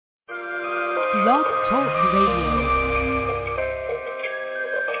Blog Talk Radio.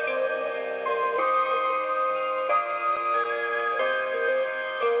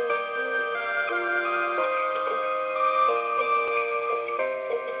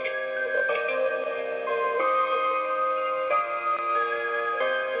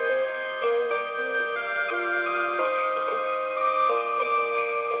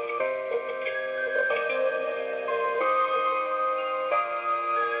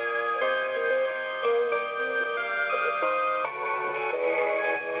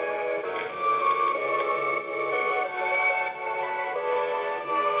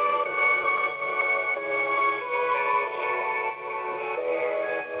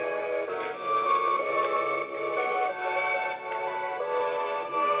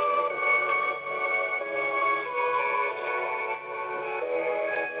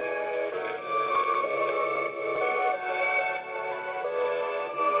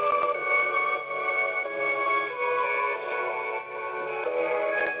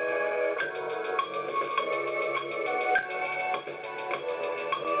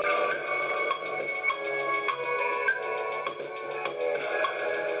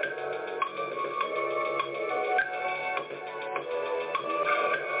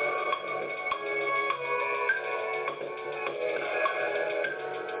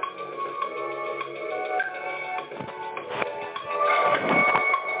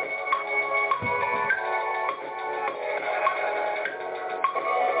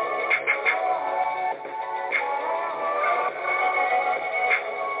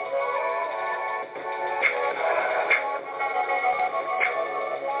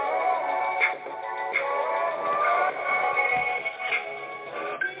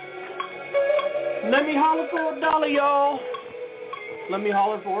 Let me holler for $1, y'all. Let me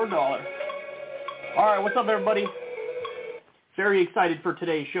holler for $1. All right, what's up, everybody? Very excited for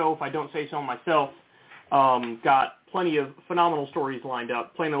today's show, if I don't say so myself. Got plenty of phenomenal stories lined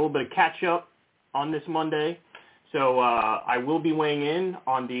up. Playing a little bit of catch-up on this Monday. So I will be weighing in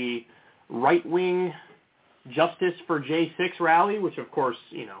on the right-wing Justice for J6 rally, which, of course,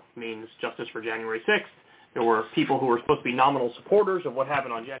 means Justice for January 6th. There were people who were supposed to be nominal supporters of what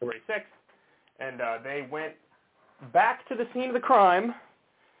happened on January 6th. And they went back to the scene of the crime,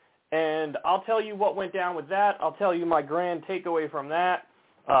 and I'll tell you what went down with that. I'll tell you my grand takeaway from that.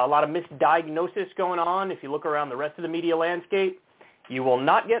 A lot of misdiagnosis going on. If you look around the rest of the media landscape, you will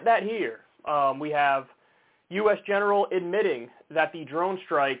not get that here. We have U.S. General admitting that the drone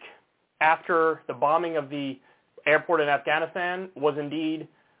strike after the bombing of the airport in Afghanistan was indeed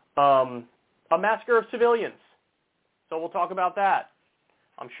a massacre of civilians. So we'll talk about that.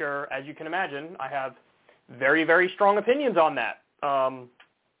 I'm sure, as you can imagine, I have very, very strong opinions on that.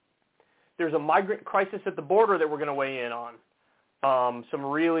 There's a migrant crisis at the border that we're going to weigh in on. Some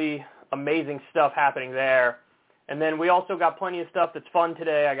really amazing stuff happening there. And then we also got plenty of stuff that's fun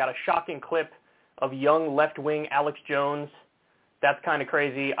today. I got a shocking clip of young left-wing Alex Jones. That's kind of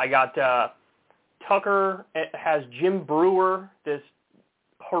crazy. I got Tucker has Jim Brewer, this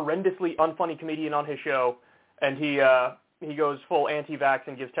horrendously unfunny comedian, on his show, and he goes full anti-vax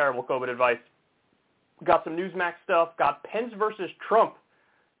and gives terrible COVID advice. Got some Newsmax stuff. Got Pence versus Trump.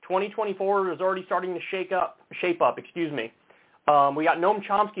 2024 is already starting to shape up. We got Noam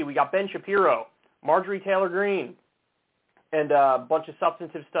Chomsky. We got Ben Shapiro, Marjorie Taylor Greene, and a bunch of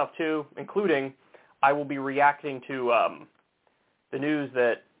substantive stuff too, including I will be reacting to the news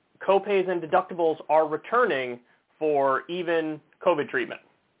that copays and deductibles are returning for even COVID treatment.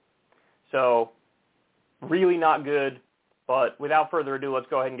 So really not good. But without further ado, let's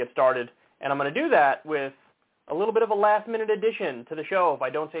go ahead and get started. And I'm going to do that with a little bit of a last-minute addition to the show, if I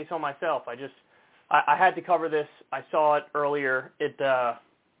don't say so myself. I had to cover this. I saw it earlier. It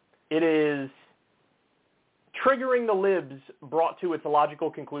is triggering the libs brought to its logical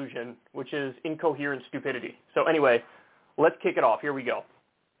conclusion, which is incoherent stupidity. So anyway, let's kick it off. Here we go.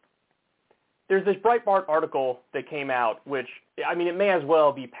 There's this Breitbart article that came out, which, it may as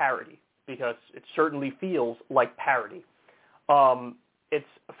well be parody, because it certainly feels like parody. It's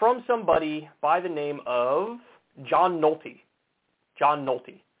from somebody by the name of John Nolte.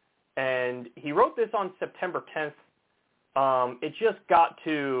 And he wrote this on September 10th. It just got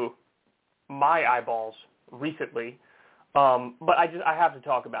to my eyeballs recently, but I have to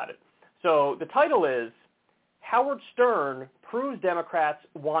talk about it. So the title is, Howard Stern proves Democrats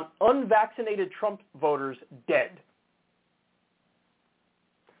want unvaccinated Trump voters dead.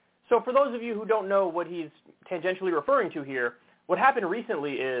 So for those of you who don't know what he's tangentially referring to here, what happened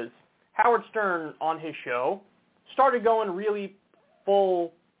recently is Howard Stern on his show started going really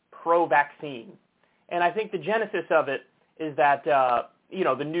full pro-vaccine. And I think the genesis of it is that,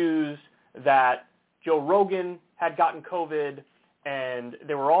 the news that Joe Rogan had gotten COVID, and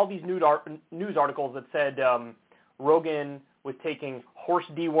there were all these news articles that said Rogan was taking horse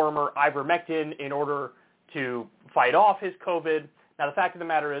dewormer ivermectin in order to fight off his COVID. Now, the fact of the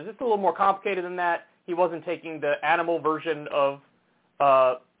matter is, it's a little more complicated than that. He wasn't taking the animal version of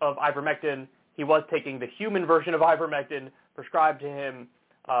ivermectin. He was taking the human version of ivermectin prescribed to him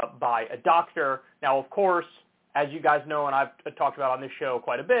by a doctor. Now, of course, as you guys know, and I've talked about on this show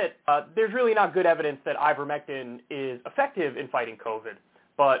quite a bit, there's really not good evidence that ivermectin is effective in fighting COVID.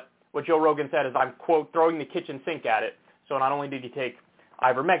 But what Joe Rogan said is, I'm, quote, throwing the kitchen sink at it. So not only did he take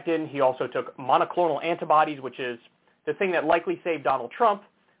ivermectin, he also took monoclonal antibodies, which is the thing that likely saved Donald Trump,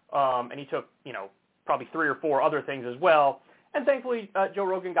 and he took, probably 3 or 4 other things as well. And thankfully, Joe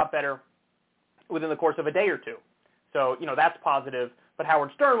Rogan got better within the course of a day or two. So, that's positive. But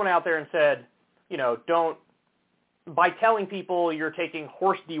Howard Stern went out there and said, by telling people you're taking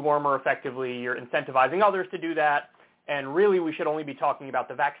horse dewormer effectively, you're incentivizing others to do that, and really we should only be talking about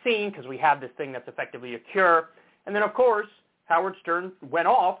the vaccine because we have this thing that's effectively a cure. And then, of course, Howard Stern went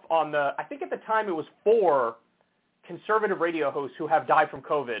off on I think at the time it was 4 conservative radio hosts who have died from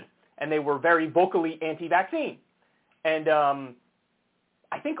COVID, and they were very vocally anti-vaccine. And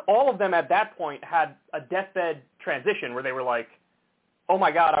I think all of them at that point had a deathbed transition where they were like, oh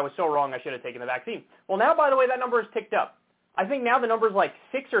my God, I was so wrong, I should have taken the vaccine. Well, now, by the way, that number has ticked up. I think now the number is like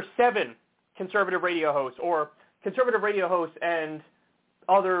 6 or 7 conservative radio hosts, or conservative radio hosts and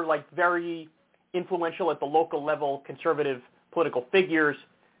other very influential at the local level conservative political figures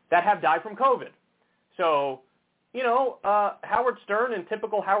that have died from COVID. So, Howard Stern, in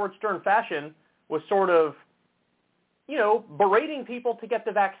typical Howard Stern fashion, was sort of, berating people to get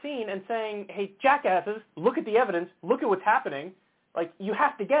the vaccine and saying, hey, jackasses, look at the evidence, look at what's happening. You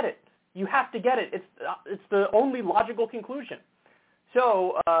have to get it. You have to get it. It's the only logical conclusion.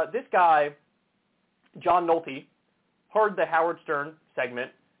 So this guy, John Nolte, heard the Howard Stern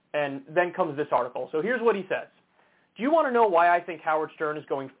segment, and then comes this article. So here's what he says. Do you want to know why I think Howard Stern is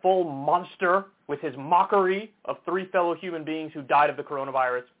going full monster with his mockery of 3 fellow human beings who died of the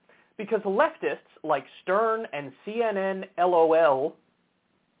coronavirus? Because leftists like Stern and CNN LOL,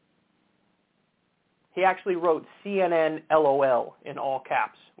 he actually wrote CNN LOL in all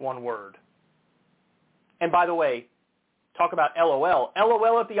caps, one word. And by the way, talk about LOL.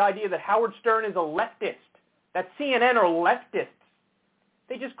 LOL at the idea that Howard Stern is a leftist, that CNN are leftists.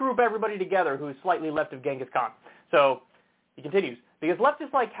 They just group everybody together who is slightly left of Genghis Khan. So he continues, because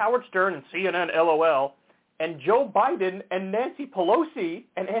leftists like Howard Stern and CNN LOL and Joe Biden and Nancy Pelosi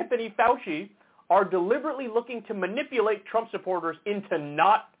and Anthony Fauci are deliberately looking to manipulate Trump supporters into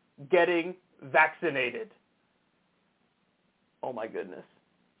not getting vaccinated. Oh my goodness.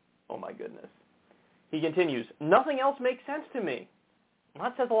 Oh my goodness. He continues, nothing else makes sense to me. Well,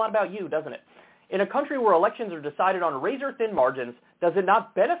 that says a lot about you, doesn't it? In a country where elections are decided on razor-thin margins, does it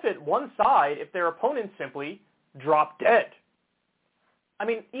not benefit one side if their opponents simply drop dead? I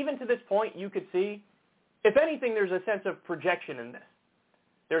mean, even to this point, you could see, if anything, there's a sense of projection in this.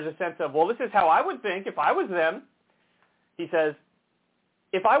 There's a sense of, well, this is how I would think if I was them. He says,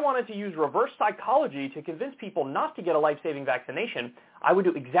 if I wanted to use reverse psychology to convince people not to get a life-saving vaccination, I would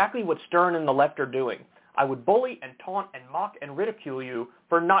do exactly what Stern and the left are doing. I would bully and taunt and mock and ridicule you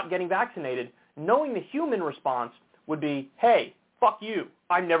for not getting vaccinated, knowing the human response would be, hey, fuck you,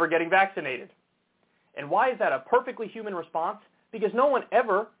 I'm never getting vaccinated. And why is that a perfectly human response? Because no one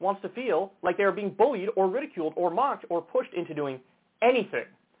ever wants to feel like they are being bullied or ridiculed or mocked or pushed into doing anything.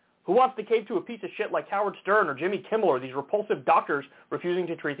 Who wants to cave to a piece of shit like Howard Stern or Jimmy Kimmel or these repulsive doctors refusing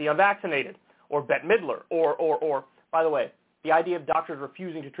to treat the unvaccinated? Or Bette Midler? Or, by the way, the idea of doctors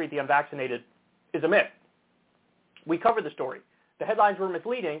refusing to treat the unvaccinated is a myth. We covered the story. The headlines were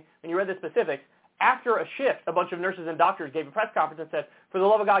misleading when you read the specifics. After a shift, a bunch of nurses and doctors gave a press conference and said, for the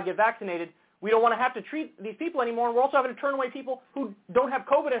love of God, get vaccinated. We don't want to have to treat these people anymore, and we're also having to turn away people who don't have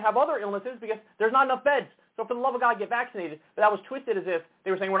COVID and have other illnesses because there's not enough beds. So for the love of God, get vaccinated. But that was twisted as if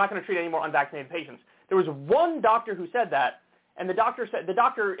they were saying we're not going to treat any more unvaccinated patients. There was one doctor who said that, and the doctor said the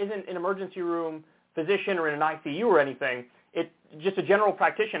doctor isn't an emergency room physician or in an ICU or anything. It's just a general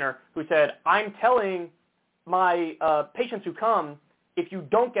practitioner who said, I'm telling my patients who come, if you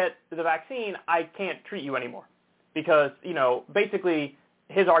don't get the vaccine, I can't treat you anymore. Because, basically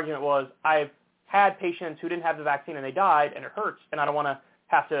his argument was, I've had patients who didn't have the vaccine and they died and it hurts and I don't want to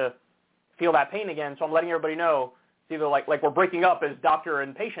have to feel that pain again, so I'm letting everybody know it's either like we're breaking up as doctor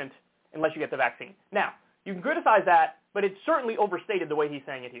and patient unless you get the vaccine. Now, you can criticize that, but it's certainly overstated the way he's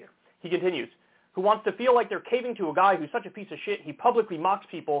saying it here. He continues, who wants to feel like they're caving to a guy who's such a piece of shit, he publicly mocks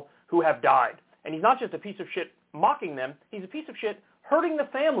people who have died. And he's not just a piece of shit mocking them, he's a piece of shit hurting the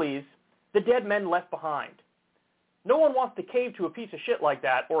families the dead men left behind. No one wants to cave to a piece of shit like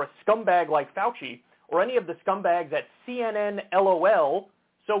that, or a scumbag like Fauci, or any of the scumbags at CNN LOL,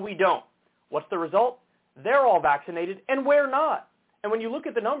 so we don't. What's the result? They're all vaccinated, and we're not. And when you look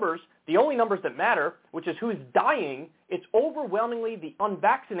at the numbers, the only numbers that matter, which is who's dying, it's overwhelmingly the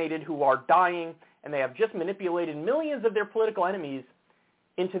unvaccinated who are dying, and they have just manipulated millions of their political enemies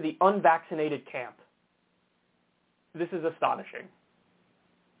into the unvaccinated camp. This is astonishing.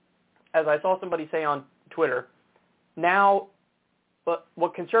 As I saw somebody say on Twitter, now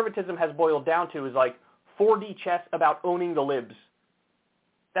what conservatism has boiled down to is like 4D chess about owning the libs.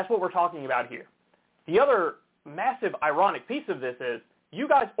 That's what we're talking about here. The other massive ironic piece of this is you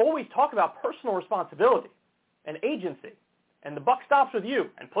guys always talk about personal responsibility and agency, and the buck stops with you,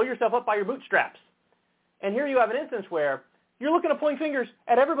 and pull yourself up by your bootstraps. And here you have an instance where you're looking at pointing fingers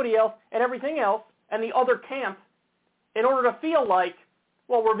at everybody else and everything else and the other camp in order to feel like,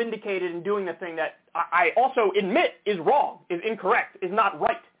 well, we're vindicated in doing the thing that I also admit is wrong, is incorrect, is not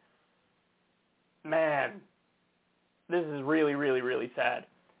right. Man, this is really, really, really sad.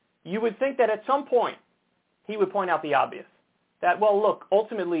 You would think that at some point he would point out the obvious. That, well, look,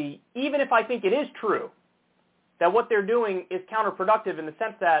 ultimately, even if I think it is true that what they're doing is counterproductive in the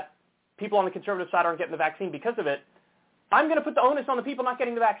sense that people on the conservative side aren't getting the vaccine because of it, I'm going to put the onus on the people not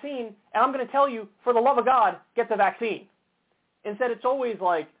getting the vaccine, and I'm going to tell you, for the love of God, get the vaccine. Instead, it's always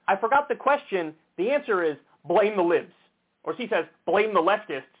like, I forgot the question. The answer is, blame the libs. Or as he says, blame the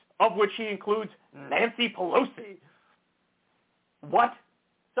leftists, of which he includes Nancy Pelosi. What?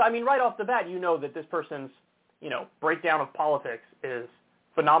 So, I mean, right off the bat, you know that this person's, breakdown of politics is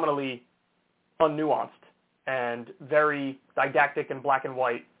phenomenally unnuanced and very didactic and black and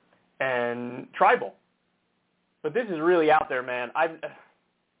white and tribal. But this is really out there, man.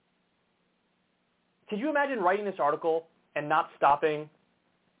 Could you imagine writing this article and not stopping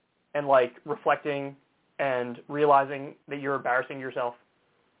and, reflecting and realizing that you're embarrassing yourself?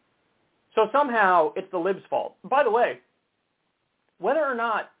 So somehow it's the libs' fault. By the way, whether or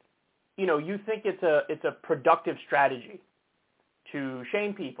not, you think it's a productive strategy to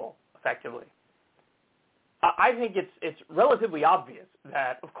shame people effectively, I think it's relatively obvious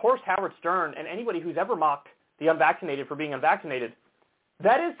that, of course, Howard Stern and anybody who's ever mocked the unvaccinated for being unvaccinated,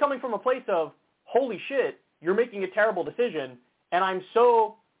 that is coming from a place of, holy shit, you're making a terrible decision, and I'm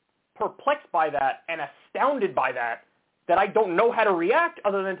so perplexed by that and astounded by that I don't know how to react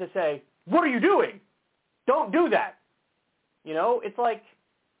other than to say, what are you doing? Don't do that. It's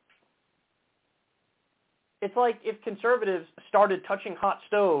like if conservatives started touching hot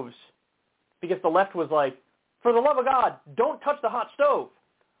stoves because the left was like, for the love of God, don't touch the hot stove.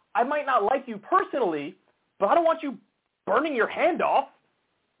 I might not like you personally, but I don't want you burning your hand off.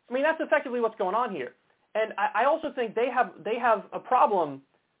 I mean, that's effectively what's going on here. And I also think they have a problem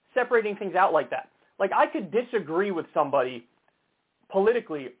separating things out like that. Like, I could disagree with somebody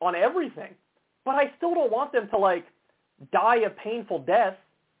politically on everything, but I still don't want them to, die a painful death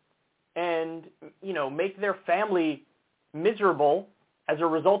and, make their family miserable as a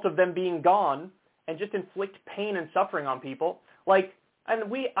result of them being gone and just inflict pain and suffering on people. I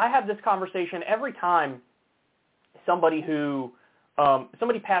have this conversation every time somebody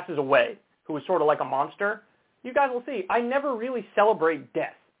passes away who is sort of like a monster. You guys will see, I never really celebrate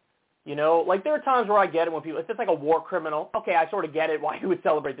death. There are times where I get it when people, if it's like a war criminal, okay, I sort of get it why you would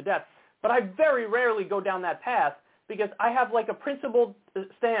celebrate the death. But I very rarely go down that path because I have a principled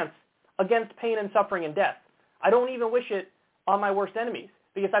stance against pain and suffering and death. I don't even wish it on my worst enemies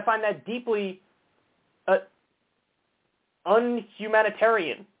because I find that deeply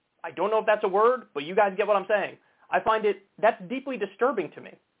unhumanitarian. I don't know if that's a word, but you guys get what I'm saying. I find that's deeply disturbing to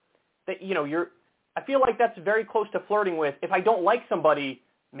me. That, I feel like that's very close to flirting with, if I don't like somebody,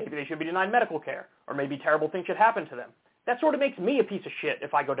 maybe they should be denied medical care, or maybe terrible things should happen to them. That sort of makes me a piece of shit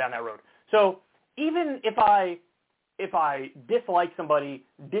if I go down that road. So even if I dislike somebody,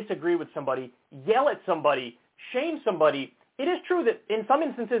 disagree with somebody, yell at somebody, shame somebody, it is true that in some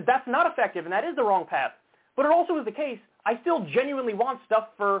instances that's not effective and that is the wrong path. But it also is the case, I still genuinely want stuff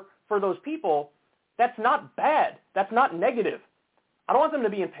for those people. That's not bad. That's not negative. I don't want them to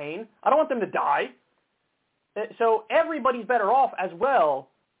be in pain. I don't want them to die. So everybody's better off as well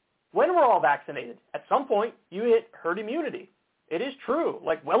when we're all vaccinated. At some point, you hit herd immunity. It is true.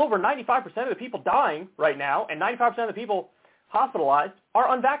 Well over 95% of the people dying right now and 95% of the people hospitalized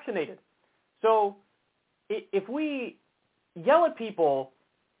are unvaccinated. So if we yell at people,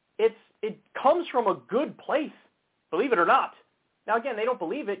 it comes from a good place, believe it or not. Now, again, they don't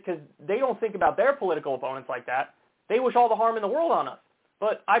believe it because they don't think about their political opponents like that. They wish all the harm in the world on us.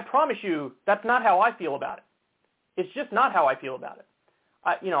 But I promise you, that's not how I feel about it. It's just not how I feel about it.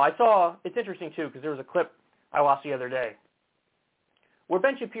 I saw, it's interesting too, because there was a clip I watched the other day where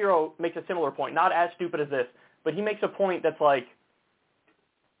Ben Shapiro makes a similar point, not as stupid as this, but he makes a point that's like,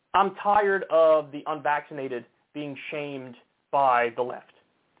 I'm tired of the unvaccinated being shamed by the left.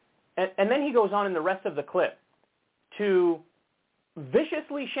 And then he goes on in the rest of the clip to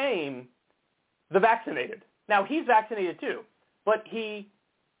viciously shame the vaccinated. Now, he's vaccinated too, but he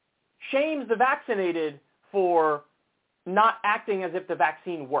shames the vaccinated for not acting as if the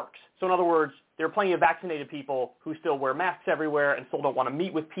vaccine works. So in other words, there are plenty of vaccinated people who still wear masks everywhere and still don't want to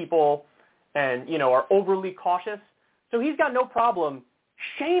meet with people and, are overly cautious. So he's got no problem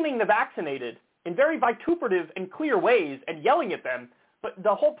shaming the vaccinated in very vituperative and clear ways and yelling at them. But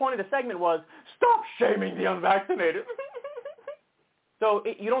the whole point of the segment was, stop shaming the unvaccinated. So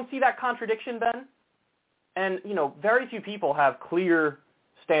you don't see that contradiction, Ben? And, very few people have clear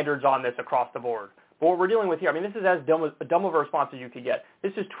standards on this across the board. But what we're dealing with here, this is as dumb of a response as you could get.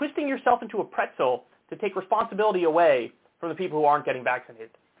 This is twisting yourself into a pretzel to take responsibility away from the people who aren't getting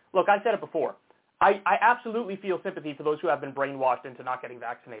vaccinated. Look, I said it before. I absolutely feel sympathy for those who have been brainwashed into not getting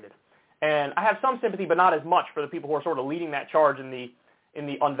vaccinated. And I have some sympathy, but not as much for the people who are sort of leading that charge in the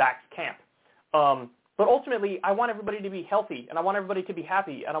unvaxxed camp. But ultimately, I want everybody to be healthy, and I want everybody to be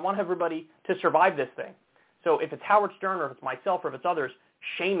happy, and I want everybody to survive this thing. So if it's Howard Stern or if it's myself or if it's others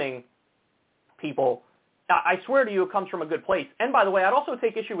shaming people, I swear to you it comes from a good place. And by the way, I'd also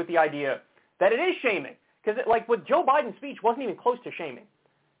take issue with the idea that it is shaming, because with Joe Biden's speech wasn't even close to shaming.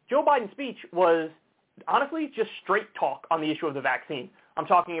 Joe Biden's speech was honestly just straight talk on the issue of the vaccine. I'm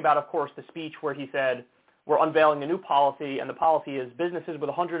talking about, of course, the speech where he said, we're unveiling a new policy, and the policy is businesses with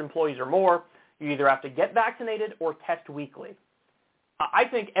 100 employees or more, you either have to get vaccinated or test weekly. I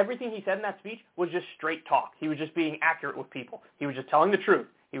think everything he said in that speech was just straight talk. He was just being accurate with people. He was just telling the truth.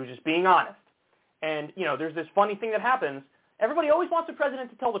 He was just being honest. And, there's this funny thing that happens. Everybody always wants the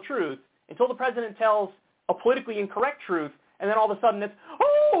president to tell the truth until the president tells a politically incorrect truth, and then all of a sudden it's,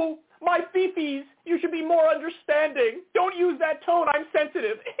 oh, my fifis, you should be more understanding. Don't use that tone. I'm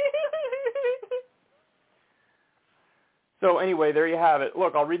sensitive. So anyway, there you have it.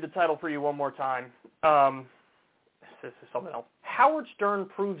 Look, I'll read the title for you one more time. This is something else. Howard Stern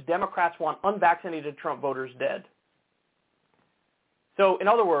proves Democrats want unvaccinated Trump voters dead. So in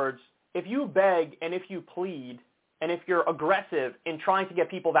other words, if you beg and if you plead and if you're aggressive in trying to get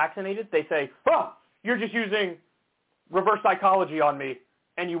people vaccinated, they say, you're just using reverse psychology on me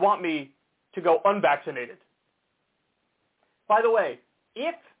and you want me to go unvaccinated. By the way,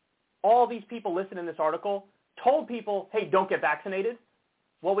 if all these people listed in this article told people, hey, don't get vaccinated,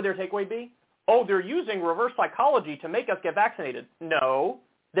 what would their takeaway be? Oh, they're using reverse psychology to make us get vaccinated. No,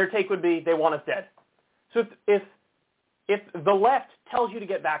 their take would be they want us dead. So if the left tells you to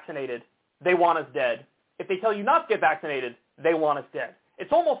get vaccinated, they want us dead. If they tell you not to get vaccinated, they want us dead.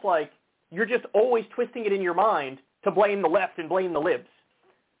 It's almost like you're just always twisting it in your mind to blame the left and blame the libs.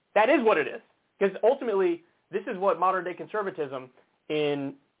 That is what it is. Because ultimately, this is what modern-day conservatism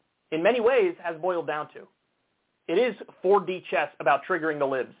in many ways has boiled down to. It is 4D chess about triggering the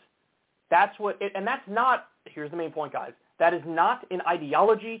libs. That's and that's not, here's the main point, guys, that is not an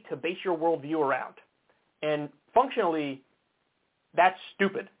ideology to base your worldview around. And functionally, that's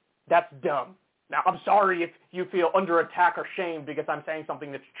stupid. That's dumb. Now, I'm sorry if you feel under attack or shamed because I'm saying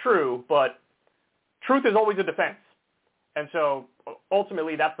something that's true, but truth is always a defense. And so,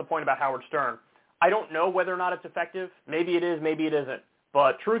 ultimately, that's the point about Howard Stern. I don't know whether or not it's effective. Maybe it is, maybe it isn't.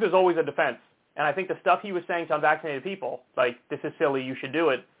 But truth is always a defense. And I think the stuff he was saying to unvaccinated people, like, this is silly, you should do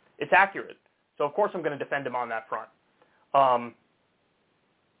it, it's accurate. So, of course, I'm going to defend him on that front.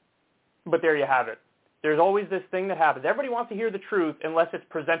 But there you have it. There's always this thing that happens. Everybody wants to hear the truth unless it's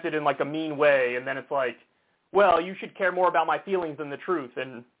presented in, like, a mean way. And then it's like, well, you should care more about my feelings than the truth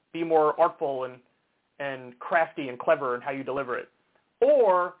and be more artful and crafty and clever in how you deliver it.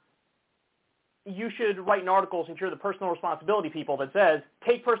 Or you should write in articles and you're the personal responsibility people that says,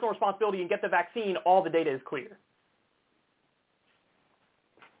 take personal responsibility and get the vaccine, all the data is clear.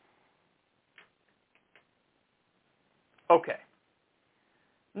 Okay.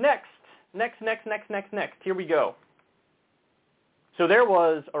 Next. Here we go. So there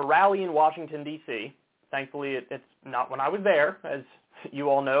was a rally in Washington, D.C. Thankfully, it's not when I was there. As you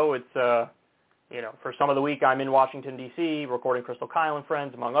all know, it's, for some of the week I'm in Washington, D.C., recording Crystal Kyle and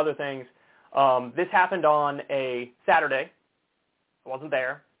Friends, among other things. This happened on a Saturday. I wasn't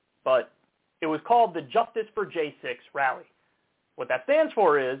there, but it was called the Justice for J6 rally. What that stands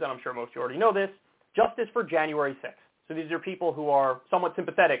for is, and I'm sure most of you already know this, Justice for January 6th. So these are people who are somewhat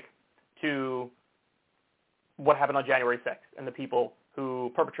sympathetic to what happened on January 6th and the people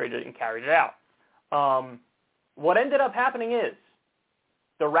who perpetrated it and carried it out. What ended up happening is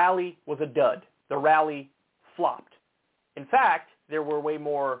the rally was a dud. The rally flopped. In fact, there were way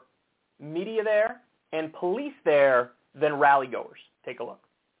more media there and police there than rally goers. Take a look.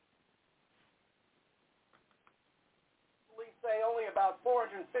 Police say only about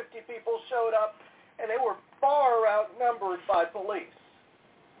 450 people showed up, and they were far outnumbered by police.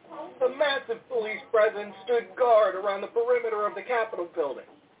 The massive police presence stood guard around the perimeter of the Capitol building.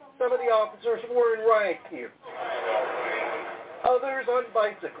 Some of the officers were in riot gear, others on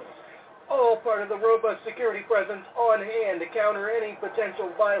bicycles, all part of the robust security presence on hand to counter any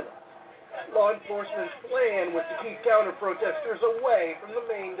potential violence. Law enforcement's plan was to keep counter-protesters away from the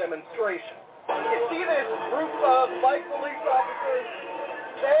main demonstration. You see this group of light police officers?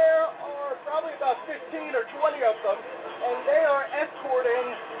 There are probably about 15 or 20 of them, and they are escorting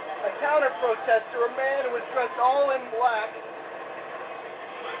a counter-protester, a man who is dressed all in black,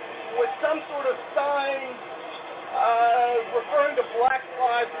 with some sort of sign referring to Black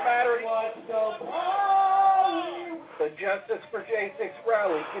Lives Matter. The Justice for J6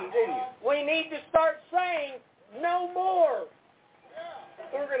 rally continues. We need to start saying no more.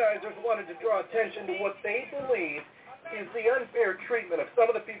 Organizers wanted to draw attention to what they believe is the unfair treatment of some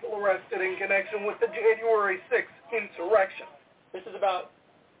of the people arrested in connection with the January 6th insurrection. This is about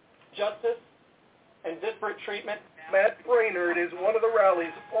justice and disparate treatment. Matt Brainerd is one of the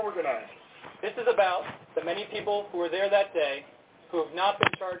rally's organizers. This is about the many people who were there that day who have not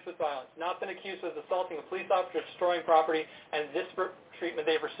been charged with violence, not been accused of assaulting a police officer, destroying property, and disparate treatment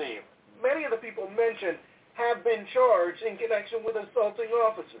they've received. Many of the people mentioned have been charged in connection with assaulting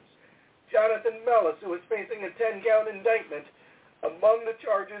officers. Jonathan Mellis, who is facing a 10-count indictment, among the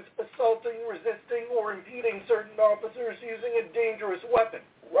charges, assaulting, resisting, or impeding certain officers using a dangerous weapon.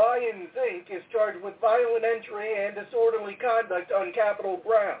 Ryan Zink is charged with violent entry and disorderly conduct on Capitol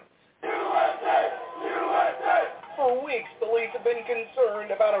grounds. USA! USA! For weeks, police have been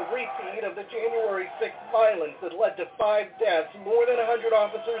concerned about a repeat of the January 6th violence that led to 5 deaths, more than 100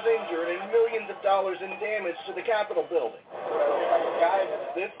 officers injured, and millions of dollars in damage to the Capitol building. Guys,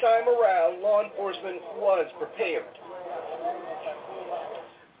 this time around, law enforcement was prepared.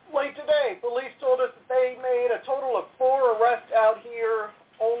 Late today, police told us that they made a total of 4 arrests out here,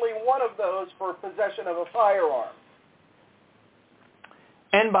 only one of those for possession of a firearm.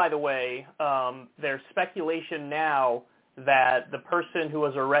 And by the way, there's speculation now that the person who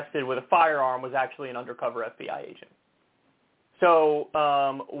was arrested with a firearm was actually an undercover FBI agent. So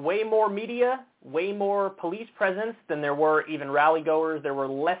way more media, way more police presence than there were even rally goers. There were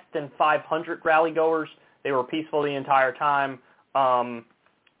less than 500 rally goers. They were peaceful the entire time.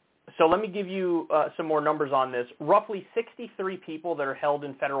 So let me give you some more numbers on this. Roughly 63 people that are held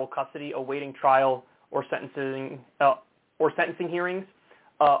in federal custody awaiting trial or sentencing hearings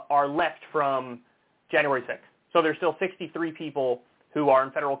are left from January 6th. So there's still 63 people who are in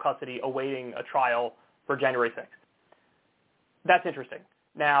federal custody awaiting a trial for January 6th. That's interesting.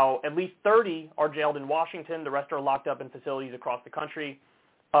 Now, at least 30 are jailed in Washington. The rest are locked up in facilities across the country.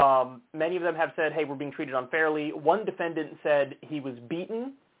 Many of them have said, hey, we're being treated unfairly. One defendant said he was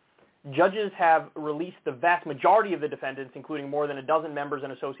beaten. Judges have released the vast majority of the defendants, including more than a dozen members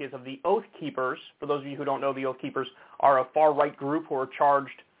and associates of the Oath Keepers. For those of you who don't know, the Oath Keepers are a far-right group who are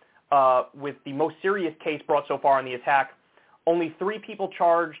charged with the most serious case brought so far in the attack. Only 3 people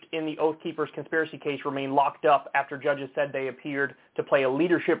charged in the Oath Keepers conspiracy case remain locked up after judges said they appeared to play a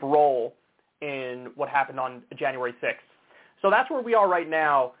leadership role in what happened on January 6th. So that's where we are right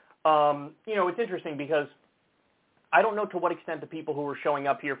now. It's interesting because I don't know to what extent the people who are showing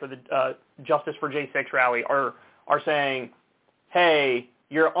up here for the Justice for J6 rally are saying, hey,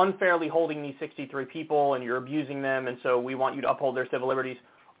 you're unfairly holding these 63 people and you're abusing them, and so we want you to uphold their civil liberties.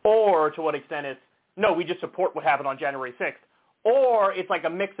 Or to what extent it's, no, we just support what happened on January 6th. Or it's like a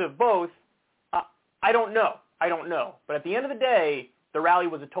mix of both. I don't know. But at the end of the day, the rally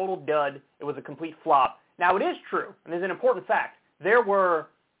was a total dud. It was a complete flop. Now, it is true, and there's an important fact. There was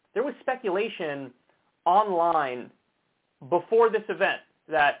speculation online before this event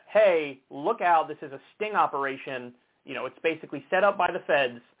that, hey, look out, this is a sting operation. It's basically set up by the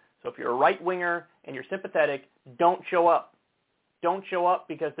feds. So if you're a right-winger and you're sympathetic, don't show up. Don't show up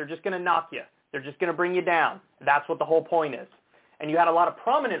because they're just going to knock you. They're just going to bring you down. That's what the whole point is. And you had a lot of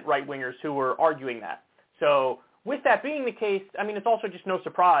prominent right-wingers who were arguing that. So with that being the case, it's also just no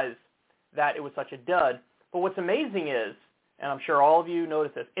surprise that it was such a dud. But what's amazing is, and I'm sure all of you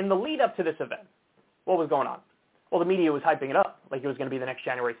noticed this, in the lead up to this event, what was going on? Well, the media was hyping it up like it was going to be the next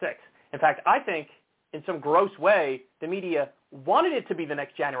January 6th. In fact, I think in some gross way, the media wanted it to be the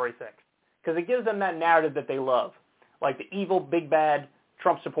next January 6th because it gives them that narrative that they love, like the evil, big, bad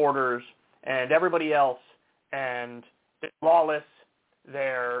Trump supporters and everybody else, and they're lawless,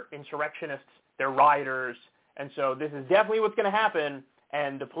 they're insurrectionists, they're rioters, and so this is definitely what's going to happen.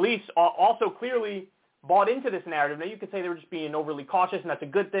 And the police also clearly bought into this narrative. Now, you could say they were just being overly cautious, and that's a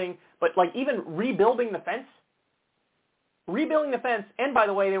good thing, but like even rebuilding the fence, and by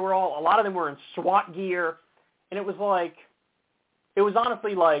the way, a lot of them were in SWAT gear, and it was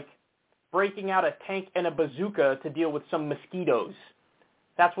honestly like breaking out a tank and a bazooka to deal with some mosquitoes.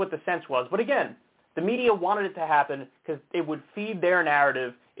 That's what the sense was. But again, the media wanted it to happen because it would feed their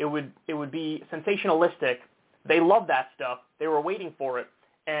narrative. It would be sensationalistic. They loved that stuff. They were waiting for it.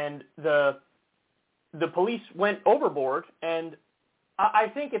 And the police went overboard. And I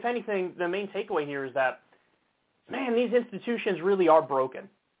think, if anything, the main takeaway here is that, man, these institutions really are broken.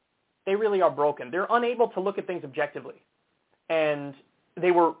 They really are broken. They're unable to look at things objectively. And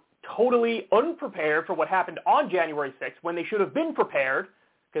they were totally unprepared for what happened on January 6th when they should have been prepared,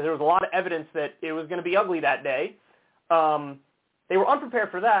 because there was a lot of evidence that it was going to be ugly that day. They were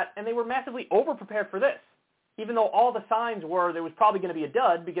unprepared for that, and they were massively overprepared for this, even though all the signs were there was probably going to be a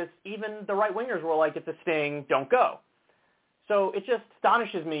dud, because even the right-wingers were like, it's a sting, don't go. So it just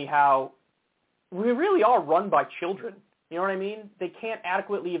astonishes me how we really are run by children. You know what I mean? They can't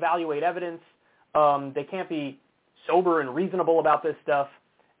adequately evaluate evidence. They can't be sober and reasonable about this stuff.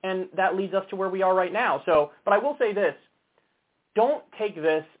 And that leads us to where we are right now. But I will say this. Don't take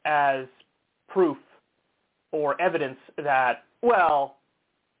this as proof or evidence that, well,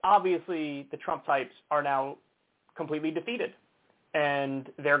 obviously the Trump types are now completely defeated and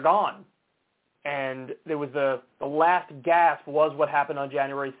they're gone. And there was the last gasp was what happened on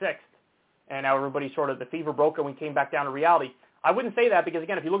January 6th. And now everybody sort of, the fever broke and we came back down to reality. I wouldn't say that because,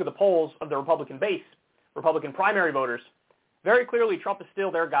 again, if you look at the polls of the Republican base, Republican primary voters, very clearly Trump is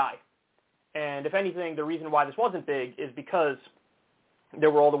still their guy. And if anything, the reason why this wasn't big is because there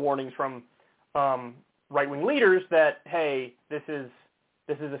were all the warnings from right-wing leaders that, hey, this is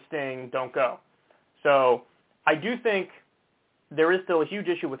a sting, don't go. So I do think there is still a huge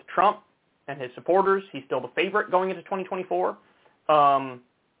issue with Trump and his supporters. He's still the favorite going into 2024.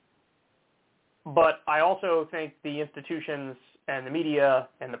 But I also think the institutions and the media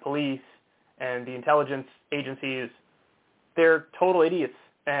and the police and the intelligence agencies, they're total idiots,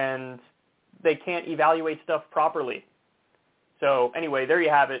 and they can't evaluate stuff properly. So anyway, there you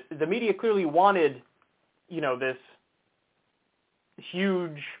have it. The media clearly wanted, this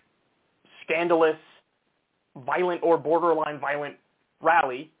huge, scandalous, violent or borderline violent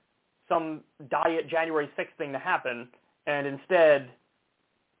rally, some diet January 6th thing to happen, and instead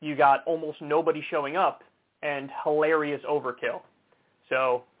you got almost nobody showing up and hilarious overkill.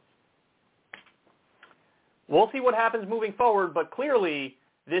 So we'll see what happens moving forward, but clearly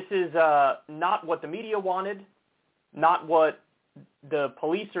this is not what the media wanted, not what the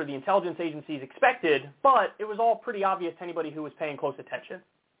police or the intelligence agencies expected, but it was all pretty obvious to anybody who was paying close attention.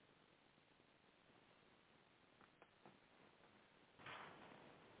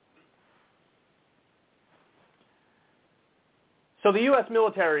 So the U.S.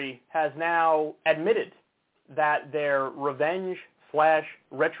 military has now admitted that their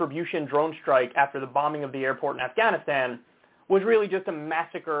revenge/retribution drone strike after the bombing of the airport in Afghanistan was really just a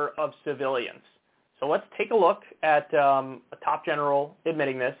massacre of civilians. So let's take a look at a top general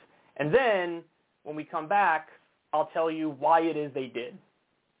admitting this, and then when we come back, I'll tell you why it is they did.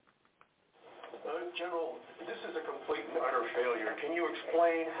 General, this is a complete and utter failure. Can you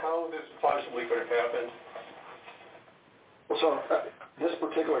explain how this possibly could have happened? Well, so this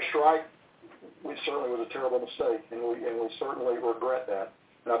particular strike, we certainly was a terrible mistake, and we certainly regret that.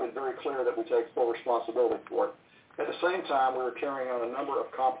 And I've been very clear that we take full responsibility for it. At the same time, we were carrying on a number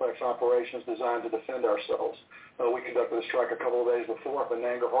of complex operations designed to defend ourselves. We conducted a strike a couple of days before up in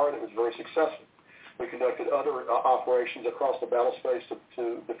Nangarhar that was very successful. We conducted other operations across the battle space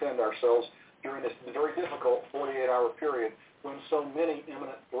to defend ourselves during this very difficult 48-hour period when so many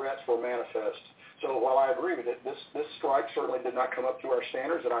imminent threats were manifest. So while I agree with it, this strike certainly did not come up to our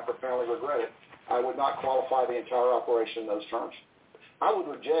standards, and I profoundly regret it. I would not qualify the entire operation in those terms. I would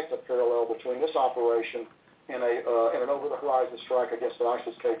reject a parallel between this operation and an over-the-horizon strike against an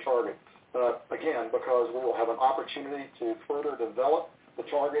ISIS-K target. Again, because we will have an opportunity to further develop the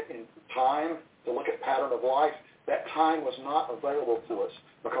target in time, to look at pattern of life. That time was not available to us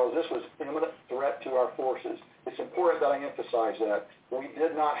because this was an imminent threat to our forces. It's important that I emphasize that. We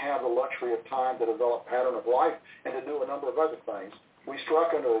did not have the luxury of time to develop pattern of life and to do a number of other things. We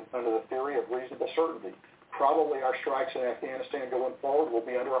struck under the theory of reasonable certainty. Probably our strikes in Afghanistan going forward will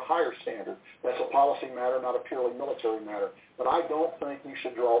be under a higher standard. That's a policy matter, not a purely military matter. But I don't think you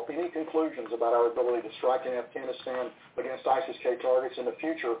should draw any conclusions about our ability to strike in Afghanistan against ISIS-K targets in the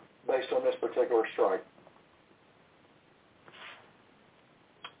future based on this particular strike.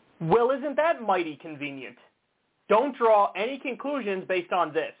 Well, isn't that mighty convenient? Don't draw any conclusions based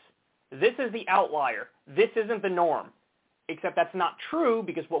on this. This is the outlier. This isn't the norm. Except that's not true,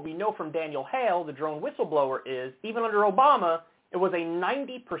 because what we know from Daniel Hale, the drone whistleblower, is even under Obama, it was a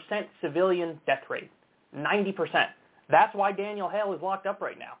 90% civilian death rate. 90%. That's why Daniel Hale is locked up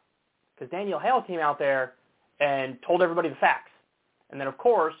right now. Because Daniel Hale came out there and told everybody the facts. And then, of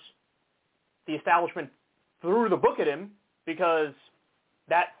course, the establishment threw the book at him because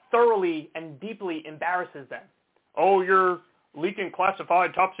that thoroughly and deeply embarrasses them. Oh, you're leaking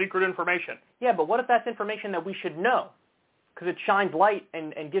classified top secret information. Yeah, but what if that's information that we should know? Because it shines light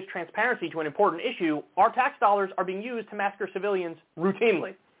and gives transparency to an important issue. Our tax dollars are being used to massacre civilians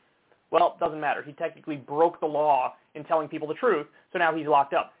routinely. Well, it doesn't matter. He technically broke the law in telling people the truth, so now he's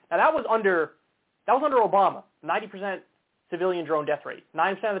locked up. Now, that was under Obama, 90% civilian drone death rate.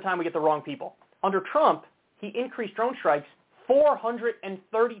 9% of the time we get the wrong people. Under Trump, he increased drone strikes 432%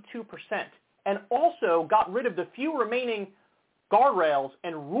 and also got rid of the few remaining guardrails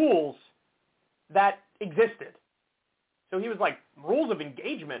and rules that existed. So he was like, rules of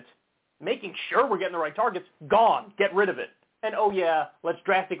engagement, making sure we're getting the right targets, gone. Get rid of it. And oh yeah, let's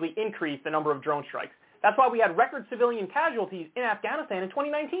drastically increase the number of drone strikes. That's why we had record civilian casualties in Afghanistan in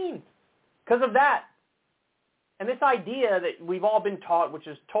 2019. Because of that. And this idea that we've all been taught, which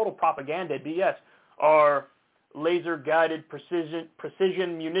is total propaganda, BS, our laser-guided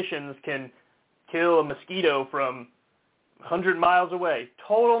precision munitions can kill a mosquito from 100 miles away.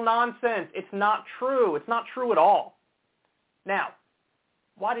 Total nonsense. It's not true. It's not true at all. Now,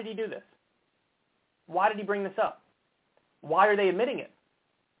 why did he do this? Why did he bring this up? Why are they admitting it?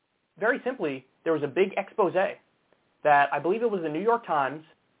 Very simply, there was a big expose that I believe it was the New York Times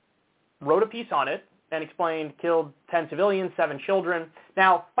wrote a piece on it and explained killed 10 civilians, 7 children.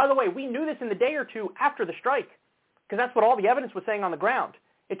 Now, by the way, we knew this in the day or two after the strike because that's what all the evidence was saying on the ground.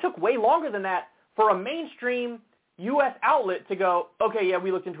 It took way longer than that for a mainstream U.S. outlet to go, okay, yeah,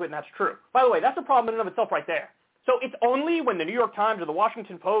 we looked into it and that's true. By the way, that's a problem in and of itself right there. So it's only when the New York Times or the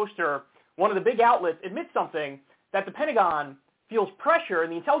Washington Post or one of the big outlets admits something that the Pentagon feels pressure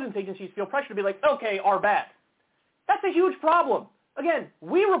and the intelligence agencies feel pressure to be like, okay, our bad. That's a huge problem. Again,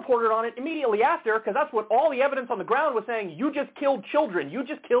 we reported on it immediately after because that's what all the evidence on the ground was saying. You just killed children. You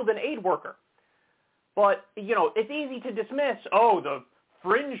just killed an aid worker. But, you know, it's easy to dismiss, oh, the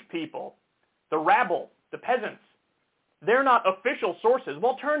fringe people, the rabble, the peasants. They're not official sources.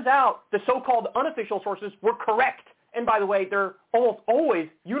 Well, it turns out the so-called unofficial sources were correct. And by the way, they're almost always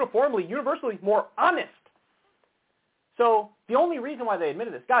uniformly, universally more honest. So the only reason why they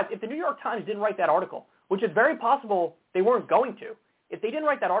admitted this, guys, if the New York Times didn't write that article, which is very possible they weren't going to, if they didn't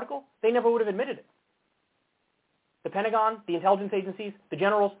write that article, they never would have admitted it. The Pentagon, the intelligence agencies, the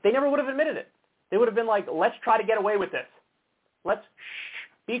generals, they never would have admitted it. They would have been like, let's try to get away with this. Let's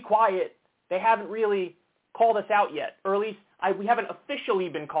be quiet. They haven't really called us out yet, or at least we haven't officially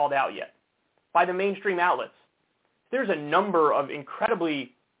been called out yet by the mainstream outlets. There's a number of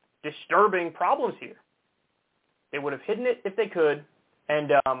incredibly disturbing problems here. They would have hidden it if they could,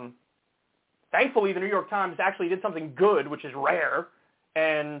 and thankfully the New York Times actually did something good, which is rare,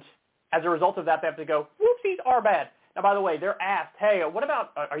 and as a result of that, they have to go, whoopsies, our bad. Now, by the way, they're asked, hey, what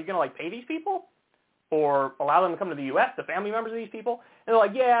about, are you going to, pay these people? Or allow them to come to the U.S., the family members of these people? And they're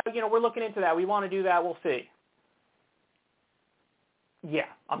like, yeah, we're looking into that. We want to do that. We'll see. Yeah,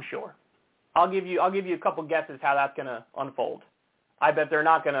 I'm sure. I'll give you a couple guesses how that's going to unfold. I bet they're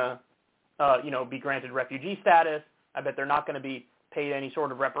not going to, be granted refugee status. I bet they're not going to be paid any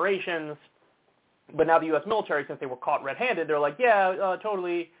sort of reparations. But now the U.S. military, since they were caught red-handed, they're like, yeah,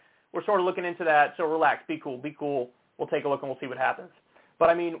 totally. We're sort of looking into that. So relax, be cool. We'll take a look and we'll see what happens. But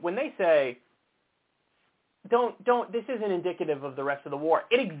I mean, when they say, this isn't indicative of the rest of the war.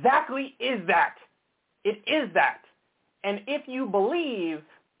 It exactly is that. It is that. And if you believe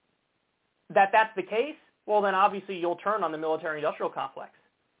that that's the case, well, then obviously you'll turn on the military-industrial complex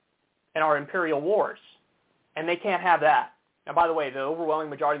and our imperial wars. And they can't have that. Now, by the way, the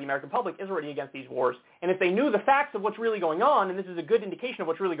overwhelming majority of the American public is already against these wars. And if they knew the facts of what's really going on, and this is a good indication of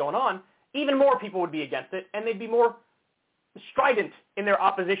what's really going on, even more people would be against it, and they'd be more strident in their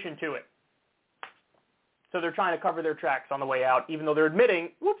opposition to it. So they're trying to cover their tracks on the way out, even though they're admitting,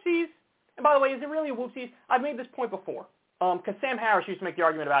 whoopsies. And by the way, is it really a whoopsies? I've made this point before. Because Sam Harris used to make the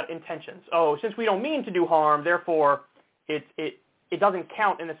argument about intentions. Oh, since we don't mean to do harm, therefore it doesn't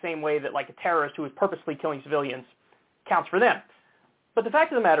count in the same way that like a terrorist who is purposely killing civilians counts for them. But the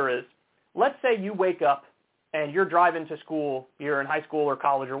fact of the matter is, let's say you wake up and you're driving to school, you're in high school or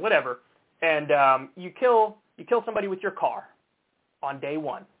college or whatever, and you kill somebody with your car on day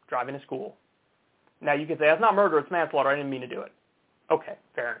one, driving to school. Now, you can say, that's not murder, it's manslaughter, I didn't mean to do it. Okay,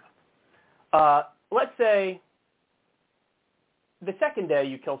 fair enough. let's say the second day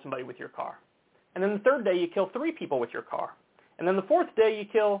you kill somebody with your car. And then the third day you kill 3 people with your car. And then the fourth day you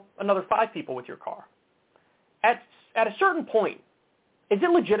kill another 5 people with your car. At a certain point, is it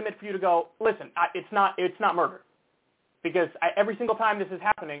legitimate for you to go, listen, it's not murder? Because every single time this is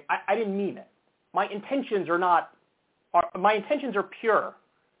happening, I didn't mean it. My intentions are pure.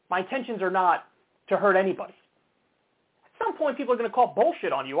 My intentions are not to hurt anybody. At some point, people are going to call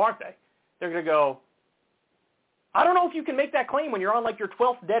bullshit on you, aren't they? They're going to go, I don't know if you can make that claim when you're on like your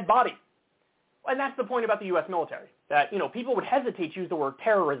 12th dead body. And that's the point about the U.S. military, that, people would hesitate to use the word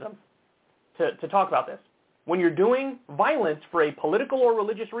terrorism to talk about this. When you're doing violence for a political or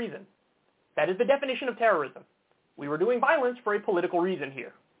religious reason, that is the definition of terrorism. We were doing violence for a political reason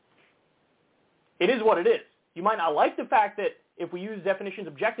here. It is what it is. You might not like the fact that if we use definitions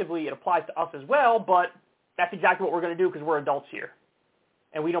objectively, it applies to us as well, but that's exactly what we're going to do because we're adults here.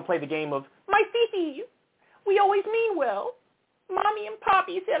 And we don't play the game of, my Fifi, we always mean well. Mommy and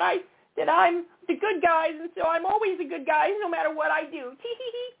Poppy said that I'm the good guys, and so I'm always the good guys no matter what I do.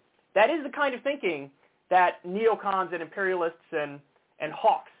 That is the kind of thinking that neocons and imperialists and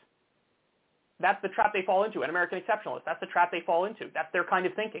hawks, that's the trap they fall into, and American exceptionalists, that's the trap they fall into. That's their kind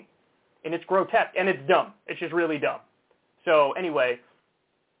of thinking. And it's grotesque, and it's dumb. It's just really dumb. So anyway,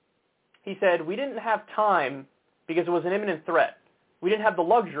 he said, we didn't have time because it was an imminent threat. We didn't have the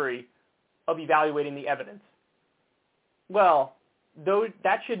luxury of evaluating the evidence. Well,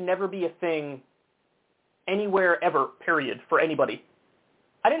 that should never be a thing anywhere ever, period, for anybody.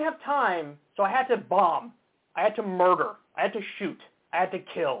 I didn't have time, so I had to bomb. I had to murder. I had to shoot. I had to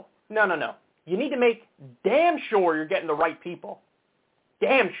kill. No. You need to make damn sure you're getting the right people.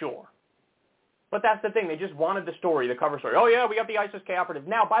 Damn sure. But that's the thing. They just wanted the story, the cover story. Oh, yeah, we got the ISIS-K operative.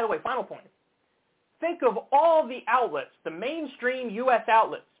 Now, by the way, final point. Think of all the outlets, the mainstream U.S.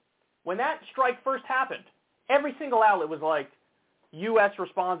 outlets. When that strike first happened, every single outlet was like, U.S.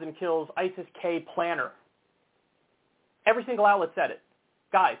 responds and kills ISIS-K planner. Every single outlet said it.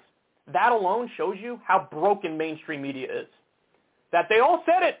 Guys, that alone shows you how broken mainstream media is. That they all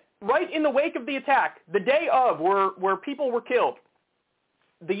said it right in the wake of the attack, the day of, where people were killed.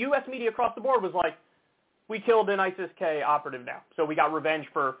 The U.S. media across the board was like, we killed an ISIS-K operative now, so we got revenge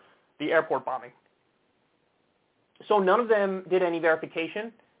for the airport bombing. So none of them did any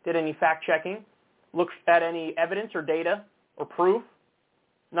verification, did any fact-checking, looked at any evidence or data or proof.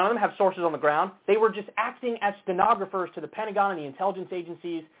 None of them have sources on the ground. They were just acting as stenographers to the Pentagon and the intelligence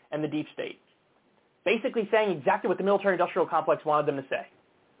agencies and the deep state, basically saying exactly what the military-industrial complex wanted them to say.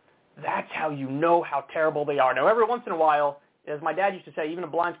 That's how you know how terrible they are. Now, every once in a while, as my dad used to say, even a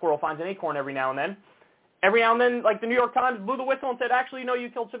blind squirrel finds an acorn every now and then. Every now and then, like the New York Times blew the whistle and said, actually, no, you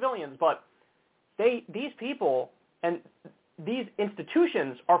killed civilians. But these people and these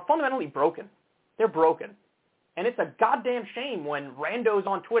institutions are fundamentally broken. They're broken. And it's a goddamn shame when randos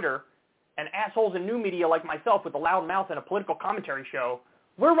on Twitter and assholes in new media like myself with a loud mouth and a political commentary show,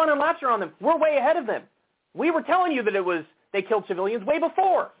 we're running laps around them. We're way ahead of them. We were telling you that they killed civilians way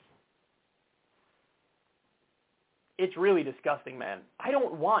before. It's really disgusting, man. I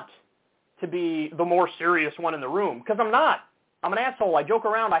don't want to be the more serious one in the room, because I'm not. I'm an asshole. I joke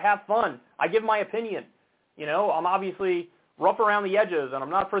around. I have fun. I give my opinion. I'm obviously rough around the edges, and I'm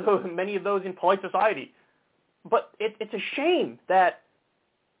not for many of those in polite society. But it's a shame that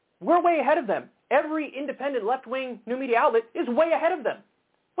we're way ahead of them. Every independent left-wing new media outlet is way ahead of them.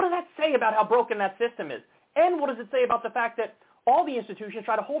 What does that say about how broken that system is? And what does it say about the fact that all the institutions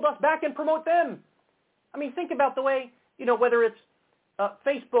try to hold us back and promote them? I mean, think about the way, whether it's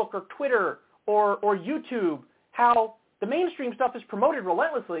Facebook or Twitter or YouTube, how the mainstream stuff is promoted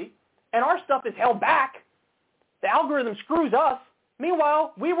relentlessly and our stuff is held back. The algorithm screws us.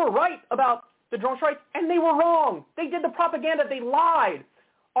 Meanwhile, we were right about the drone strike, and they were wrong. They did the propaganda. They lied.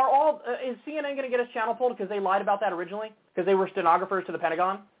 Is CNN going to get us channel pulled because they lied about that originally? Because they were stenographers to the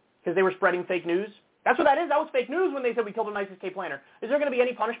Pentagon? Because they were spreading fake news? That's what that is. That was fake news when they said we killed an ISIS-K planner. Is there going to be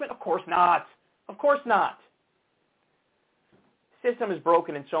any punishment? Of course not. Of course not. The system is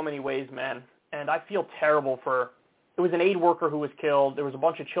broken in so many ways, man. And I feel terrible it was an aid worker who was killed. There was a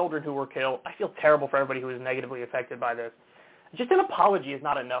bunch of children who were killed. I feel terrible for everybody who was negatively affected by this. Just an apology is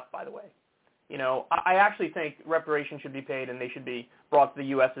not enough, by the way. I actually think reparations should be paid and they should be brought to the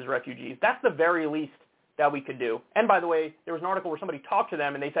U.S. as refugees. That's the very least that we could do. And by the way, there was an article where somebody talked to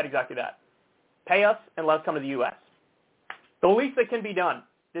them and they said exactly that. Pay us and let us come to the U.S. The least that can be done.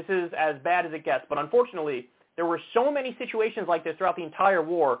 This is as bad as it gets. But unfortunately, there were so many situations like this throughout the entire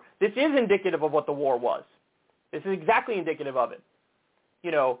war. This is indicative of what the war was. This is exactly indicative of it.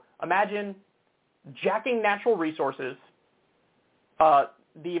 Imagine jacking natural resources,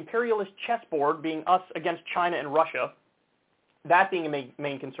 the imperialist chessboard being us against China and Russia, that being a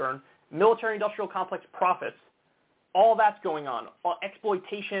main concern, military-industrial complex profits, all that's going on,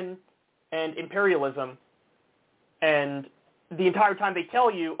 exploitation and imperialism, and the entire time they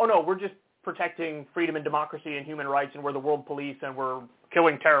tell you, oh no, we're just protecting freedom and democracy and human rights and we're the world police and we're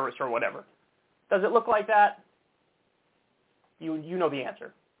killing terrorists or whatever. Does it look like that? You know the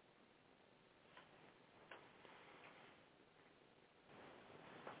answer.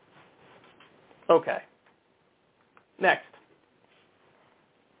 Okay. Next.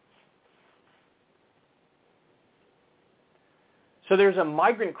 So there's a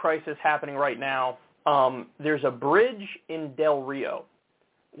migrant crisis happening right now. There's a bridge in Del Rio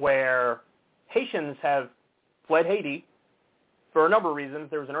where Haitians have fled Haiti for a number of reasons.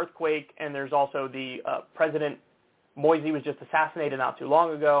 There was an earthquake, and there's also the President Moise was just assassinated not too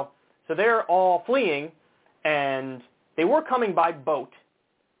long ago. So they're all fleeing, and they were coming by boat,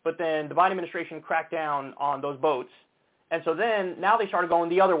 but then the Biden administration cracked down on those boats. And so then now they started going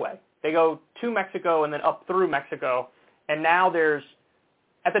the other way. They go to Mexico and then up through Mexico. And now there's,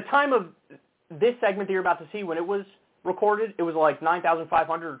 at the time of this segment that you're about to see, when it was recorded, it was like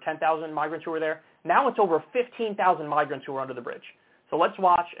 9,500 or 10,000 migrants who were there. Now it's over 15,000 migrants who are under the bridge. So let's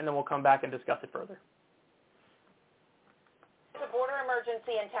watch, and then we'll come back and discuss it further. The border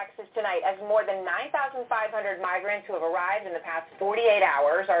emergency in Texas tonight, as more than 9,500 migrants who have arrived in the past 48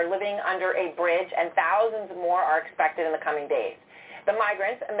 hours are living under a bridge, and thousands more are expected in the coming days. The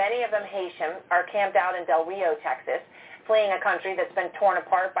migrants, many of them Haitian, are camped out in Del Rio, Texas, fleeing a country that's been torn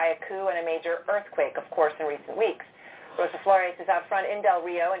apart by a coup and a major earthquake, of course, in recent weeks. Rosa Flores is out front in Del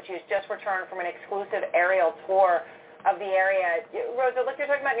Rio, and she has just returned from an exclusive aerial tour of the area. Rosa, look, you're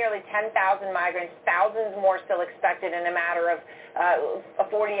talking about nearly 10,000 migrants, thousands more still expected in a matter of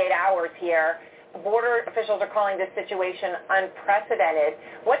 48 hours here. Border officials are calling this situation unprecedented.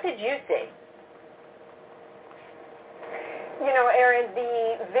 What did you see? You know, Aaron,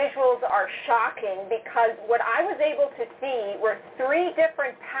 the visuals are shocking because what I was able to see were three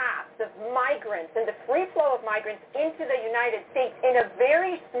different paths of migrants and the free flow of migrants into the United States in a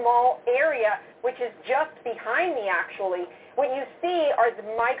very small area, which is just behind me, actually. What you see are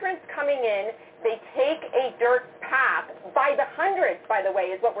the migrants coming in. They take a dirt path, by the hundreds, by the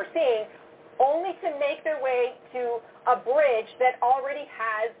way, is what we're seeing, only to make their way to a bridge that already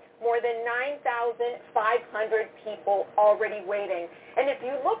has more than 9,500 people already waiting. And if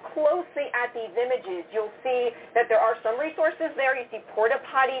you look closely at these images, you'll see that there are some resources there. You see porta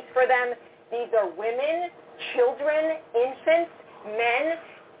potties for them. These are women, children, infants, men.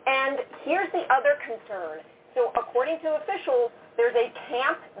 And here's the other concern. So according to officials, there's a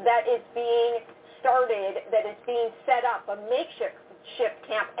camp that is being started, that is being set up, a makeshift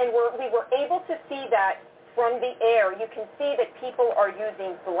camp. And we were able to see that from the air. You can see that people are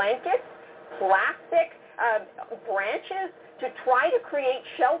using blankets, plastic, branches to try to create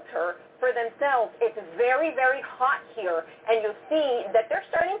shelter for themselves. It's very, very hot here, and you'll see that they're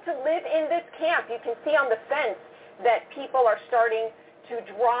starting to live in this camp. You can see on the fence that people are starting to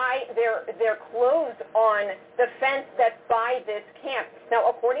dry their clothes on the fence that's by this camp. Now,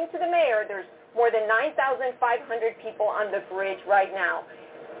 according to the mayor, there's more than 9,500 people on the bridge right now.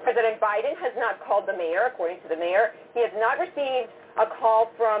 President Biden has not called the mayor, according to the mayor. He has not received a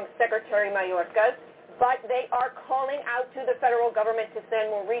call from Secretary Mayorkas, but they are calling out to the federal government to send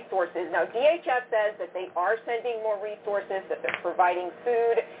more resources. Now, DHS says that they are sending more resources, that they're providing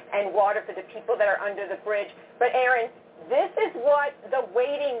food and water for the people that are under the bridge. But, Aaron, this is what the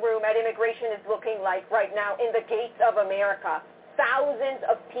waiting room at immigration is looking like right now in the gates of America. Thousands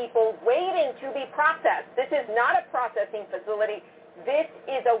of people waiting to be processed. This is not a processing facility. This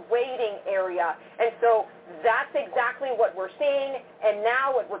is a waiting area. And so that's exactly what we're seeing. And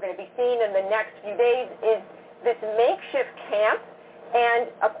now what we're going to be seeing in the next few days is this makeshift camp. And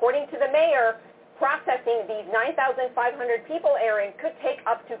according to the mayor, processing these 9,500 people, Aaron, could take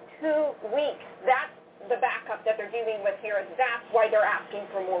up to 2 weeks. That's the backup that they're dealing with here. That's why they're asking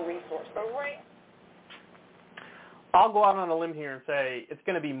for more resources. Right? I'll go out on a limb here and say it's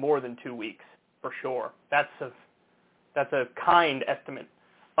going to be more than 2 weeks, for sure. That's a kind estimate.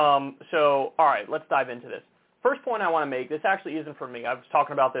 So, all right, let's dive into this. First point I want to make, this actually isn't for me. I was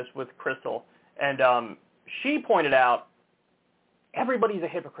talking about this with Crystal, and she pointed out everybody's a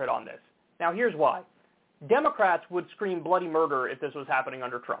hypocrite on this. Now, here's why. Democrats would scream bloody murder if this was happening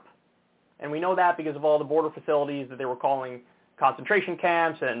under Trump. And we know that because of all the border facilities that they were calling concentration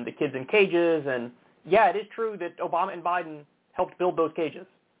camps and the kids in cages. And, yeah, it is true that Obama and Biden helped build those cages,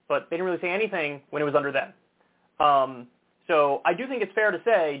 but they didn't really say anything when it was under them. So I do think it's fair to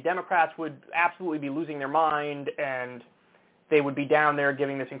say Democrats would absolutely be losing their mind, and they would be down there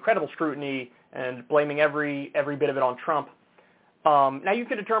giving this incredible scrutiny and blaming every bit of it on Trump. Now, you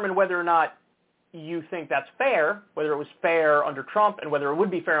can determine whether or not you think that's fair, whether it was fair under Trump and whether it would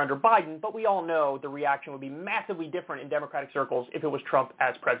be fair under Biden, but we all know the reaction would be massively different in Democratic circles if it was Trump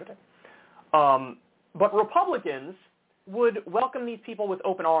as president. But Republicans would welcome these people with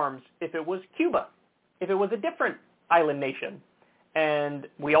open arms if it was Cuba, if it was a different island nation. And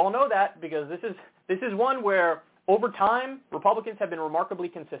we all know that because this is one where, over time, Republicans have been remarkably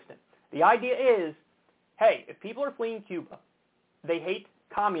consistent. The idea is, hey, if people are fleeing Cuba, they hate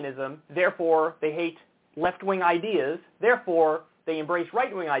communism, therefore they hate left-wing ideas, therefore they embrace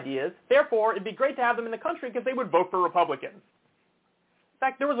right-wing ideas, therefore it'd be great to have them in the country because they would vote for Republicans. In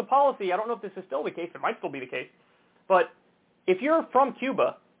fact, there was a policy, I don't know if this is still the case, it might still be the case, but if you're from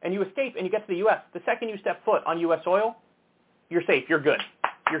Cuba and you escape and you get to the U.S., the second you step foot on U.S. soil, you're safe, you're good,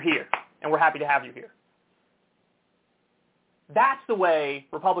 you're here, and we're happy to have you here. That's the way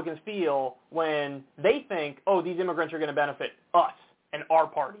Republicans feel when they think, oh, these immigrants are going to benefit us and our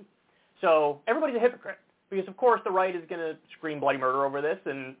party. So everybody's a hypocrite because, of course, the right is going to scream bloody murder over this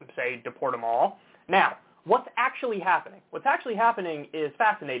and say deport them all. Now, what's actually happening? What's actually happening is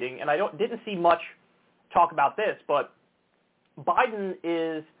fascinating, and I didn't see much talk about this, but Biden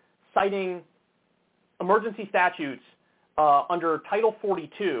is citing emergency statutes under Title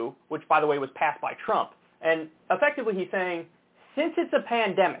 42, which, by the way, was passed by Trump. And effectively he's saying, since it's a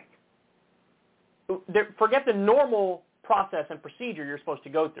pandemic, forget the normal process and procedure you're supposed to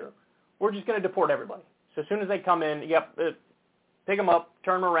go through. We're just going to deport everybody. So as soon as they come in, pick them up,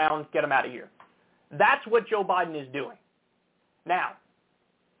 turn them around, get them out of here. That's what Joe Biden is doing. Now,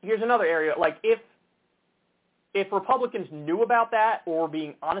 here's another area. Like if Republicans knew about that or were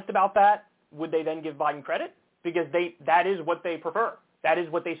being honest about that, would they then give Biden credit? Because that is what they prefer. That is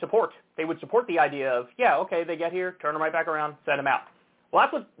what they support. They would support the idea of, yeah, okay, they get here, turn them right back around, send them out.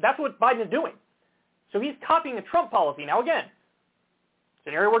 Well, that's what Biden is doing. So he's copying the Trump policy. Now, again, it's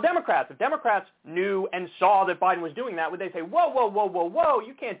an area where if Democrats knew and saw that Biden was doing that, would they say, whoa, whoa, whoa, whoa, whoa,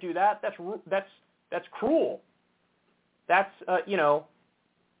 you can't do that. That's cruel. That's,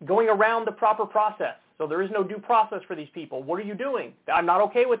 going around the proper process. So there is no due process for these people. What are you doing? I'm not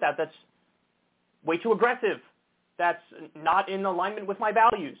okay with that. That's way too aggressive. That's not in alignment with my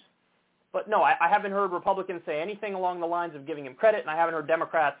values. But no, I haven't heard Republicans say anything along the lines of giving him credit, and I haven't heard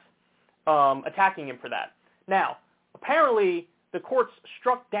Democrats attacking him for that. Now, apparently the courts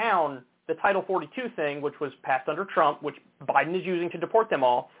struck down the Title 42 thing, which was passed under Trump, which Biden is using to deport them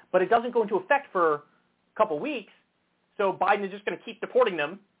all, but it doesn't go into effect for a couple weeks, so Biden is just going to keep deporting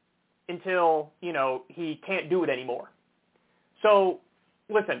them until, he can't do it anymore. So,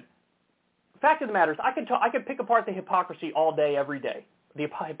 listen, fact of the matter is I could pick apart the hypocrisy all day, every day. The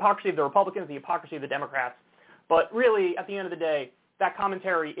hypocrisy of the Republicans, the hypocrisy of the Democrats. But really, at the end of the day, that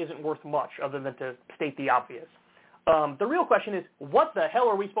commentary isn't worth much other than to state the obvious. The real question is, what the hell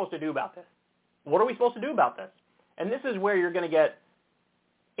are we supposed to do about this? What are we supposed to do about this? And this is where you're going to get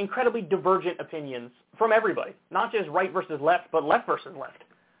incredibly divergent opinions from everybody, not just right versus left, but left versus left.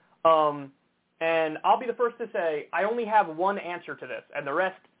 And I'll be the first to say I only have one answer to this, and the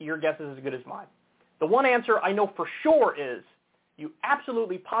rest, your guess is as good as mine. The one answer I know for sure is you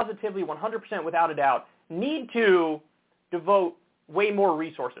absolutely, positively, 100% without a doubt need to devote way more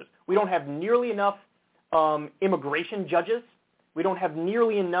resources. We don't have nearly enough immigration judges. We don't have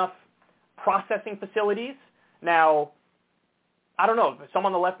nearly enough processing facilities. Now, I don't know, some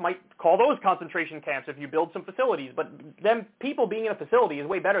on the left might call those concentration camps if you build some facilities, but them people being in a facility is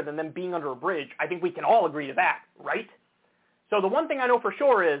way better than them being under a bridge. I think we can all agree to that, right? So the one thing I know for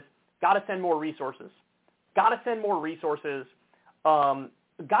sure is got to send more resources. Got to send more resources. Got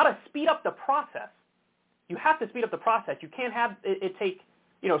to speed up the process. You have to speed up the process. You can't have it take,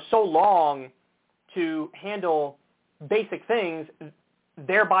 so long to handle basic things,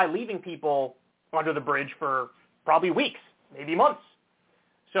 thereby leaving people under the bridge for probably weeks, maybe months.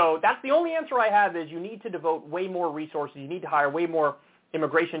 So that's the only answer I have is you need to devote way more resources. You need to hire way more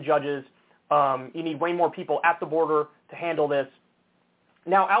immigration judges. You need way more people at the border to handle this.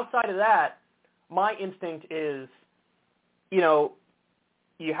 Now, outside of that, my instinct is,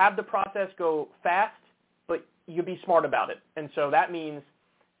 you have the process go fast, but you be smart about it. And so that means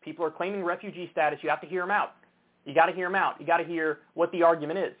people are claiming refugee status. You have to hear them out. You got to hear them out. You got to hear what the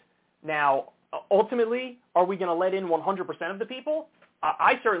argument is. Now, ultimately, are we going to let in 100% of the people?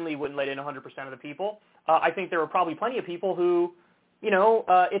 I certainly wouldn't let in 100% of the people. I think there are probably plenty of people who,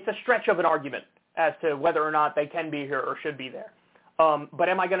 it's a stretch of an argument as to whether or not they can be here or should be there. But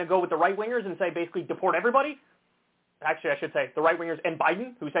am I going to go with the right-wingers and say basically deport everybody? actually I should say the right-wingers and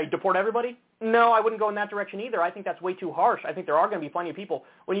Biden who say deport everybody, no, I wouldn't go in that direction either. I think that's way too harsh. I think there are going to be plenty of people.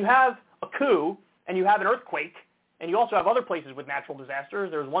 When you have a coup and you have an earthquake and you also have other places with natural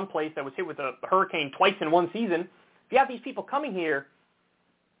disasters, there was one place that was hit with a hurricane twice in one season. If you have these people coming here,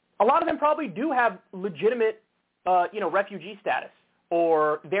 a lot of them probably do have legitimate, refugee status,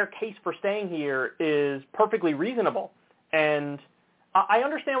 or their case for staying here is perfectly reasonable. And I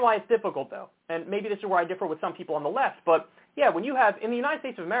understand why it's difficult, though, and maybe this is where I differ with some people on the left, but yeah, when you have, in the United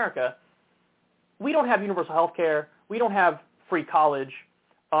States of America, we don't have universal health care, we don't have free college,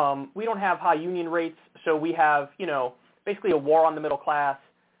 we don't have high union rates, so we have, basically a war on the middle class.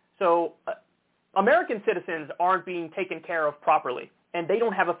 So American citizens aren't being taken care of properly, and they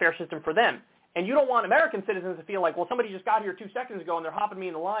don't have a fair system for them. And you don't want American citizens to feel like, well, somebody just got here 2 seconds ago and they're hopping me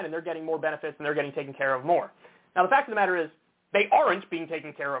in the line and they're getting more benefits and they're getting taken care of more. Now, the fact of the matter is they aren't being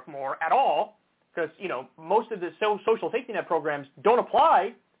taken care of more at all because, most of the social safety net programs don't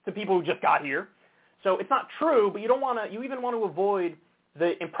apply to people who just got here. So it's not true, but you even want to avoid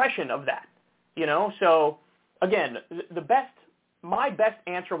the impression of that, So, again, my best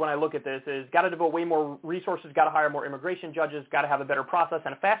answer when I look at this is got to devote way more resources, got to hire more immigration judges, got to have a better process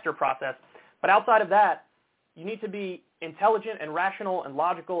and a faster process. But outside of that, you need to be intelligent and rational and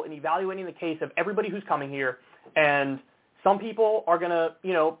logical in evaluating the case of everybody who's coming here. And some people are going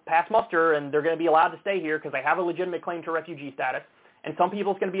to, pass muster and they're going to be allowed to stay here because they have a legitimate claim to refugee status. And some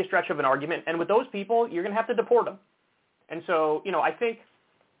people it's going to be a stretch of an argument. And with those people, you're going to have to deport them. And so, I think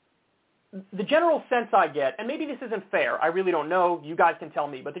the general sense I get, and maybe this isn't fair, I really don't know, you guys can tell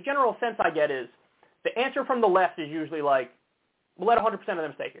me, but the general sense I get is the answer from the left is usually like, we'll let 100% of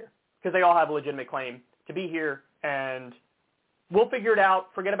them stay here because they all have a legitimate claim to be here, and we'll figure it out.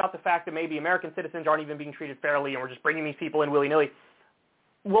 Forget about the fact that maybe American citizens aren't even being treated fairly and we're just bringing these people in willy-nilly.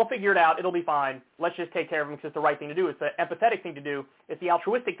 We'll figure it out. It'll be fine. Let's just take care of them because it's the right thing to do. It's the empathetic thing to do. It's the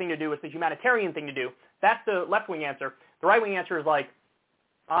altruistic thing to do. It's the humanitarian thing to do. That's the left-wing answer. The right-wing answer is like,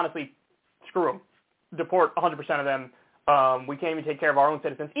 honestly, screw them. Deport 100% of them. We can't even take care of our own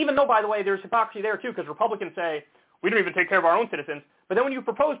citizens. Even though, by the way, there's hypocrisy there, too, because Republicans say, we don't even take care of our own citizens. But then when you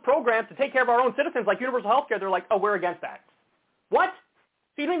propose programs to take care of our own citizens, like universal health care, they're like, oh, we're against that. What?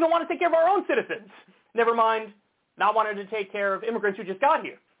 So you don't even want to take care of our own citizens. Never mind not wanting to take care of immigrants who just got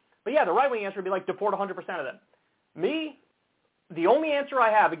here. But yeah, the right-wing answer would be like, deport 100% of them. Me, the only answer I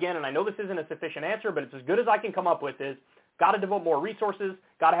have, again, and I know this isn't a sufficient answer, but it's as good as I can come up with, is got to devote more resources,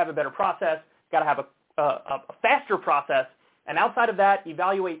 got to have a better process, got to have a faster process, and outside of that,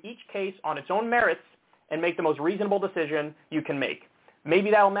 evaluate each case on its own merits and make the most reasonable decision you can make.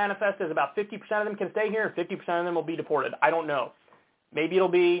 Maybe that will manifest as about 50% of them can stay here and 50% of them will be deported. I don't know. Maybe it'll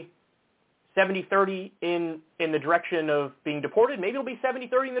be 70-30 in the direction of being deported. Maybe it'll be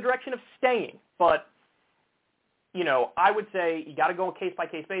 70-30 in the direction of staying. But, I would say you got to go on a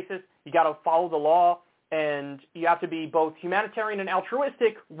case-by-case basis. You got to follow the law, and you have to be both humanitarian and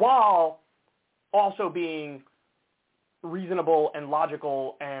altruistic while also being reasonable and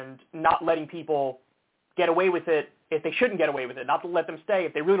logical and not letting people get away with it if they shouldn't get away with it, not to let them stay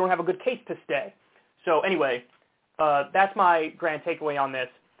if they really don't have a good case to stay. So anyway, that's my grand takeaway on this.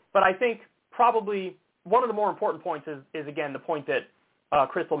 But I think probably one of the more important points is again, the point that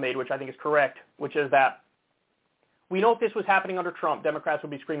Crystal made, which I think is correct, which is that we know if this was happening under Trump, Democrats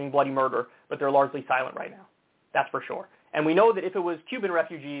would be screaming bloody murder, but they're largely silent right now. That's for sure. And we know that if it was Cuban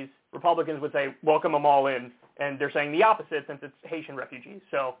refugees, Republicans would say, welcome them all in, and they're saying the opposite since it's Haitian refugees.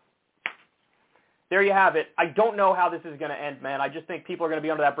 So there you have it. I don't know how this is going to end, man. I just think people are going to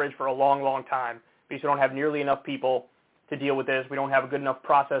be under that bridge for a long, long time because we don't have nearly enough people to deal with this. We don't have a good enough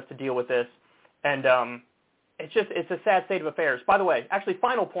process to deal with this. And it's a sad state of affairs. By the way, actually,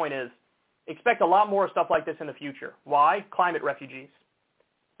 final point is expect a lot more stuff like this in the future. Why? Climate refugees.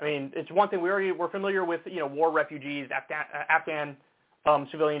 I mean, it's one thing we're familiar with, war refugees, Afghan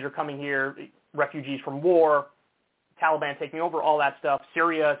civilians are coming here, refugees from war, Taliban taking over, all that stuff,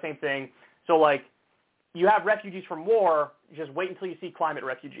 Syria, same thing. So, you have refugees from war, just wait until you see climate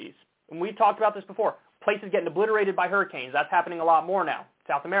refugees. And we've talked about this before. Places getting obliterated by hurricanes. That's happening a lot more now.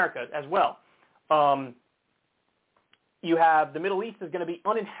 South America as well. You have the Middle East is going to be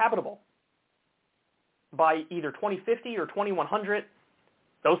uninhabitable by either 2050 or 2100.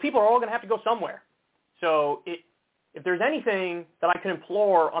 Those people are all going to have to go somewhere. So if there's anything that I can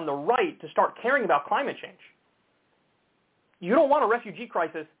implore on the right to start caring about climate change, you don't want a refugee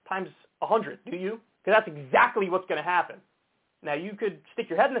crisis times 100, do you? Because that's exactly what's going to happen. Now, you could stick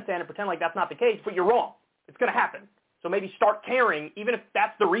your head in the sand and pretend like that's not the case, but you're wrong. It's going to happen. So maybe start caring, even if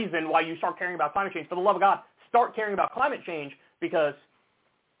that's the reason why you start caring about climate change. For the love of God, start caring about climate change because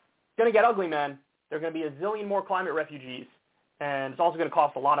it's going to get ugly, man. there are going to be a zillion more climate refugees, and it's also going to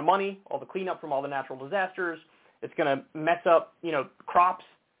cost a lot of money, all the cleanup from all the natural disasters. It's going to mess up, crops,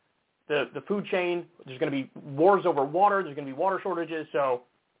 the food chain. There's going to be wars over water. There's going to be water shortages. So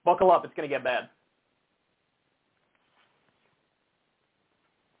buckle up. It's going to get bad.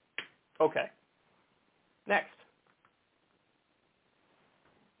 Okay. Next.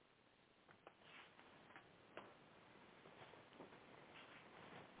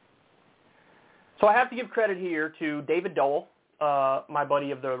 So I have to give credit here to David Dole, my buddy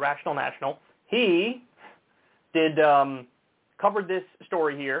of the Rational National. He did covered this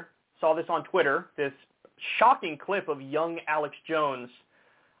story here, saw this on Twitter, this shocking clip of young Alex Jones.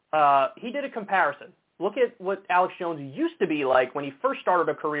 He did a comparison. Look at what Alex Jones used to be like when he first started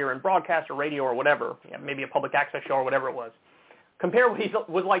a career in broadcast or radio or whatever, maybe a public access show or whatever it was. Compare what he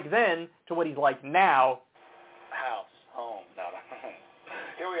was like then to what he's like now. House, home, no.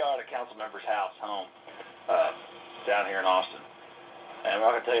 Here we are at a council member's house, home, down here in Austin. And I'm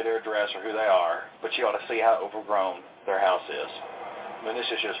not going to tell you their address or who they are, but you ought to see how overgrown their house is. I mean, this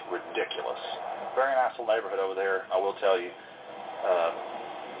is just ridiculous. Very nice little neighborhood over there, I will tell you.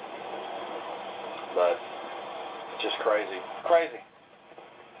 But just crazy. Crazy.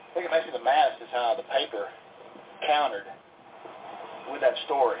 I think it makes me the maddest is how the paper countered with that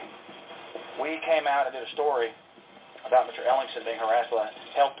story. We came out and did a story about Mr. Ellingson being harassed by the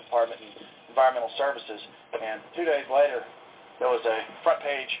health department and environmental services, and 2 days later there was a front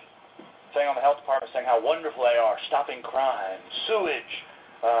page saying on the health department saying how wonderful they are, stopping crime, sewage,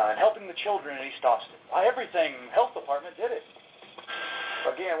 and helping the children in East Austin. Why, everything health department did it.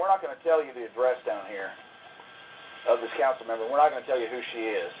 Again, we're not going to tell you the address down here of this council member. We're not going to tell you who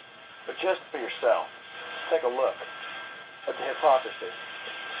she is. But just for yourself, take a look at the hypocrisy.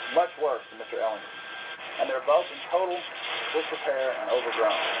 Much worse than Mr. Ellington. And they're both in total disrepair and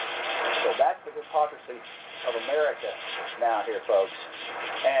overgrown. So that's the hypocrisy of America now here, folks.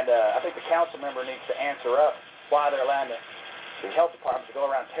 And I think the council member needs to answer up why they're allowing the health department to go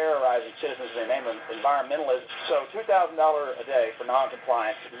around terrorizing citizens in the name of environmentalism. So $2,000 a day for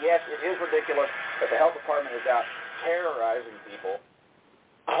noncompliance. Yes, it is ridiculous that the health department is out terrorizing people.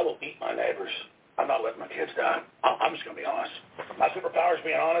 I will eat my neighbors. I'm not letting my kids die. I'm just going to be honest. My superpower is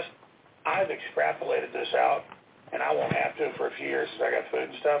being honest. I've extrapolated this out, and I won't have to for a few years since I got food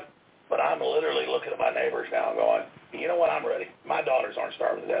and stuff, but I'm literally looking at my neighbors now and going, you know what, I'm ready. My daughters aren't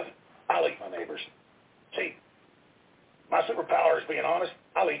starving to death. I'll eat my neighbors. See, my superpower is being honest.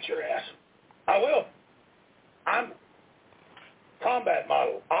 I'll eat your ass. I will. I'm combat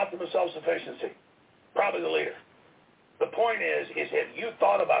model, optimum self-sufficiency, probably the leader. The point is have you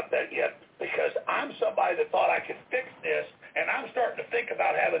thought about that yet? Because I'm somebody that thought I could fix this, and I'm starting to think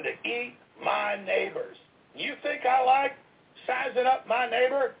about having to eat my neighbors. You think I like sizing up my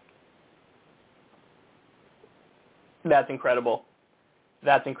neighbor? That's incredible.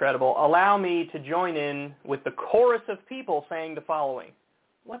 That's incredible. Allow me to join in with the chorus of people saying the following.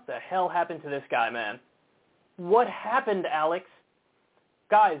 What the hell happened to this guy, man? What happened, Alex?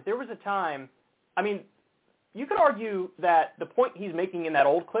 Guys, there was a time, you could argue that the point he's making in that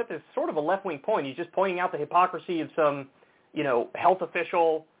old clip is sort of a left-wing point. He's just pointing out the hypocrisy of some, health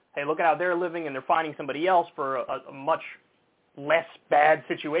official. Hey, look at how they're living, and they're finding somebody else for a much less bad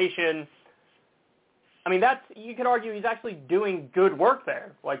situation. You could argue he's actually doing good work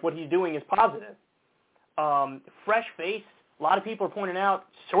there. Like, what he's doing is positive. Fresh face. A lot of people are pointing out,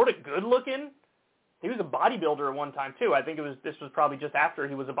 sort of good looking. He was a bodybuilder at one time, too. I think this was probably just after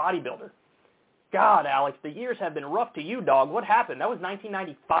he was a bodybuilder. God, Alex, the years have been rough to you, dog. What happened? That was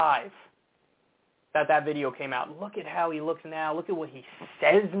 1995 that video came out. Look at how he looks now. Look at what he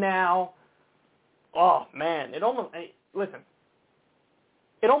says now. Oh, man. It almost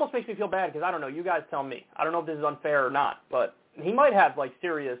makes me feel bad because, I don't know, you guys tell me. I don't know if this is unfair or not, but he might have,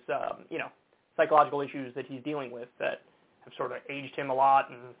 serious, psychological issues that he's dealing with that have sort of aged him a lot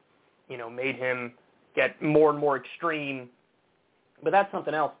and, made him get more and more extreme. But that's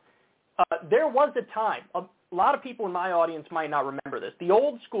something else. There was a time, a lot of people in my audience might not remember this. The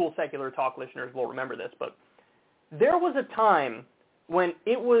old school secular talk listeners will remember this, but there was a time when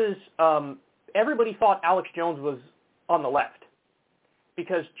it was, everybody thought Alex Jones was on the left.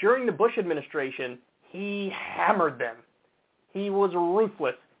 Because during the Bush administration, he hammered them. He was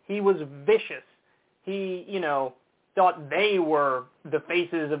ruthless. He was vicious. He, thought they were the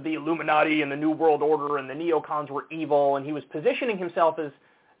faces of the Illuminati and the New World Order and the neocons were evil, and he was positioning himself as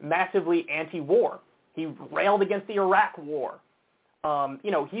massively anti-war. He railed against the Iraq War.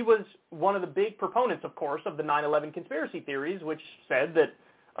 He was one of the big proponents, of course, of the 9/11 conspiracy theories, which said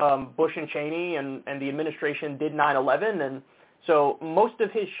that Bush and Cheney and the administration did 9/11, and So most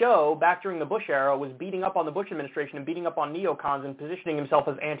of his show back during the Bush era was beating up on the Bush administration and beating up on neocons and positioning himself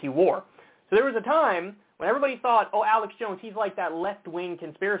as anti-war. So there was a time when everybody thought, oh, Alex Jones, he's like that left-wing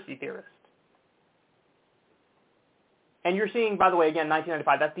conspiracy theorist. And you're seeing, by the way, again,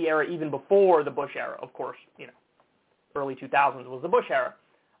 1995, that's the era even before the Bush era. Of course, early 2000s was the Bush era.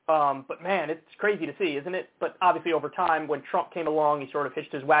 But, man, it's crazy to see, isn't it? But obviously over time, when Trump came along, he sort of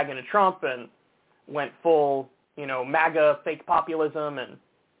hitched his wagon to Trump and went full, MAGA fake populism. And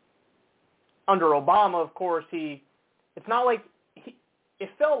under Obama, of course, it felt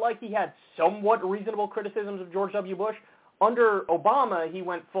like he had somewhat reasonable criticisms of George W. Bush. Under Obama, he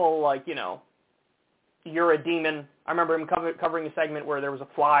went full, you're a demon. I remember him covering a segment where there was a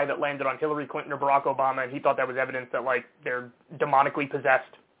fly that landed on Hillary Clinton or Barack Obama, and he thought that was evidence that, they're demonically possessed.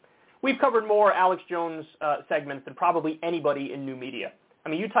 We've covered more Alex Jones segments than probably anybody in new media. I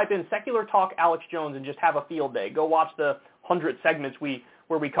mean, you type in secular talk Alex Jones and just have a field day. Go watch the 100 segments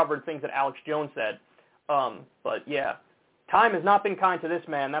where we covered things that Alex Jones said. But, yeah, time has not been kind to this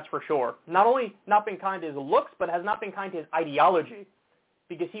man, that's for sure. Not only not been kind to his looks, but has not been kind to his ideology.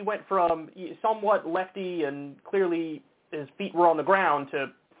 Because he went from somewhat lefty and clearly his feet were on the ground to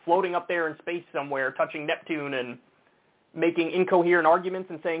floating up there in space somewhere, touching Neptune and making incoherent arguments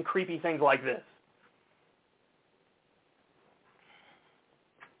and saying creepy things like this.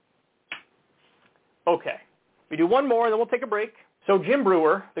 Okay. We do one more, and then we'll take a break. So Jim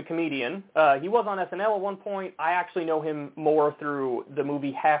Breuer, the comedian, he was on SNL at one point. I actually know him more through the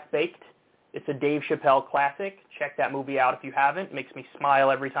movie Half-Baked. It's a Dave Chappelle classic. Check that movie out if you haven't. It makes me smile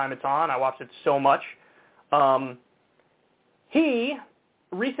every time it's on. I watch it so much. He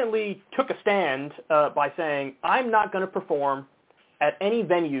recently took a stand by saying, I'm not going to perform at any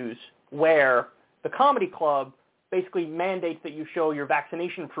venues where the comedy club basically mandates that you show your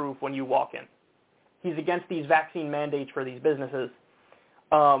vaccination proof when you walk in. He's against these vaccine mandates for these businesses.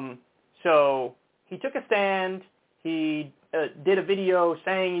 So he took a stand. He did a video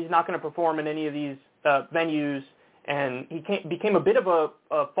saying he's not going to perform in any of these venues, and he became a bit of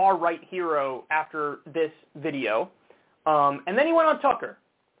a far-right hero after this video. And then he went on Tucker,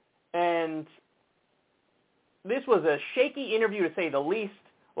 and this was a shaky interview to say the least.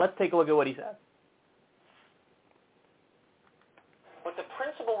 Let's take a look at what he said. But the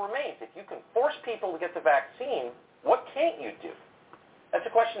principle remains. If you can force people to get the vaccine, what can't you do? That's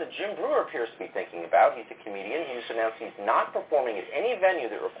a question that Jim Breuer appears to be thinking about. He's a comedian. He just announced he's not performing at any venue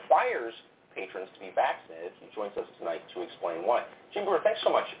that requires patrons to be vaccinated. He joins us tonight to explain why. Jim Breuer, thanks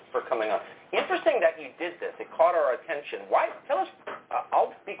so much for coming on. Interesting that you did this. It caught our attention. Why? Tell us.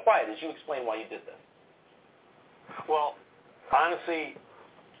 I'll be quiet as you explain why you did this. Well, honestly,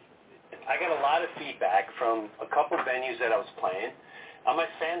 I got a lot of feedback from a couple venues that I was playing. My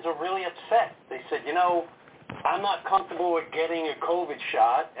fans were really upset. They said, I'm not comfortable with getting a COVID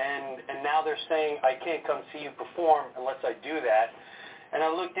shot, and now they're saying I can't come see you perform unless I do that. And I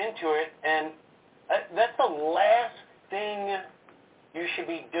looked into it, and that's the last thing you should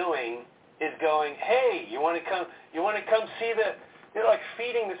be doing is going, hey, you want to come see you're like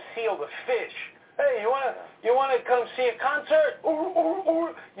feeding the seal the fish. Hey, you want to come see a concert?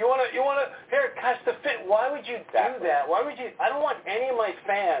 Or you want to here, catch the fit. Why would you do that? Why would you? I don't want any of my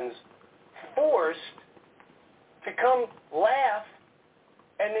fans forced to come laugh,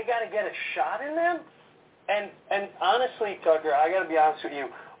 and they got to get a shot in them. And honestly, Tucker, I got to be honest with you.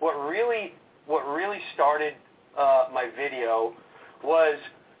 What really started my video was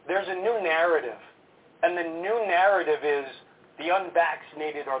there's a new narrative, and the new narrative is the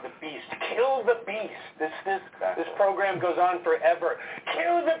unvaccinated are the beast. Kill the beast. This program goes on forever.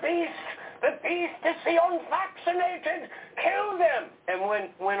 Kill the beast. The beast is the unvaccinated. Kill them. And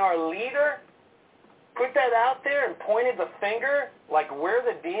when our leader put that out there and pointed the finger like we're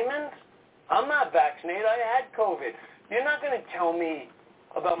the demons, I'm not vaccinated. I had COVID. You're not going to tell me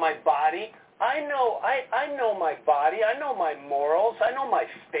about my body. I know my body. I know my morals. I know my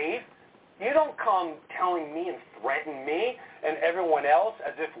faith. You don't come telling me and threaten me and everyone else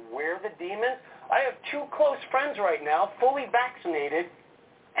as if we're the demons. I have two close friends right now, fully vaccinated,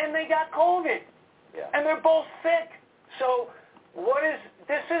 and they got COVID. Yeah. And they're both sick. So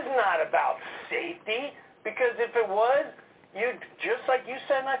this is not about safety, because if it was, you'd, just like you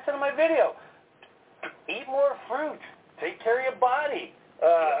said and I said in my video, eat more fruit, take care of your body,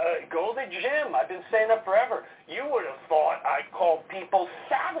 go to the gym. I've been saying that forever. You would have thought I called people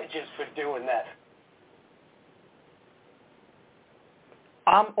savages for doing that.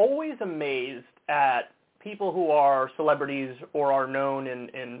 I'm always amazed at people who are celebrities or are known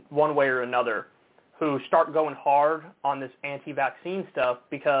in one way or another who start going hard on this anti-vaccine stuff,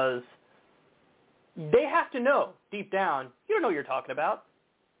 because they have to know deep down, you don't know what you're talking about.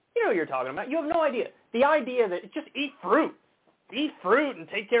 You know what you're talking about. You have no idea. The idea that just eat fruit and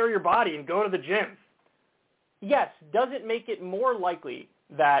take care of your body and go to the gym. Yes, does it make it more likely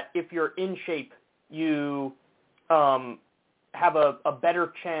that if you're in shape, you have a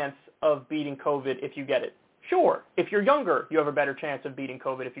better chance of beating COVID if you get it? Sure. If you're younger, you have a better chance of beating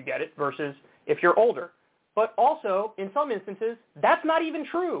COVID if you get it versus if you're older. But also, in some instances, that's not even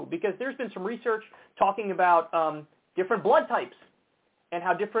true because there's been some research talking about different blood types and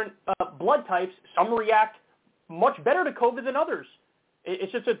how different blood types, some react much better to COVID than others.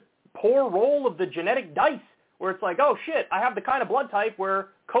 It's just a poor roll of the genetic dice where it's like, oh, shit, I have the kind of blood type where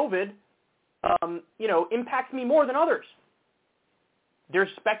COVID, impacts me more than others. There's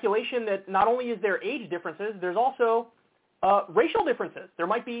speculation that not only is there age differences, there's also racial differences. There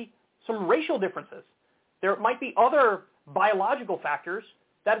might be some racial differences. There might be other biological factors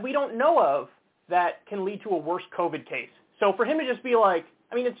that we don't know of that can lead to a worse COVID case. So for him to just be like,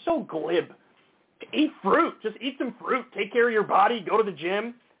 I mean, it's so glib. Eat fruit. Just eat some fruit. Take care of your body. Go to the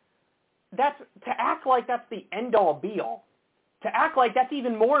gym. To act like that's the end-all, be-all. To act like that's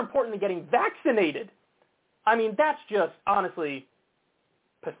even more important than getting vaccinated. I mean, that's just, honestly,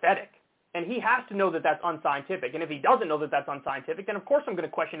 pathetic. And he has to know that that's unscientific. And if he doesn't know that that's unscientific, then of course I'm going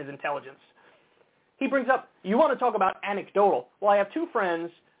to question his intelligence. He brings up, you want to talk about anecdotal. Well, I have two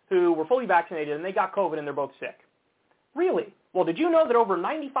friends who were fully vaccinated and they got COVID and they're both sick. Really? Well, did you know that over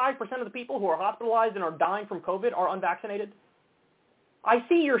 95% of the people who are hospitalized and are dying from COVID are unvaccinated? I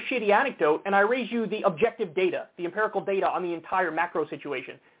see your shitty anecdote and I raise you the objective data, the empirical data on the entire macro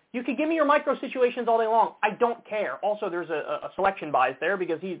situation. You can give me your micro situations all day long. I don't care. Also, there's a selection bias there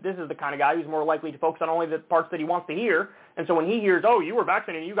because this is the kind of guy who's more likely to focus on only the parts that he wants to hear. And so when he hears, oh, you were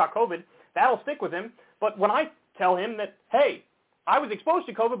vaccinated and you got COVID, that'll stick with him. But when I tell him that, hey, I was exposed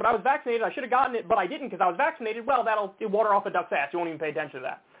to COVID, but I was vaccinated, I should have gotten it, but I didn't because I was vaccinated, well, that'll water off a duck's ass. You won't even pay attention to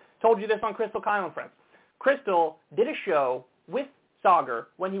that. Told you this on Crystal Kyle and Friends. Crystal did a show with Sagar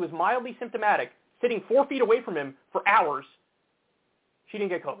when he was mildly symptomatic, sitting 4 feet away from him for hours. She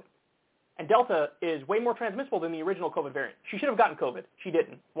didn't get COVID. And Delta is way more transmissible than the original COVID variant. She should have gotten COVID. She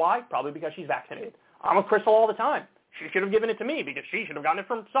didn't. Why? Probably because she's vaccinated. I'm with Crystal all the time. She should have given it to me because she should have gotten it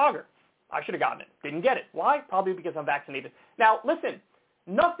from Sagar. I should have gotten it. Didn't get it. Why? Probably because I'm vaccinated. Now, listen,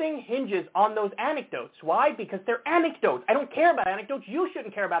 nothing hinges on those anecdotes. Why? Because they're anecdotes. I don't care about anecdotes. You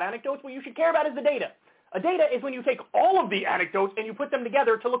shouldn't care about anecdotes. What you should care about is the data. A data is when you take all of the anecdotes and you put them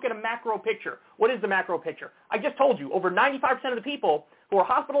together to look at a macro picture. What is the macro picture? I just told you, over 95% of the people who are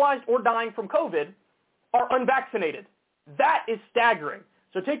hospitalized or dying from COVID are unvaccinated. That is staggering.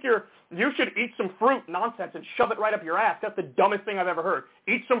 So take you should eat some fruit nonsense and shove it right up your ass. That's the dumbest thing I've ever heard.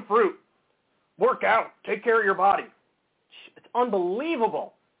 Eat some fruit. Work out. Take care of your body. It's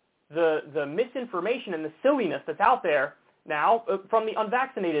unbelievable, the misinformation and the silliness that's out there now from the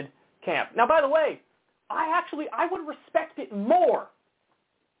unvaccinated camp. Now, by the way, I would respect it more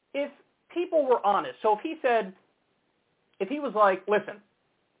if people were honest. So if he was like, listen,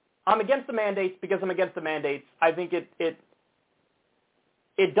 I'm against the mandates because I'm against the mandates. I think it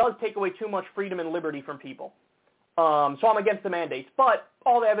does take away too much freedom and liberty from people. So I'm against the mandates. But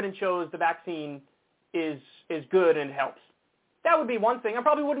all the evidence shows the vaccine is good and helps. That would be one thing. I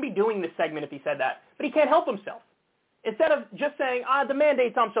probably wouldn't be doing this segment if he said that. But he can't help himself. Instead of just saying, the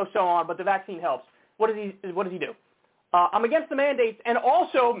mandates I'm so on, but the vaccine helps. What does he do? I'm against the mandates, and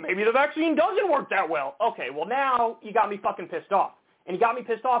also maybe the vaccine doesn't work that well. Okay, well now you got me fucking pissed off. And you got me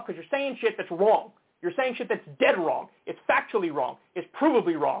pissed off because you're saying shit that's wrong. You're saying shit that's dead wrong. It's factually wrong. It's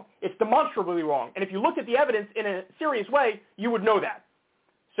provably wrong. It's demonstrably wrong. And if you looked at the evidence in a serious way, you would know that.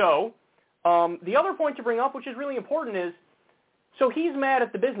 So the other point to bring up, which is really important, is so he's mad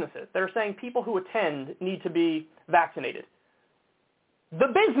at the businesses that are saying people who attend need to be vaccinated. The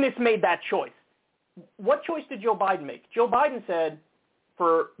business made that choice. What choice did Joe Biden make? Joe Biden said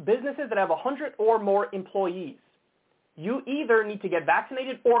for businesses that have 100 or more employees, you either need to get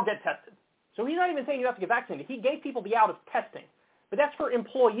vaccinated or get tested. So he's not even saying you have to get vaccinated. He gave people the out of testing. But that's for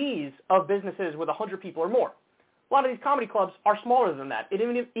employees of businesses with 100 people or more. A lot of these comedy clubs are smaller than that.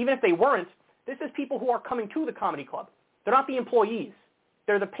 Even if they weren't, this is people who are coming to the comedy club. They're not the employees.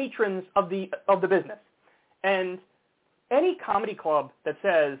 They're the patrons of the business. And any comedy club that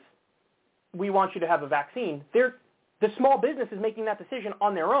says, we want you to have a vaccine, the small business is making that decision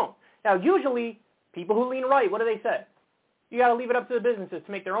on their own. Now, usually, people who lean right, what do they say? You got to leave it up to the businesses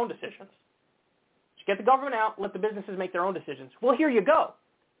to make their own decisions. Just get the government out, let the businesses make their own decisions. Well, here you go.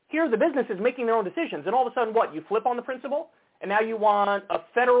 Here are the businesses making their own decisions, and all of a sudden, what? You flip on the principle, and now you want a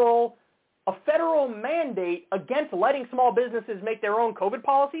federal mandate against letting small businesses make their own COVID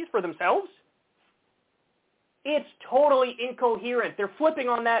policies for themselves? It's totally incoherent. They're flipping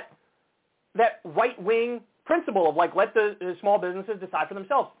on that right-wing principle of, like, let the small businesses decide for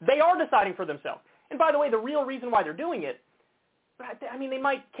themselves. They are deciding for themselves. And by the way, the real reason why they're doing it, I mean, they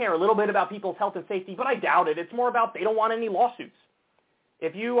might care a little bit about people's health and safety, but I doubt it. It's more about they don't want any lawsuits.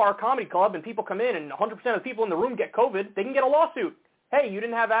 If you are a comedy club and people come in and 100% of the people in the room get COVID, they can get a lawsuit. Hey, you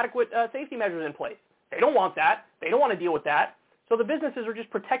didn't have adequate safety measures in place. They don't want that. They don't want to deal with that. So the businesses are just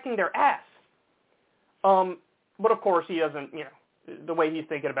protecting their ass. But of course, he doesn't, the way he's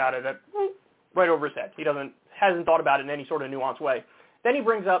thinking about it, right over his head. He hasn't thought about it in any sort of nuanced way. Then he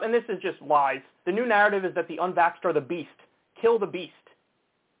brings up, and this is just lies, the new narrative is that the unvaxxed are the beast. Kill the beast.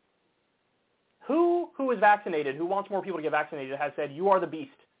 Who is vaccinated, who wants more people to get vaccinated, has said, you are the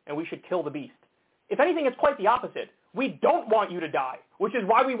beast, and we should kill the beast. If anything, it's quite the opposite. We don't want you to die, which is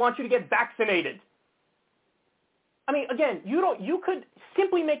why we want you to get vaccinated. I mean, again, you could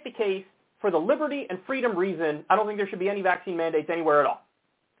simply make the case for the liberty and freedom reason, I don't think there should be any vaccine mandates anywhere at all.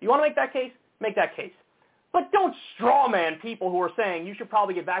 You want to make that case? Make that case. But don't strawman people who are saying you should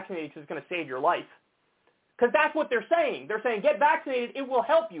probably get vaccinated because it's going to save your life. Because that's what they're saying. They're saying, get vaccinated, it will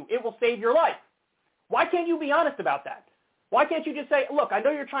help you, it will save your life. Why can't you be honest about that? Why can't you just say, look, I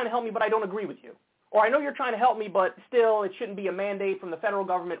know you're trying to help me, but I don't agree with you. Or I know you're trying to help me, but still it shouldn't be a mandate from the federal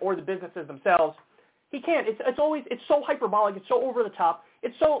government or the businesses themselves. He can't. It's so hyperbolic. It's so over the top.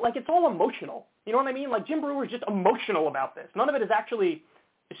 It's so, like, it's all emotional. You know what I mean? Like, Jim Brewer's just emotional about this. None of it is actually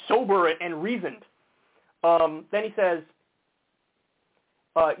sober and reasoned. Then he says,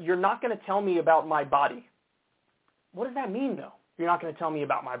 you're not going to tell me about my body. What does that mean, though? You're not going to tell me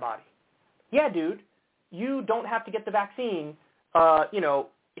about my body. Yeah, dude, you don't have to get the vaccine.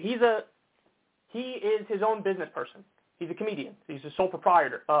 He is his own business person. He's a comedian. He's a sole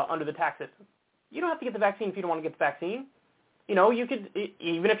proprietor under the tax system. You don't have to get the vaccine if you don't want to get the vaccine. You could,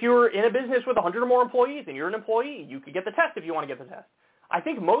 even if you're in a business with 100 or more employees and you're an employee, you could get the test if you want to get the test. I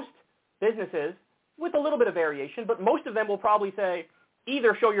think most businesses, with a little bit of variation, but most of them will probably say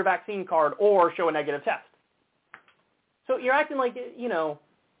either show your vaccine card or show a negative test. So you're acting like,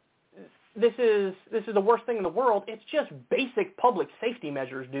 this is the worst thing in the world. It's just basic public safety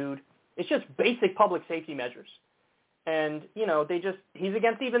measures, dude. It's just basic public safety measures. And, he's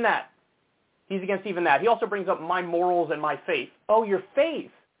against even that. He's against even that. He also brings up my morals and my faith. Oh, your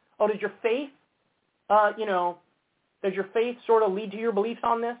faith. Oh, does your faith, does your faith sort of lead to your beliefs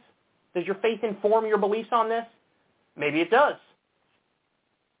on this? Does your faith inform your beliefs on this? Maybe it does.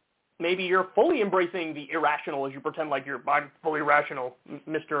 Maybe you're fully embracing the irrational as you pretend like I'm fully rational,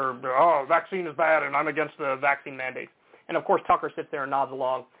 Mr. Vaccine is bad and I'm against the vaccine mandate. And of course, Tucker sits there and nods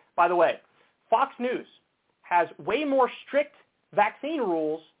along. By the way, Fox News has way more strict vaccine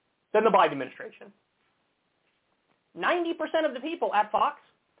rules than the Biden administration. 90% of the people at Fox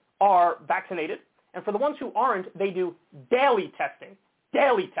are vaccinated, and for the ones who aren't, they do daily testing.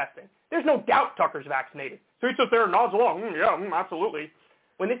 Daily testing. There's no doubt Tucker's vaccinated. So he sits there and nods along. Absolutely.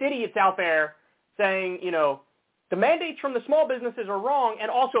 When this idiot's out there saying, the mandates from the small businesses are wrong, and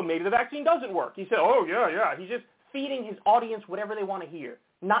also maybe the vaccine doesn't work. He said, oh, yeah. He's just feeding his audience whatever they want to hear,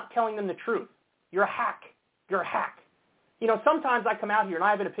 not telling them the truth. You're a hack. You're a hack. Sometimes I come out here and I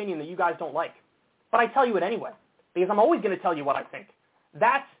have an opinion that you guys don't like, but I tell you it anyway, because I'm always going to tell you what I think.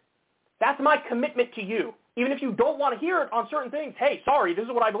 That's my commitment to you. Even if you don't want to hear it on certain things, hey, sorry, this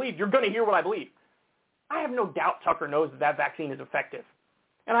is what I believe. You're going to hear what I believe. I have no doubt Tucker knows that vaccine is effective,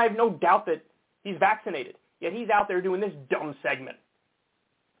 and I have no doubt that he's vaccinated, yet he's out there doing this dumb segment.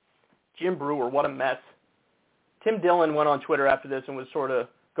 Jim Brewer, what a mess. Tim Dillon went on Twitter after this and was sort of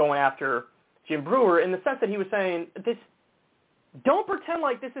going after Jim Brewer in the sense that he was saying, don't pretend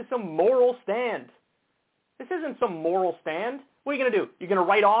like this is some moral stand. This isn't some moral stand. What are you going to do? You're going to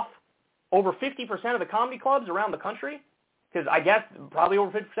write off over 50% of the comedy clubs around the country? Because I guess probably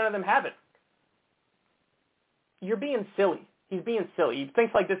over 50% of them have it. You're being silly. He's being silly. He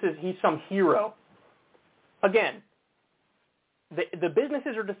thinks like he's some hero. Again, the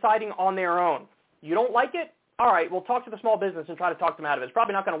businesses are deciding on their own. You don't like it? All right, we'll talk to the small business and try to talk them out of it. It's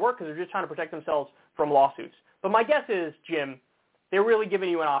probably not going to work because they're just trying to protect themselves from lawsuits. But my guess is, Jim, they're really giving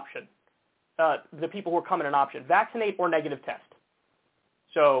you an option. The people who are coming an option, vaccinate or negative test.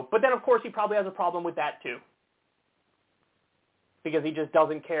 So, but then of course he probably has a problem with that too, because he just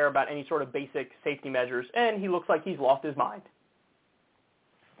doesn't care about any sort of basic safety measures, and he looks like he's lost his mind.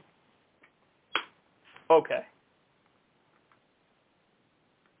 Okay.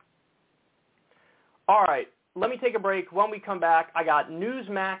 All right, let me take a break. When we come back, I got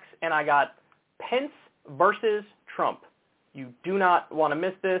Newsmax and I got Pence versus Trump. You do not want to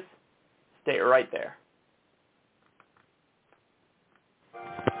miss this. Stay right there.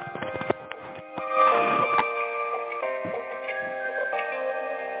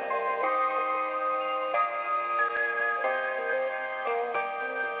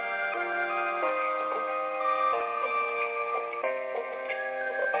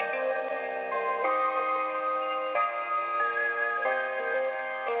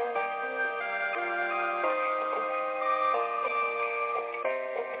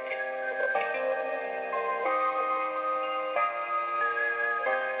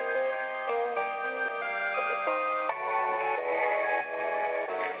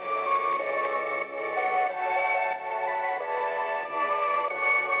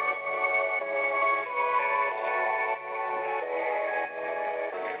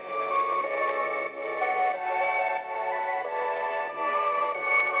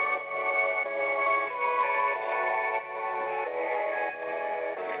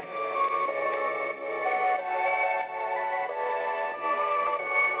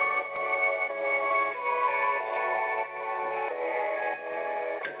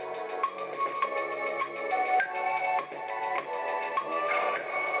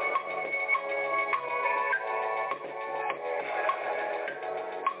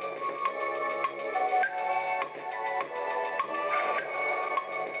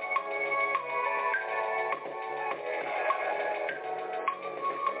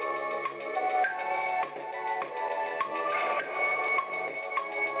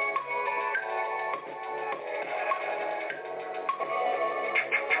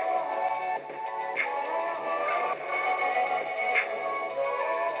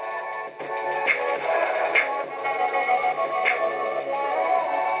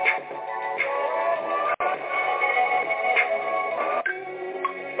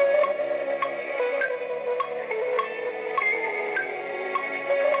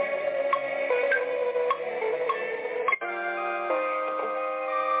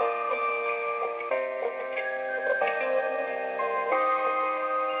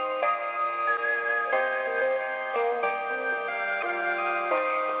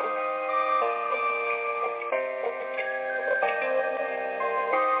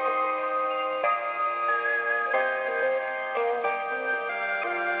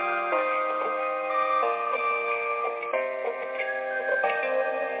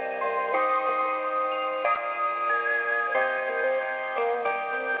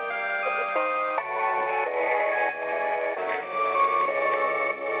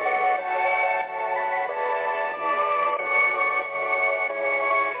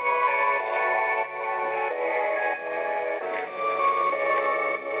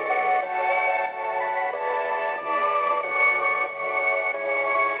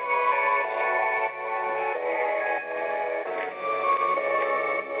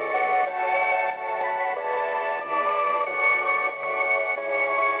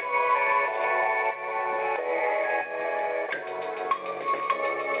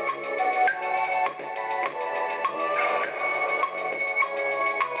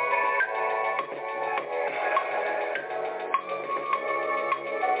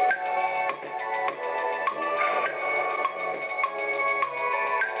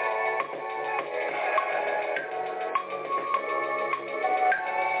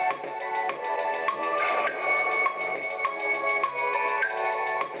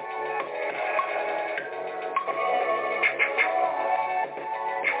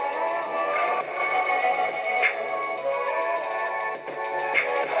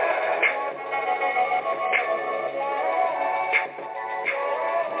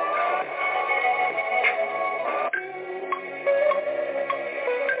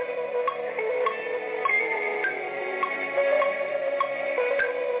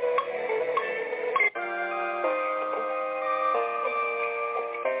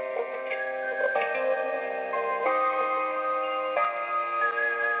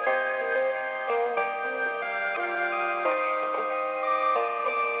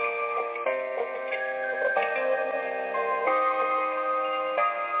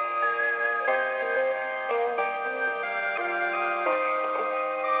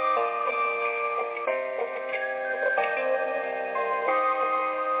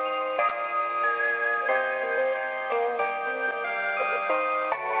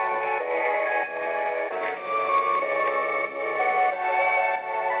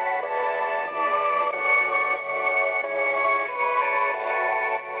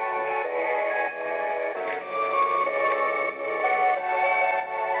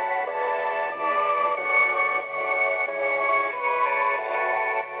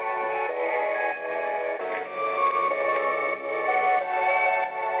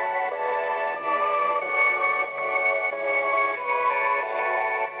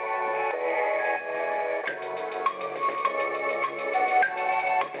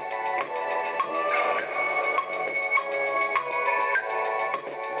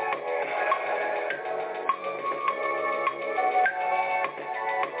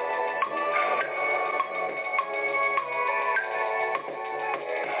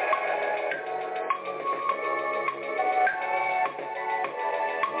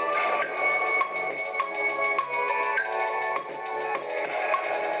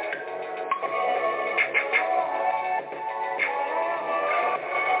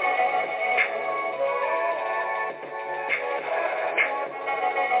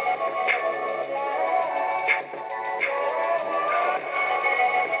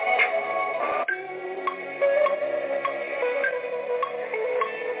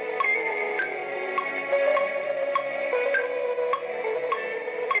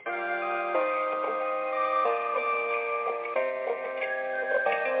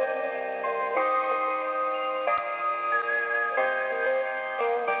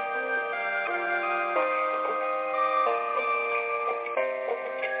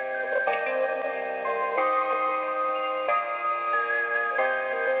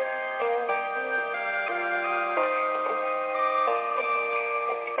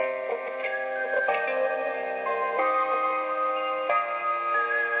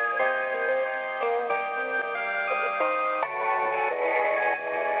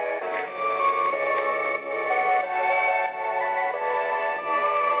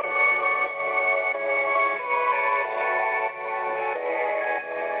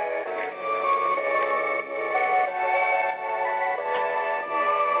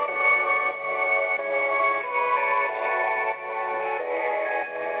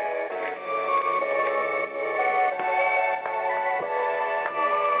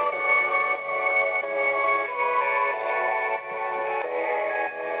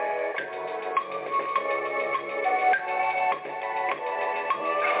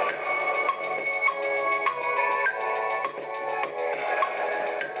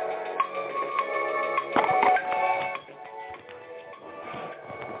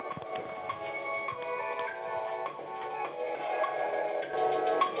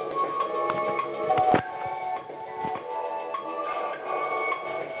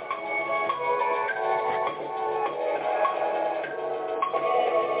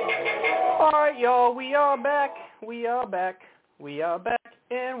 All right, y'all, we are back. We are back. We are back,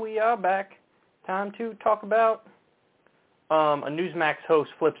 and we are back. Time to talk about a Newsmax host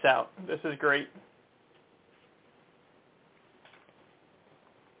flips out. This is great.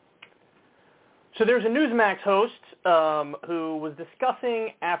 So there's a Newsmax host who was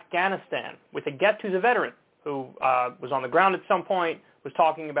discussing Afghanistan with a guest who's a veteran who was on the ground at some point, was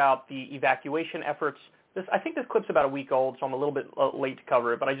talking about the evacuation efforts. I think this clip's about a week old, so I'm a little bit late to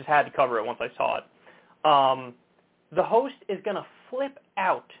cover it, but I just had to cover it once I saw it. The host is going to flip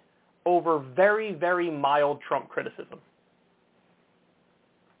out over very, very mild Trump criticism.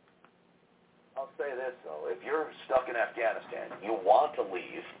 I'll say this, though. If you're stuck in Afghanistan, you want to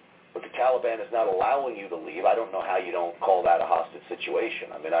leave, but the Taliban is not allowing you to leave, I don't know how you don't call that a hostage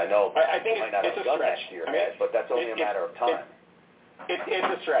situation. I mean, I know I think you might not have a gun next to your head, but that's only a matter of time. It's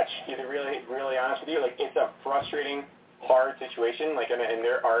a stretch, to be really honest with you. Like, it's a frustrating, hard situation. Like, and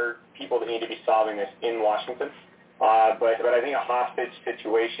there are people that need to be solving this in Washington. But I think a hostage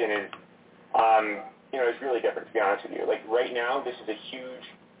situation is, is really different, to be honest with you. Like, right now, this is a huge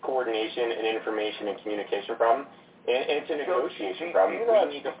coordination and information and communication problem, and it's a negotiation problem.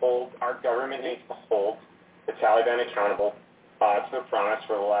 Our government needs to hold the Taliban accountable to their promise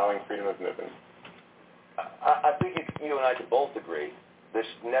for allowing freedom of movement. I think you and I can both agree this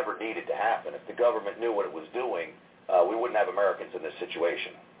never needed to happen. If the government knew what it was doing, we wouldn't have Americans in this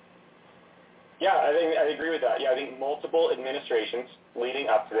situation. Yeah, I agree with that. Yeah, I think multiple administrations leading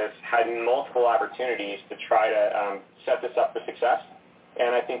up to this had multiple opportunities to try to set this up for success,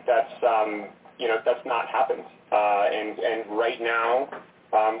 and I think that's not happened. And right now,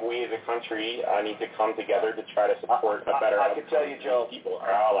 we as a country need to come together to try to support a better outcome for people, our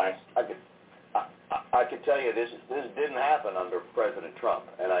allies. I can tell you this didn't happen under President Trump,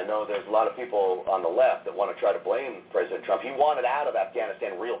 and I know there's a lot of people on the left that want to try to blame President Trump. He wanted out of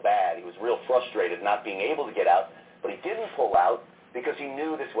Afghanistan real bad. He was real frustrated not being able to get out, but he didn't pull out because he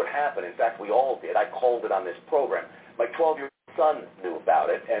knew this would happen. In fact, we all did. I called it on this program. My 12-year-old son knew about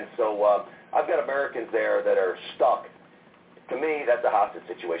it, and so I've got Americans there that are stuck. To me, that's a hostage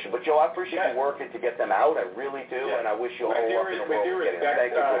situation. But, Joe, I appreciate you working to get them out. I really do, and I wish you all luck in the world to get in.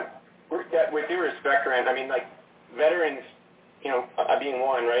 Thank you. With due respect, Rand, I mean, like, veterans, being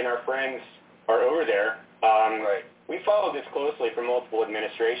one, right, and our friends are over there. Right. We followed this closely from multiple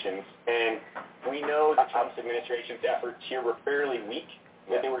administrations, and we know that Trump's administration's efforts here were fairly weak,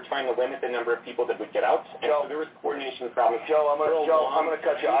 that they were trying to limit the number of people that would get out, and so there was coordination problems. Joe, I'm going to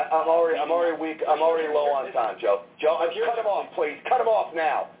cut you. I'm already weak. I'm already low on time, Joe. Joe, cut him off, please. Cut him off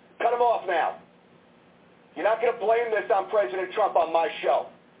now. Cut him off now. You're not going to blame this on President Trump on my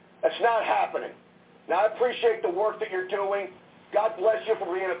show. That's not happening. Now, I appreciate the work that you're doing. God bless you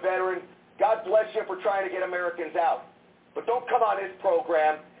for being a veteran. God bless you for trying to get Americans out. But don't come on this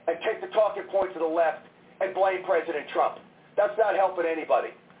program and take the talking points of the left and blame President Trump. That's not helping anybody.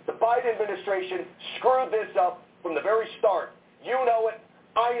 The Biden administration screwed this up from the very start. You know it.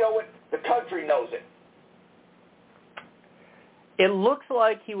 I know it. The country knows it. It looks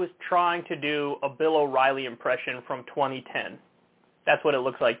like he was trying to do a Bill O'Reilly impression from 2010. That's what it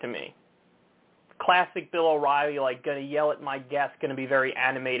looks like to me. Classic Bill O'Reilly, like, going to yell at my guest, going to be very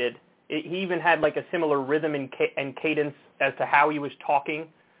animated. He even had, like, a similar rhythm and cadence as to how he was talking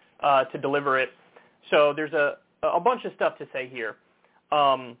to deliver it. So there's a bunch of stuff to say here.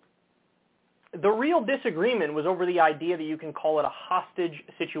 The real disagreement was over the idea that you can call it a hostage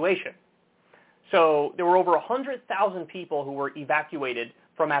situation. So there were over 100,000 people who were evacuated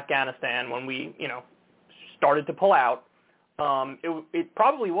from Afghanistan when we, started to pull out. It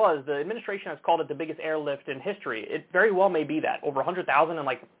probably was. The administration has called it the biggest airlift in history. It very well may be that. Over 100,000 in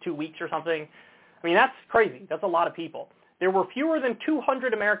like 2 weeks or something. I mean, that's crazy. That's a lot of people. There were fewer than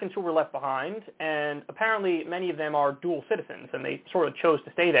 200 Americans who were left behind, and apparently many of them are dual citizens, and they sort of chose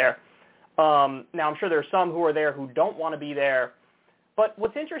to stay there. Now, I'm sure there are some who are there who don't want to be there. But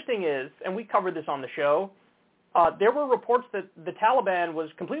what's interesting is, and we covered this on the show, there were reports that the Taliban was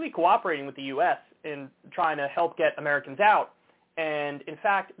completely cooperating with the U.S. in trying to help get Americans out. And, in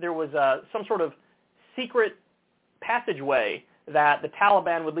fact, there was some sort of secret passageway that the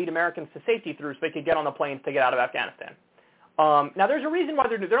Taliban would lead Americans to safety through so they could get on the planes to get out of Afghanistan. Now, there's a reason why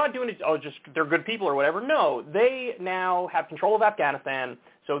they're not doing it, just they're good people or whatever. No, they now have control of Afghanistan,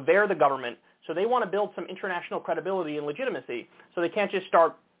 so they're the government. So they want to build some international credibility and legitimacy, so they can't just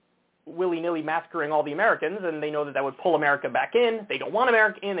start willy-nilly massacring all the Americans, and they know that would pull America back in. They don't want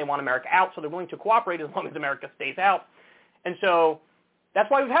America in. They want America out, so they're willing to cooperate as long as America stays out. And so that's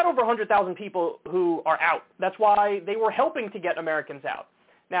why we've had over 100,000 people who are out. That's why they were helping to get Americans out.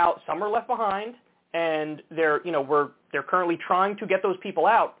 Now, some are left behind, and they're currently trying to get those people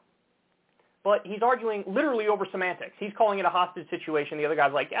out. but he's arguing literally over semantics. He's calling it a hostage situation. The other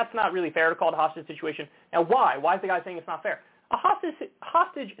guy's like, that's not really fair to call it a hostage situation. Now, why? Why is the guy saying it's not fair? A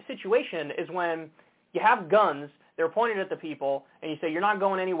hostage situation is when you have guns, they're pointed at the people, and you say, you're not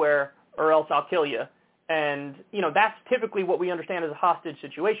going anywhere or else I'll kill you. And, that's typically what we understand as a hostage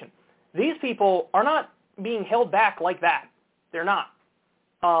situation. These people are not being held back like that. They're not.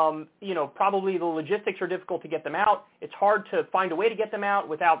 Probably the logistics are difficult to get them out. It's hard to find a way to get them out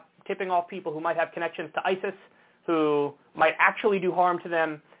without tipping off people who might have connections to ISIS, who might actually do harm to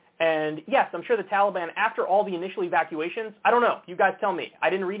them. And yes, I'm sure the Taliban, after all the initial evacuations, I don't know. You guys tell me. I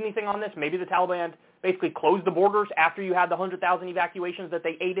didn't read anything on this. Maybe the Taliban basically closed the borders after you had the 100,000 evacuations that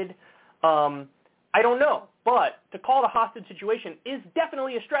they aided. I don't know. But to call it a hostage situation is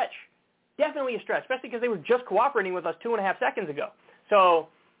definitely a stretch. Definitely a stretch, especially because they were just cooperating with us 2.5 seconds ago. So,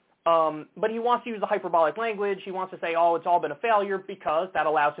 but he wants to use the hyperbolic language. He wants to say, oh, it's all been a failure because that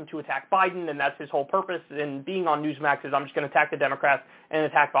allows him to attack Biden, and that's his whole purpose in being on Newsmax is I'm just going to attack the Democrats and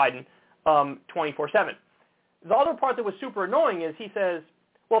attack Biden 24/7. The other part that was super annoying is he says,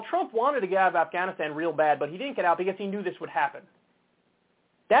 well, Trump wanted to get out of Afghanistan real bad, but he didn't get out because he knew this would happen.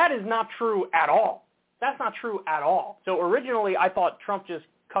 That is not true at all. That's not true at all. So originally I thought Trump just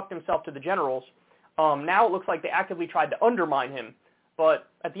cucked himself to the generals. Now it looks like they actively tried to undermine him. But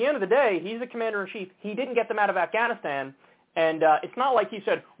at the end of the day, he's the commander-in-chief. He didn't get them out of Afghanistan. And it's not like he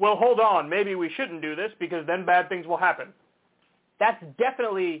said, well, hold on, maybe we shouldn't do this because then bad things will happen. That's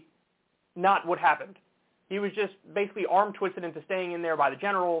definitely not what happened. He was just basically arm-twisted into staying in there by the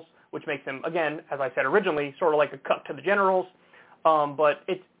generals, which makes him, again, as I said originally, sort of like a cut to the generals. But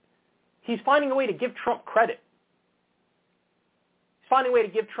he's finding a way to give Trump credit. He's finding a way to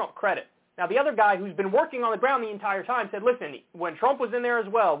give Trump credit. Now, the other guy who's been working on the ground the entire time said, listen, when Trump was in there as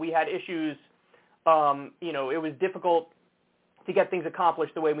well, we had issues. It was difficult to get things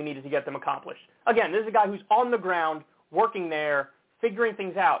accomplished the way we needed to get them accomplished. Again, this is a guy who's on the ground, working there, figuring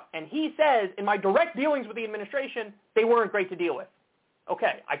things out. And he says, in my direct dealings with the administration, they weren't great to deal with.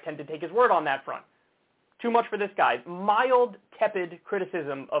 Okay, I tend to take his word on that front. Too much for this guy. Mild, tepid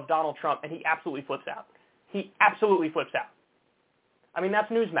criticism of Donald Trump, and he absolutely flips out. He absolutely flips out. I mean,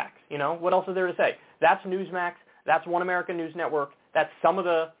 that's Newsmax, What else is there to say? That's Newsmax. That's One American News Network. That's some of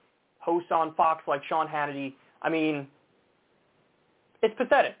the hosts on Fox like Sean Hannity. I mean, it's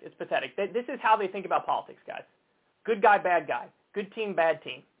pathetic. It's pathetic. This is how they think about politics, guys. Good guy, bad guy. Good team, bad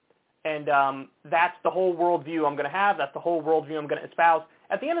team. And that's the whole worldview I'm going to have. That's the whole worldview I'm going to espouse.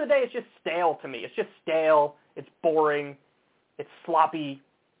 At the end of the day, it's just stale to me. It's just stale. It's boring. It's sloppy.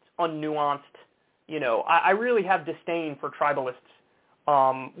 It's unnuanced. I really have disdain for tribalists,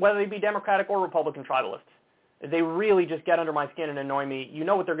 whether they be Democratic or Republican tribalists. They really just get under my skin and annoy me. You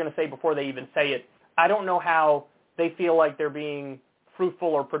know what they're going to say before they even say it. I don't know how they feel like they're being fruitful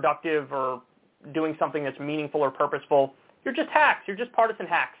or productive or doing something that's meaningful or purposeful. You're just hacks. You're just partisan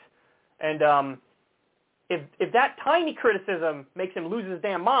hacks. And if that tiny criticism makes him lose his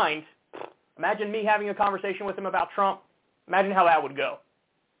damn mind, imagine me having a conversation with him about Trump. Imagine how that would go.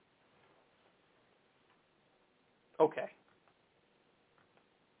 Okay.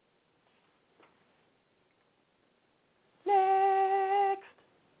 Next.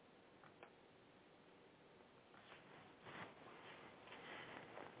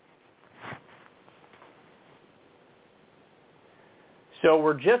 So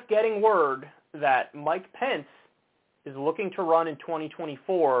we're just getting word that Mike Pence is looking to run in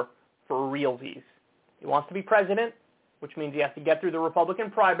 2024 for realsies. He wants to be president, which means he has to get through the Republican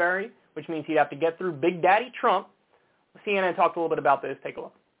primary, which means he'd have to get through Big Daddy Trump. CNN talked a little bit about this. Take a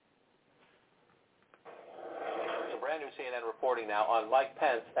look. Some brand new CNN reporting now on Mike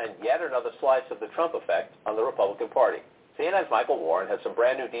Pence and yet another slice of the Trump effect on the Republican Party. CNN's Michael Warren has some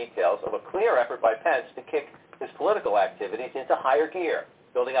brand new details of a clear effort by Pence to kick his political activities into higher gear,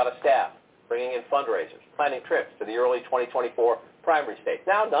 building out a staff, bringing in fundraisers, planning trips to the early 2024 primary states.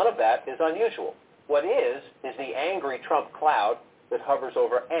 Now, none of that is unusual. What is the angry Trump cloud that hovers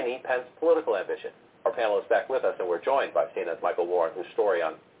over any Pence political ambition. Our panel is back with us, and we're joined by CNN's Michael Warren, whose story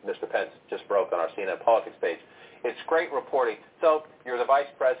on Mr. Pence just broke on our CNN Politics page. It's great reporting. So you're the vice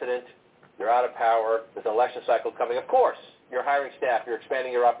president. You're out of power. There's an election cycle coming. Of course, you're hiring staff. You're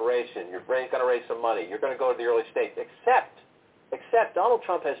expanding your operation. You're going to raise some money. You're going to go to the early states. Except Donald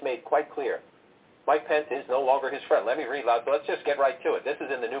Trump has made quite clear Mike Pence is no longer his friend. Let me read loud. Let's just get right to it. This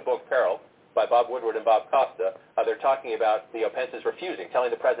is in the new book, Peril, by Bob Woodward and Bob Costa. They're talking about Pence is refusing, telling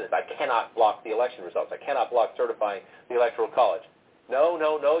the president, I cannot block the election results. I cannot block certifying the Electoral College. No,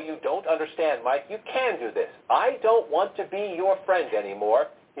 you don't understand, Mike. You can do this. I don't want to be your friend anymore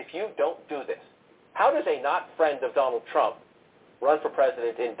if you don't do this. How does a not friend of Donald Trump run for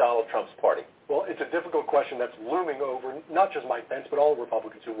president in Donald Trump's party? Well, it's a difficult question that's looming over not just Mike Pence, but all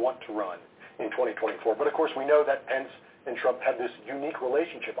Republicans who want to run in 2024. But, of course, we know that Pence and Trump have this unique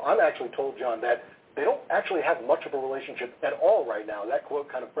relationship. I'm actually told, John, that they don't actually have much of a relationship at all right now. That quote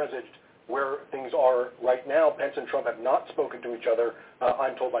kind of presaged where things are right now. Pence and Trump have not spoken to each other,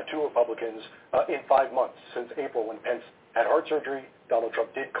 I'm told by two Republicans, in 5 months, since April when Pence had heart surgery. Donald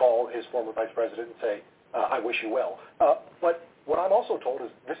Trump did call his former vice president and say, I wish you well. But what I'm also told is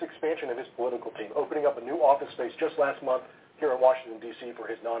this expansion of his political team, opening up a new office space just last month here in Washington, D.C. for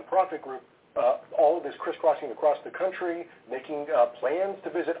his nonprofit group, all of this crisscrossing across the country, making plans to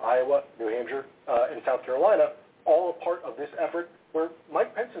visit Iowa, New Hampshire, and South Carolina, all a part of this effort where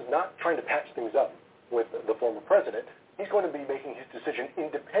Mike Pence is not trying to patch things up with the former president. He's going to be making his decision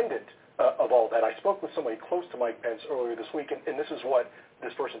independent of all that. I spoke with somebody close to Mike Pence earlier this week, and this is what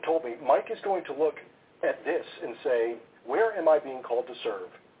this person told me. Mike is going to look at this and say, where am I being called to serve?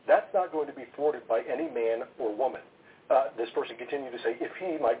 That's not going to be thwarted by any man or woman. This person continued to say, if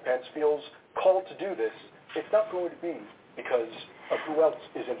he, Mike Pence, feels called to do this, it's not going to be because of who else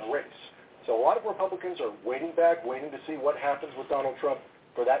is in the race. So a lot of Republicans are waiting back, waiting to see what happens with Donald Trump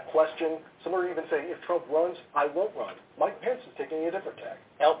for that question. Some are even saying, if Trump runs, I won't run. Mike Pence is taking a different tack.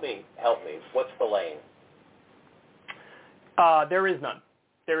 Help me. What's the lane? There is none.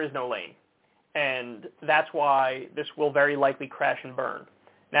 There is no lane. And that's why this will very likely crash and burn.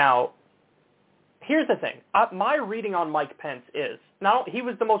 Now, here's the thing. My reading on Mike Pence is, now he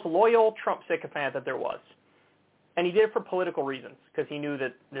was the most loyal Trump sycophant that there was. And he did it for political reasons, because he knew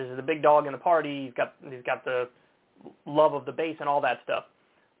that this is a big dog in the party. He's got the love of the base and all that stuff.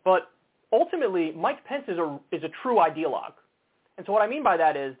 But ultimately, Mike Pence is a true ideologue. And so what I mean by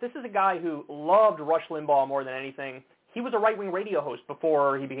that is, this is a guy who loved Rush Limbaugh more than anything. He was a right-wing radio host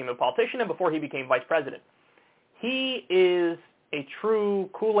before he became a politician and before he became vice president. He is a true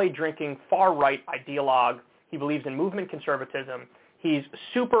Kool-Aid drinking far-right ideologue. He believes in movement conservatism. He's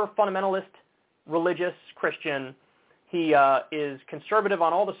super fundamentalist, religious, Christian. He is conservative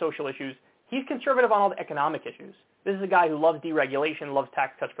on all the social issues. He's conservative on all the economic issues. This is a guy who loves deregulation, loves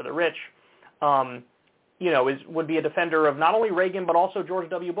tax cuts for the rich, would be a defender of not only Reagan but also George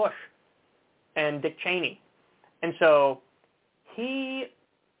W. Bush and Dick Cheney. And so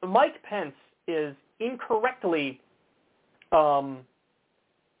Mike Pence is incorrectly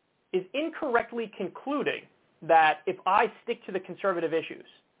concluding that if I stick to the conservative issues,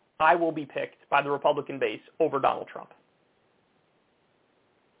 I will be picked by the Republican base over Donald Trump.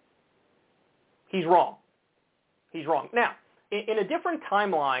 He's wrong. He's wrong. Now, in a different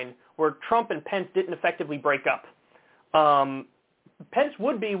timeline where Trump and Pence didn't effectively break up, Pence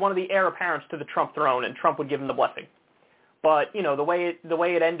would be one of the heir apparents to the Trump throne, and Trump would give him the blessing. But, the way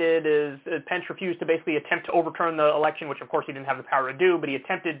it ended is Pence refused to basically attempt to overturn the election, which of course he didn't have the power to do, but he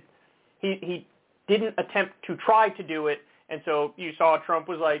didn't attempt to try to do it, and so you saw Trump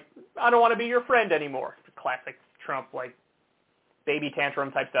was like, I don't want to be your friend anymore. Classic Trump, like, baby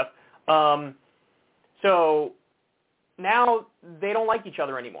tantrum type stuff. So now they don't like each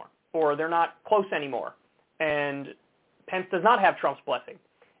other anymore, or they're not close anymore, and Pence does not have Trump's blessing.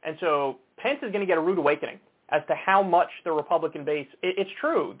 And so Pence is going to get a rude awakening as to how much the Republican base, it's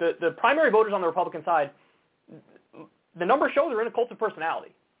true, the primary voters on the Republican side, the numbers show they're in a cult of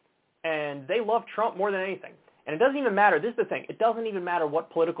personality, and they love Trump more than anything. And it doesn't even matter, this is the thing, it doesn't even matter what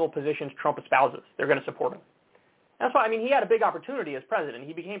political positions Trump espouses, they're going to support him. That's why, he had a big opportunity as president.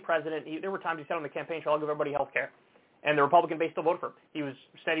 He became president. There were times he said on the campaign trail, I'll give everybody health care. And the Republican base still voted for him. He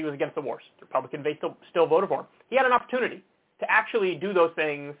said he was against the wars. The Republican base still voted for him. He had an opportunity to actually do those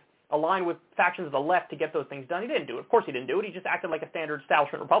things, align with factions of the left to get those things done. He didn't do it. Of course he didn't do it. He just acted like a standard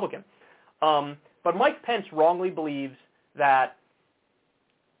establishment Republican. But Mike Pence wrongly believes that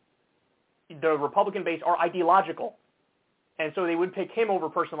the Republican base are ideological. And so they would pick him over a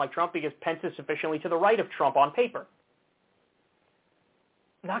person like Trump because Pence is sufficiently to the right of Trump on paper.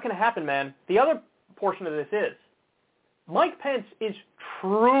 Not going to happen, man. The other portion of this is, Mike Pence is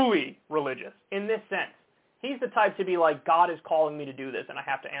truly religious in this sense. He's the type to be like, God is calling me to do this, and I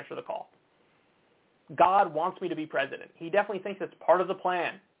have to answer the call. God wants me to be president. He definitely thinks it's part of the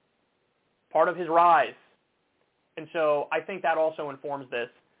plan, part of his rise. And so I think that also informs this.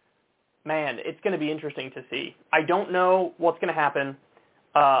 Man, it's going to be interesting to see. I don't know what's going to happen.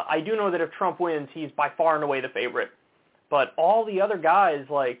 I do know that if Trump wins, he's by far and away the favorite. But all the other guys,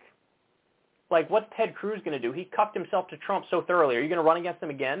 like what's Ted Cruz going to do? He cucked himself to Trump so thoroughly. Are you going to run against him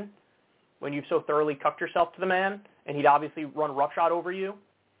again when you've so thoroughly cucked yourself to the man? And he'd obviously run roughshod over you.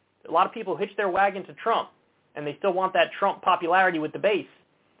 A lot of people hitch their wagon to Trump, and they still want that Trump popularity with the base,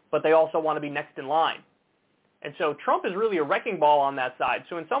 but they also want to be next in line. And so Trump is really a wrecking ball on that side.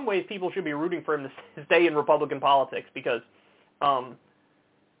 So in some ways, people should be rooting for him to stay in Republican politics because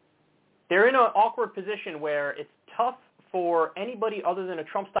they're in an awkward position where it's tough for anybody other than a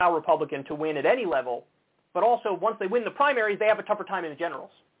Trump-style Republican to win at any level, but also once they win the primaries, they have a tougher time in the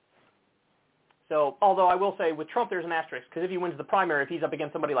generals. So, although I will say with Trump there's an asterisk, because if he wins the primary, if he's up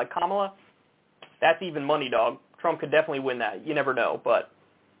against somebody like Kamala, that's even money, dog. Trump could definitely win that. You never know. But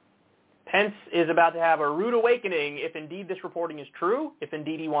Pence is about to have a rude awakening if indeed this reporting is true, if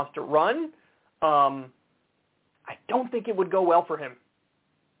indeed he wants to run. I don't think it would go well for him.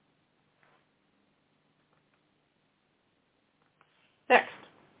 Next.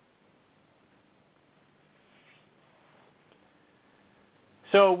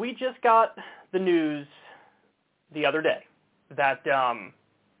 So we just got the news the other day that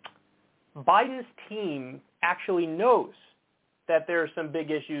Biden's team actually knows that there are some big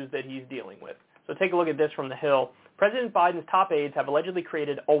issues that he's dealing with. So take a look at this from the Hill. President Biden's top aides have allegedly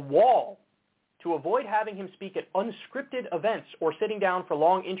created a wall to avoid having him speak at unscripted events or sitting down for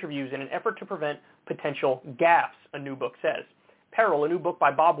long interviews in an effort to prevent potential gaffes, a new book says. Peril, a new book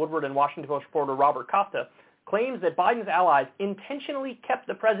by Bob Woodward and Washington Post reporter Robert Costa, claims that Biden's allies intentionally kept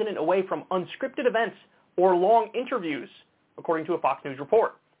the president away from unscripted events or long interviews, according to a Fox News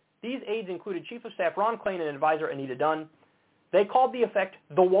report. These aides included Chief of Staff Ron Klain and advisor Anita Dunn. They called the effect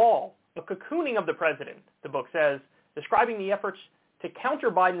the wall, a cocooning of the president, the book says, describing the efforts to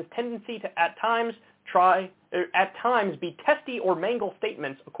counter Biden's tendency to at times be testy or mangle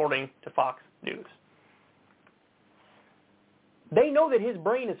statements, according to Fox News. They know that his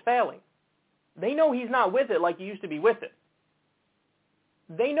brain is failing. They know he's not with it like he used to be with it.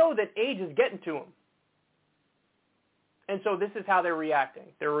 They know that age is getting to him. And so this is how they're reacting.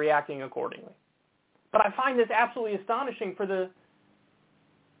 They're reacting accordingly. But I find this absolutely astonishing for the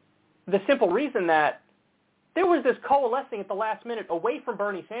simple reason that there was this coalescing at the last minute away from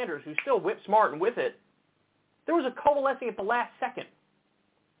Bernie Sanders, who's still whip smart and with it. There was a coalescing at the last second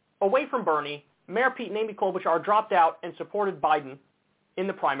away from Bernie. Mayor Pete and Amy Klobuchar dropped out and supported Biden in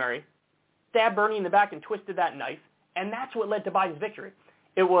the primary, stabbed Bernie in the back and twisted that knife, and that's what led to Biden's victory.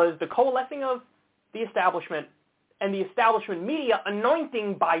 It was the coalescing of the establishment and the establishment media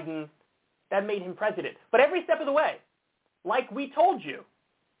anointing Biden that made him president. But every step of the way, like we told you,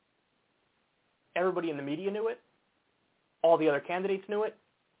 everybody in the media knew it, all the other candidates knew it,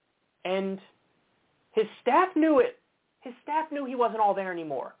 and his staff knew it. His staff knew he wasn't all there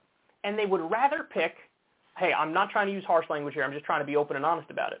anymore. And they would rather pick, hey, I'm not trying to use harsh language here, I'm just trying to be open and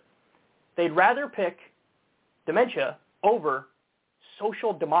honest about it. They'd rather pick dementia over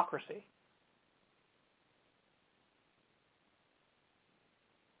social democracy.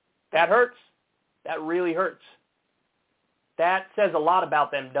 That hurts. That really hurts. That says a lot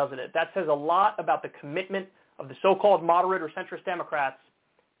about them, doesn't it? That says a lot about the commitment of the so-called moderate or centrist Democrats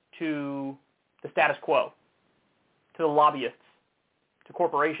to the status quo, to the lobbyists, to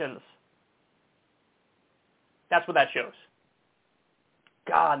corporations. That's what that shows.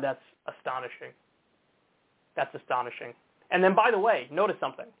 God, that's astonishing. That's astonishing. And then, by the way, notice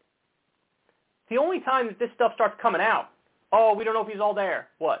something. The only time that this stuff starts coming out, oh, we don't know if he's all there.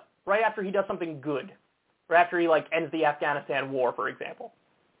 What? Right after he does something good. Right after he, ends the Afghanistan war, for example.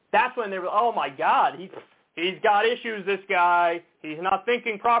 That's when they were, oh, my God, he's got issues, this guy. He's not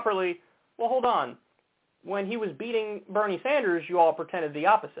thinking properly. Well, hold on. When he was beating Bernie Sanders, you all pretended the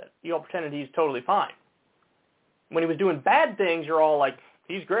opposite. You all pretended he's totally fine. When he was doing bad things, you're all like,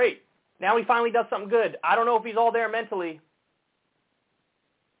 he's great. Now he finally does something good. I don't know if he's all there mentally.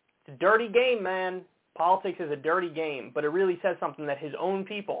 It's a dirty game, man. Politics is a dirty game, but it really says something that his own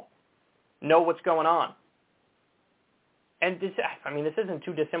people know what's going on. And this isn't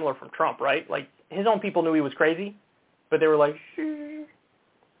too dissimilar from Trump, right? His own people knew he was crazy, but they were like, shh.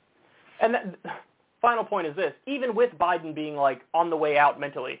 And final point is this. Even with Biden being, on the way out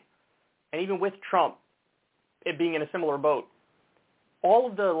mentally, and even with Trump, it being in a similar boat, all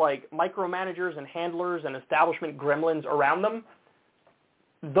of the micromanagers and handlers and establishment gremlins around them,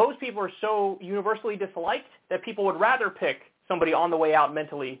 those people are so universally disliked that people would rather pick somebody on the way out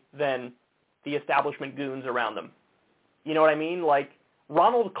mentally than the establishment goons around them. You know what I mean?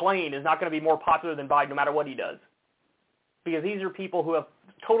 Ronald Klain is not going to be more popular than Biden no matter what he does, because these are people who have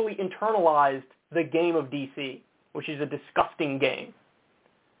totally internalized the game of D.C., which is a disgusting game.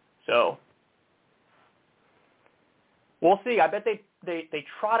 So we'll see. I bet they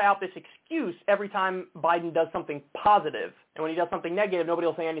trot out this excuse every time Biden does something positive. And when he does something negative, nobody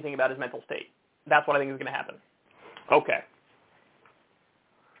will say anything about his mental state. That's what I think is going to happen. Okay.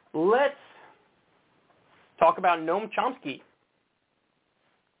 Let's talk about Noam Chomsky.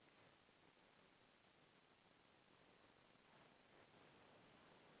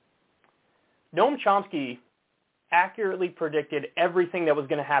 Noam Chomsky accurately predicted everything that was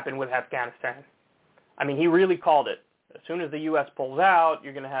going to happen with Afghanistan. I mean, he really called it. As soon as the U.S. pulls out,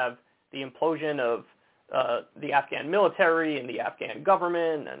 you're going to have the implosion of the Afghan military and the Afghan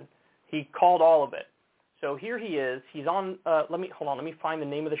government, and he called all of it. So here he is. He's on, let me find the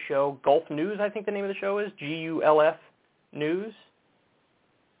name of the show. Gulf News, I think the name of the show is. Gulf News.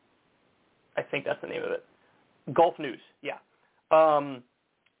 I think that's the name of it. Gulf News, yeah.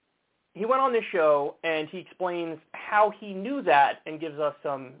 He went on this show, and he explains how he knew that and gives us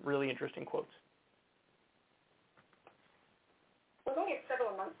some really interesting quotes. It was only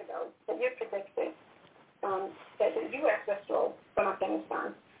several months ago that you predicted that the U.S. withdrawal from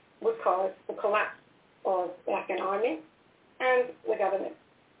Afghanistan would cause the collapse of the Afghan army and the government.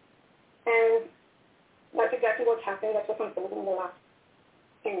 And that's exactly what's happened. That's what's unfolding in the last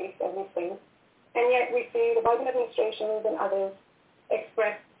few weeks as we've seen. And yet we see the Biden administration and others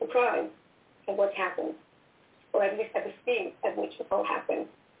express surprise at what's happened, or at least at the speed at which this all happened.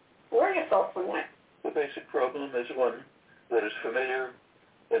 What are your thoughts on that? The basic problem is one that is familiar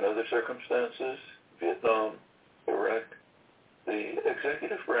in other circumstances, Vietnam, Iraq. The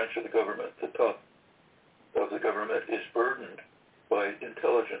executive branch of the government, the top of the government, is burdened by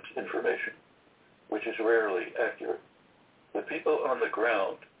intelligence information, which is rarely accurate. The people on the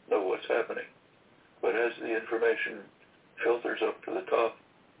ground know what's happening, but as the information filters up to the top,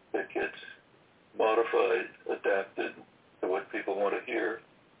 it gets modified, adapted to what people want to hear,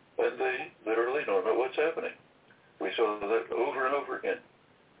 and they literally don't know what's happening. We saw that over and over again.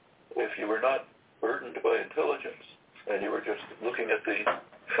 If you were not burdened by intelligence and you were just looking at the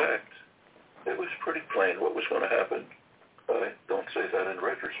facts, it was pretty plain what was going to happen. I don't say that in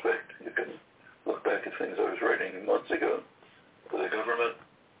retrospect. You can look back at things I was writing months ago. The government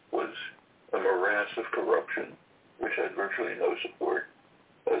was a morass of corruption, which had virtually no support.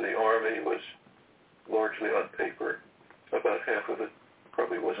 The army was largely on paper. About half of it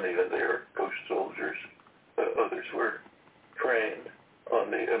probably wasn't even there, ghost soldiers. Others were trained on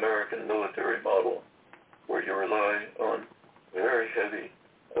the American military model, where you rely on very heavy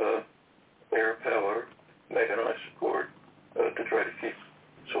air power, mechanized support, to try to keep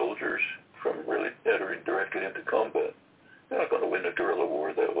soldiers from really entering directly into combat. You're not going to win a guerrilla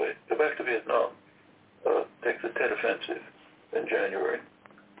war that way. Go back to Vietnam. Take the Tet Offensive in January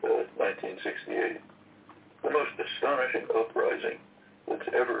 1968. The most astonishing uprising that's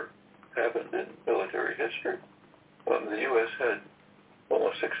ever happened in military history. The U.S. had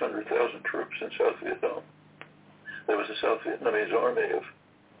almost 600,000 troops in South Vietnam. There was a South Vietnamese army of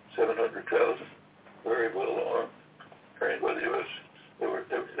 700,000, very well armed, trained by the U.S. They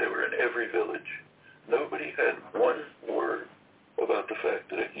were in every village. Nobody had one word about the fact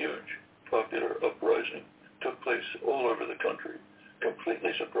that a huge popular uprising took place all over the country,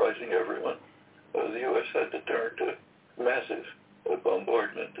 completely surprising everyone. The U.S. had to turn to massive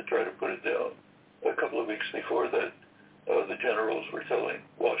bombardment to try to put it down. A couple of weeks before that, the generals were telling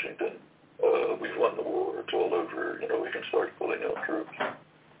Washington, we've won the war, it's all over, we can start pulling out troops.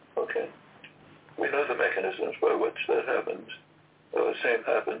 Okay. We know the mechanisms by which that happens. Same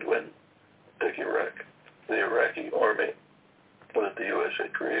happened when, take Iraq. The Iraqi army that the U.S.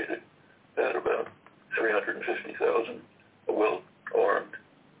 had created had about 350,000 well-armed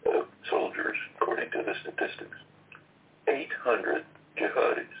soldiers, according to the statistics. 800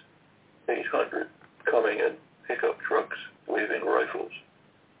 jihadis, 800 coming in pickup trucks, waving rifles.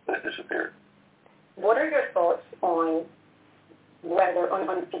 They disappeared. What are your thoughts on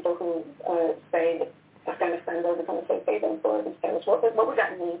on people who say that Afghanistan will become a safe haven for these terrorists? What would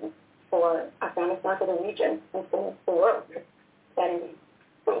that mean for Afghanistan, for the region, and for the world?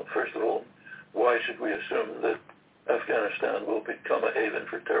 Well, first of all, why should we assume that Afghanistan will become a haven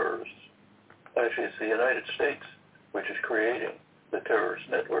for terrorists? Actually, it's the United States which is creating the terrorist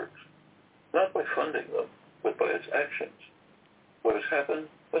networks, not by funding them, but by its actions. What has happened?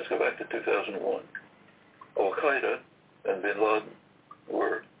 Let's go back to 2001. Al-Qaeda and bin Laden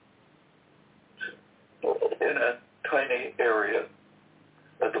were in a tiny area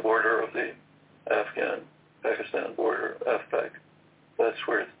at the border of the Afghan-Pakistan border, AFPAC. That's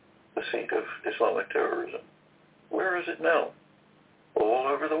where the seat of Islamic terrorism. Where is it now? All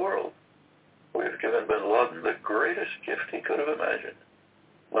over the world. We've given bin Laden the greatest gift he could have imagined.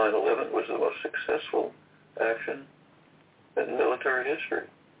 9/11 was the most successful action in military history.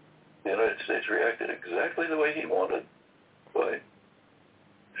 The United States reacted exactly the way he wanted, by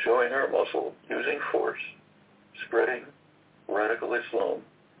showing our muscle, using force, spreading radical Islam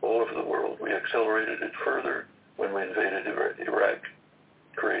all over the world. We accelerated it further when we invaded Iraq,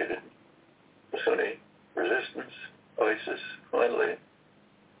 created the Sunni resistance, ISIS, finally.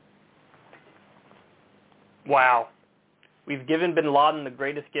 Wow. We've given bin Laden the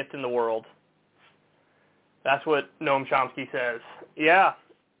greatest gift in the world. That's what Noam Chomsky says. Yeah,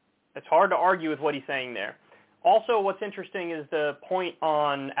 it's hard to argue with what he's saying there. Also, what's interesting is the point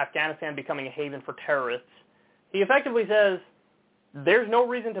on Afghanistan becoming a haven for terrorists. He effectively says there's no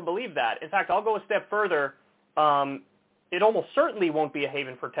reason to believe that. In fact, I'll go a step further. It almost certainly won't be a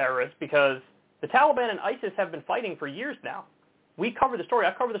haven for terrorists because the Taliban and ISIS have been fighting for years now. We covered the story.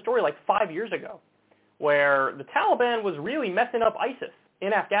 I covered the story like 5 years ago, where the Taliban was really messing up ISIS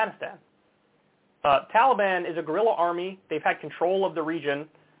in Afghanistan. Taliban is a guerrilla army. They've had control of the region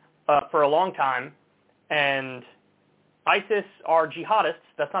for a long time, and ISIS are jihadists.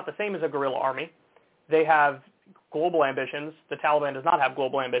 That's not the same as a guerrilla army. They have global ambitions. The Taliban does not have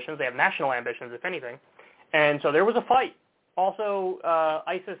global ambitions. They have national ambitions, if anything. And so there was a fight. Also,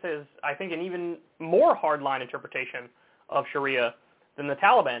 ISIS is, I think, an even more hardline interpretation of Sharia than the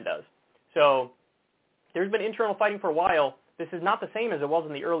Taliban does. So there's been internal fighting for a while. This is not the same as it was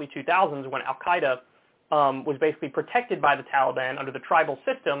in the early 2000s when al-Qaeda was basically protected by the Taliban under the tribal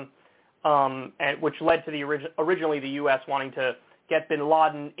system, and which led to the originally the U.S. wanting to get bin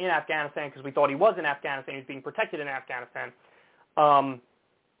Laden in Afghanistan because we thought he was in Afghanistan. He was being protected in Afghanistan.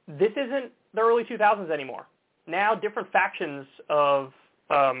 This isn't the early 2000s anymore. Now different factions of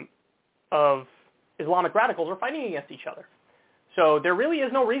Islamic radicals are fighting against each other. So there really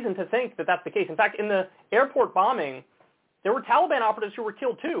is no reason to think that that's the case. In fact, in the airport bombing, there were Taliban operatives who were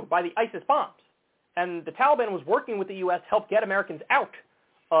killed too by the ISIS bombs. And the Taliban was working with the U.S. to help get Americans out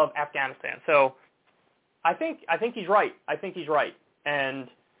of Afghanistan. So I think he's right. I think he's right. And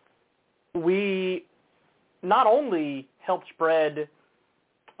we not only helped spread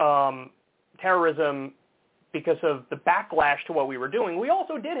terrorism because of the backlash to what we were doing, we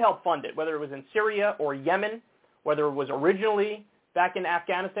also did help fund it, whether it was in Syria or Yemen, whether it was originally back in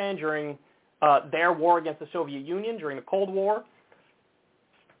Afghanistan during their war against the Soviet Union during the Cold War.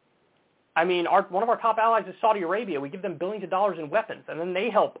 I mean, one of our top allies is Saudi Arabia. We give them billions of dollars in weapons, and then they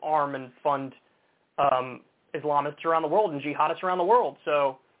help arm and fund Islamists around the world and jihadists around the world.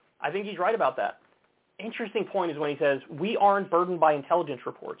 So I think he's right about that. Interesting point is when he says, we aren't burdened by intelligence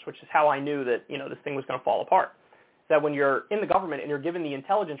reports, which is how I knew that, this thing was going to fall apart. That when you're in the government and you're given the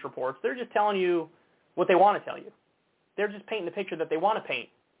intelligence reports, they're just telling you what they want to tell you. They're just painting the picture that they want to paint.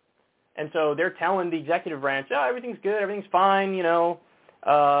 And so they're telling the executive branch, everything's good, everything's fine,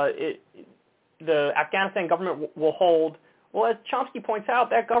 the Afghanistan government will hold. Well, as Chomsky points out,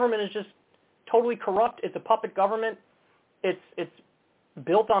 that government is just totally corrupt. It's a puppet government. It's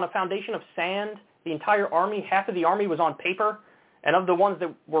built on a foundation of sand. The entire army, half of the army was on paper, and of the ones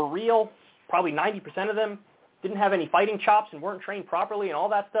that were real, probably 90% of them didn't have any fighting chops and weren't trained properly and all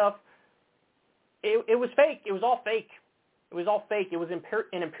that stuff. It was fake. It was all fake. It was all fake. It was an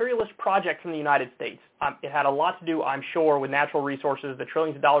imperialist project from the United States. It had a lot to do, I'm sure, with natural resources, the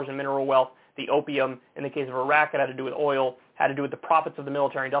trillions of dollars in mineral wealth, the opium. In the case of Iraq, it had to do with oil, had to do with the profits of the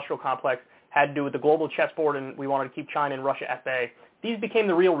military-industrial complex, had to do with the global chessboard, and we wanted to keep China and Russia at bay. These became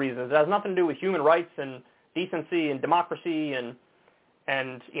the real reasons. It has nothing to do with human rights and decency and democracy and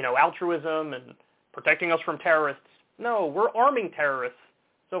altruism and protecting us from terrorists. No, we're arming terrorists.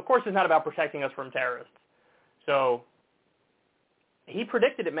 So, of course, it's not about protecting us from terrorists. So he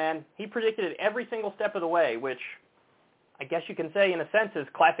predicted it, man. He predicted it every single step of the way, which I guess you can say, in a sense, is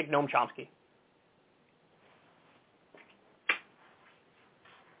classic Noam Chomsky.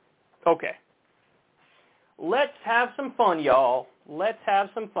 Okay. Let's have some fun, y'all. Let's have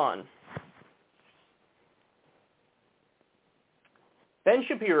some fun. Ben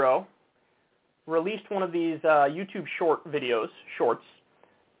Shapiro released one of these YouTube shorts,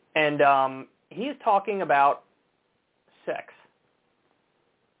 and he's talking about sex.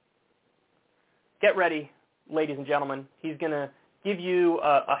 Get ready, ladies and gentlemen. He's going to give you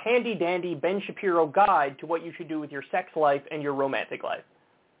a handy-dandy Ben Shapiro guide to what you should do with your sex life and your romantic life.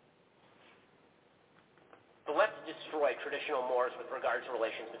 Let's destroy traditional mores with regard to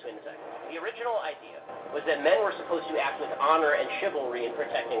relations between the sexes. The original idea was that men were supposed to act with honor and chivalry in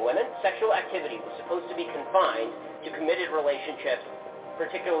protecting women. Sexual activity was supposed to be confined to committed relationships,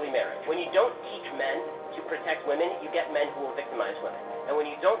 particularly marriage. When you don't teach men to protect women, you get men who will victimize women. And when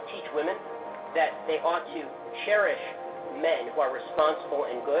you don't teach women that they ought to cherish men who are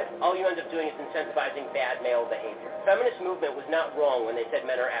responsible and good, all you end up doing is incentivizing bad male behavior. The feminist movement was not wrong when they said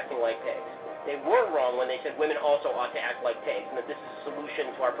men are acting like pigs. They were wrong when they said women also ought to act like pigs and that this is a solution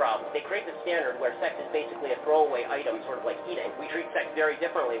to our problem. They create the standard where sex is basically a throwaway item, sort of like eating. We treat sex very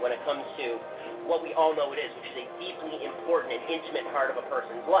differently when it comes to what we all know it is, which is a deeply important and intimate part of a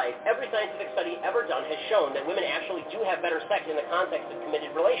person's life. Every scientific study ever done has shown that women actually do have better sex in the context of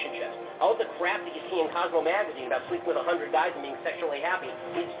committed relationships. All of the crap that you see in Cosmo magazine about sleeping with 100 guys and being sexually happy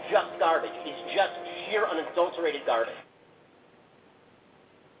is just garbage. It's just sheer unadulterated garbage.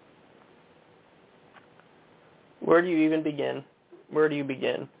 Where do you even begin? Where do you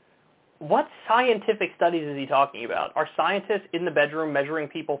begin? What scientific studies is he talking about? Are scientists in the bedroom measuring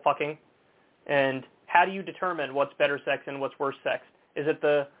people fucking? And how do you determine what's better sex and what's worse sex? Is it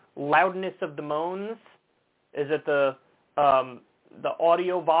the loudness of the moans? Is it the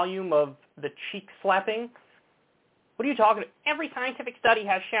audio volume of the cheek slapping? What are you talking about? Every scientific study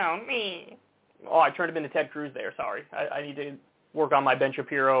has shown me. Oh, I turned him into Ted Cruz there. Sorry. I need to work on my Ben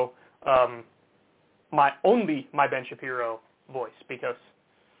Shapiro my Ben Shapiro voice, because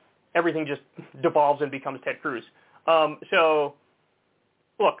everything just devolves and becomes Ted Cruz. So,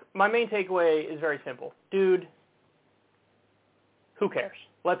 look, my main takeaway is very simple. Dude, who cares?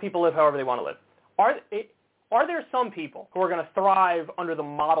 Let people live however they want to live. Are there some people who are going to thrive under the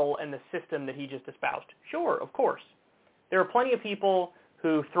model and the system that he just espoused? Sure, of course. There are plenty of people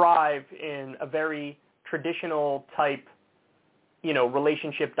who thrive in a very traditional type,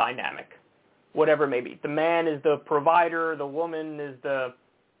 relationship dynamic. Whatever it may be. The man is the provider, the woman is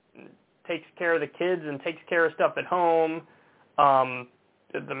takes care of the kids and takes care of stuff at home.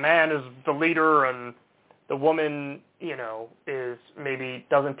 The man is the leader and the woman, is maybe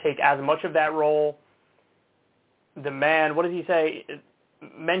doesn't take as much of that role. The man, what does he say?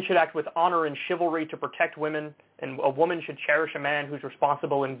 Men should act with honor and chivalry to protect women, and a woman should cherish a man who's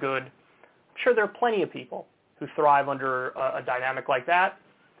responsible and good. I'm sure there are plenty of people who thrive under a dynamic like that.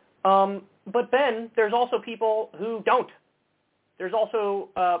 But then there's also people who don't. There's also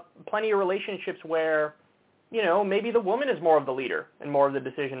plenty of relationships where, maybe the woman is more of the leader and more of the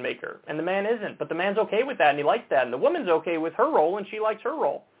decision maker, and the man isn't. But the man's okay with that, and he likes that, and the woman's okay with her role, and she likes her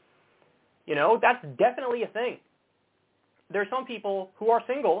role. That's definitely a thing. There's some people who are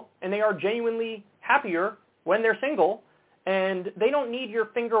single, and they are genuinely happier when they're single, and they don't need your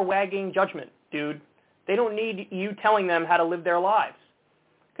finger-wagging judgment, dude. They don't need you telling them how to live their lives.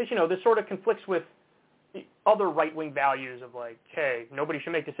 Because, this sort of conflicts with other right-wing values of like, hey, nobody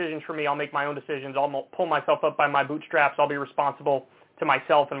should make decisions for me. I'll make my own decisions. I'll pull myself up by my bootstraps. I'll be responsible to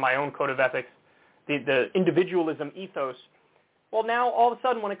myself and my own code of ethics. The individualism ethos. Well, now, all of a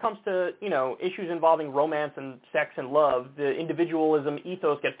sudden, when it comes to, issues involving romance and sex and love, the individualism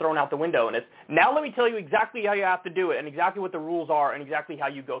ethos gets thrown out the window. And it's, now let me tell you exactly how you have to do it and exactly what the rules are and exactly how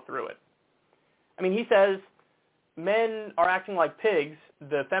you go through it. I mean, he says men are acting like pigs.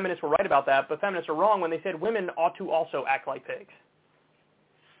 The feminists were right about that, but feminists are wrong when they said women ought to also act like pigs.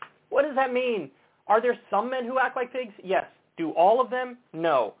 What does that mean? Are there some men who act like pigs? Yes. Do all of them?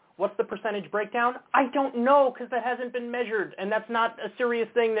 No. What's the percentage breakdown? I don't know, because that hasn't been measured, and that's not a serious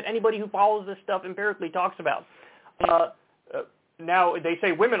thing that anybody who follows this stuff empirically talks about. Now, they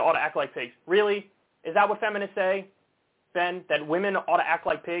say women ought to act like pigs. Really? Is that what feminists say, Ben, that women ought to act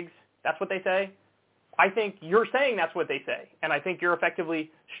like pigs? That's what they say? I think you're saying that's what they say, and I think you're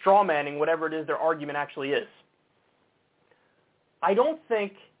effectively strawmanning whatever it is their argument actually is. I don't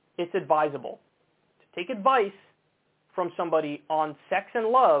think it's advisable to take advice from somebody on sex and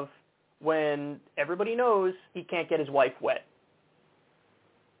love when everybody knows he can't get his wife wet.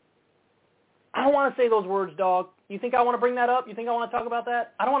 I don't want to say those words, dog. You think I want to bring that up? You think I want to talk about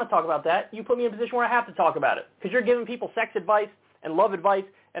that? I don't want to talk about that. You put me in a position where I have to talk about it, because you're giving people sex advice and love advice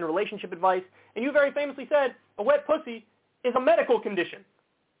and relationship advice, and you very famously said a wet pussy is a medical condition.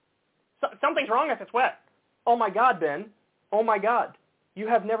 Something's wrong if it's wet. Oh my God, Ben. Oh my God. You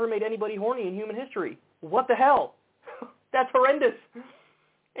have never made anybody horny in human history. What the hell? That's horrendous.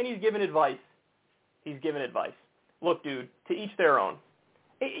 And he's giving advice. He's giving advice. Look, dude, to each their own.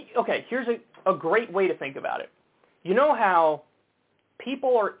 Okay, here's a great way to think about it. You know how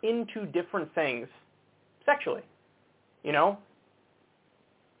people are into different things sexually?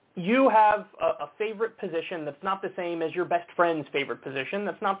 You have a favorite position that's not the same as your best friend's favorite position.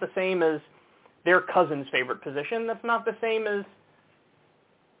 That's not the same as their cousin's favorite position. That's not the same as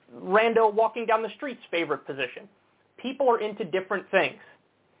rando walking down the street's favorite position. People are into different things.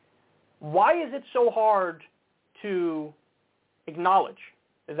 Why is it so hard to acknowledge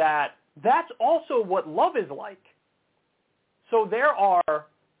that that's also what love is like? So there are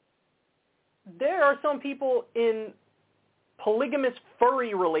some people in polygamous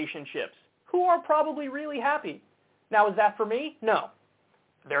furry relationships who are probably really happy. Now, is that for me? No.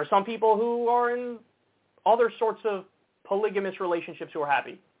 there are some people who are in other sorts of polygamous relationships who are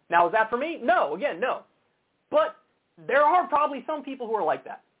happy. Now, is that for me? No. Again, no. But there are probably some people who are like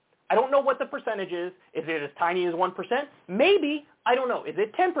that. I don't know what the percentage is. Is it as tiny as 1%? Maybe. I don't know. Is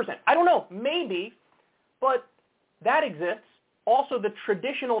it 10%? I don't know. Maybe. But that exists. Also, the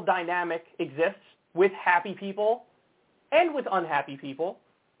traditional dynamic exists with happy people and with unhappy people.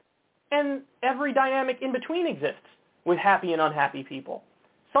 And every dynamic in between exists with happy and unhappy people.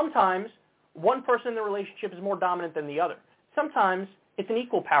 Sometimes one person in the relationship is more dominant than the other. Sometimes it's an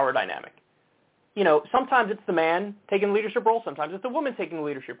equal power dynamic. You know, sometimes it's the man taking the leadership role. Sometimes it's the woman taking the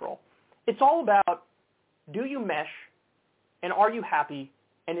leadership role. It's all about, do you mesh, and are you happy,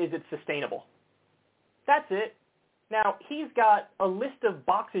 and is it sustainable? That's it. Now, he's got a list of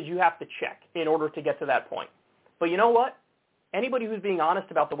boxes you have to check in order to get to that point. But you know what? Anybody who's being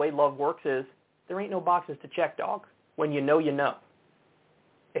honest about the way love works is, there ain't no boxes to check, dog. When you know, you know.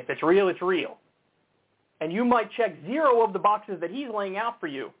 If it's real, it's real. And you might check 0 of the boxes that he's laying out for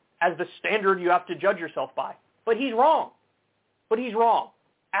you as the standard you have to judge yourself by. But he's wrong.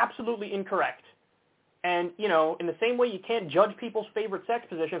 Absolutely incorrect. And, you know, in the same way you can't judge people's favorite sex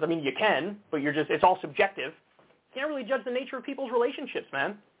positions, I mean, you can, but it's all subjective. You can't really judge the nature of people's relationships,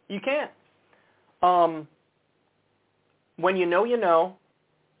 man. You can't. When you know, you know,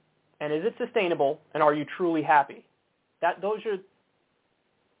 and is it sustainable, and are you truly happy? That's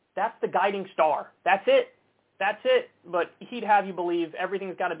the guiding star. That's it. But he'd have you believe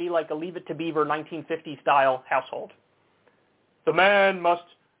everything's got to be like a Leave It to Beaver 1950 style household. The man must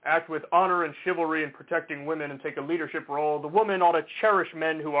act with honor and chivalry in protecting women and take a leadership role. The woman ought to cherish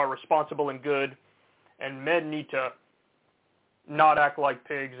men who are responsible and good, and men need to not act like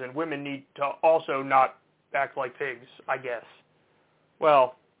pigs, and women need to also not act like pigs, I guess.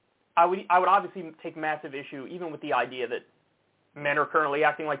 Well, I would obviously take massive issue even with the idea that men are currently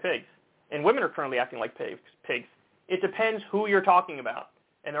acting like pigs and women are currently acting like pigs. It depends who you're talking about.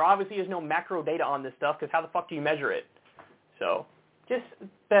 And there obviously is no macro data on this stuff because how the fuck do you measure it? So just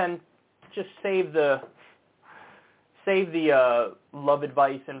save the love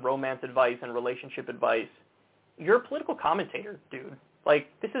advice and romance advice and relationship advice. You're a political commentator, dude. Like,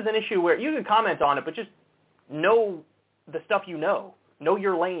 this is an issue where you can comment on it, but just know the stuff you know. Know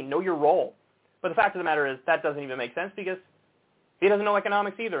your lane. Know your role. But the fact of the matter is that doesn't even make sense because he doesn't know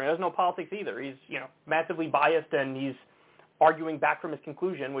economics either. He doesn't know politics either. He's, massively biased, and he's arguing back from his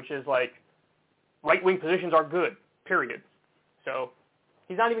conclusion, which is like, right-wing positions are good, period. So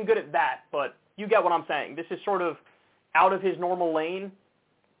he's not even good at that, but you get what I'm saying. This is sort of out of his normal lane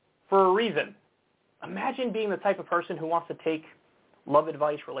for a reason. Imagine being the type of person who wants to take love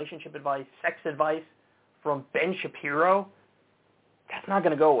advice, relationship advice, sex advice from Ben Shapiro. That's not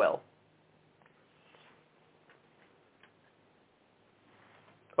going to go well.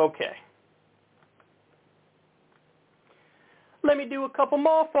 Okay. Let me do a couple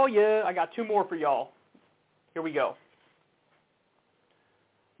more for you. I got 2 more for y'all. Here we go.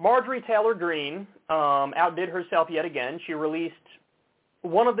 Marjorie Taylor Greene outdid herself yet again. She released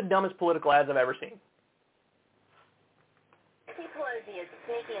one of the dumbest political ads I've ever seen. Nancy Pelosi is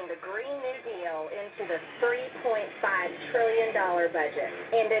sneaking the Green New Deal into the $3.5 trillion budget.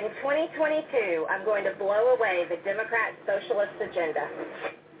 And in 2022, I'm going to blow away the Democrat socialist agenda.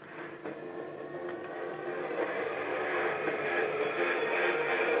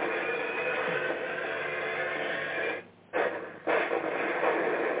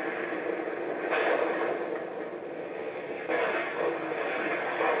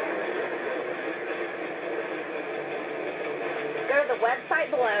 Website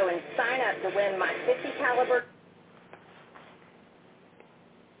below and sign up to win my 50 caliber.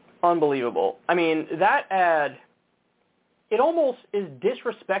 Unbelievable. I mean, that ad, it almost is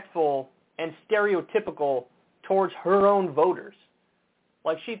disrespectful and stereotypical towards her own voters.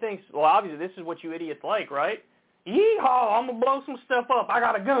 Like, she thinks, well, obviously this is what you idiots like, right? Yeehaw, I'm going to blow some stuff up. I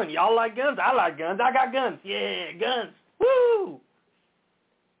got a gun. Y'all like guns? I like guns. I got guns. Yeah, guns. Woo!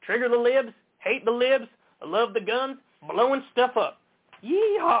 Trigger the libs. Hate the libs. I love the guns. Blowing stuff up.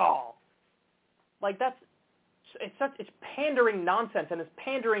 Yeehaw! Like, it's pandering nonsense, and it's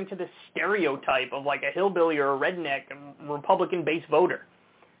pandering to this stereotype of like a hillbilly or a redneck and Republican-based voter.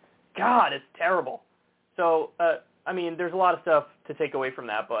 God, it's terrible. So, I mean, there's a lot of stuff to take away from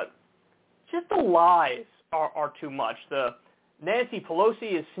that, but just the lies are too much. The Nancy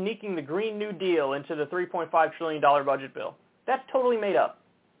Pelosi is sneaking the Green New Deal into the $3.5 trillion budget bill. That's totally made up.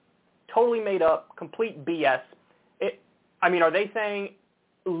 Totally made up. Complete BS. Are they saying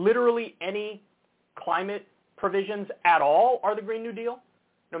literally any climate provisions at all are the Green New Deal?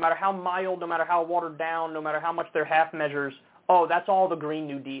 No matter how mild, no matter how watered down, no matter how much they're half measures, oh, that's all the Green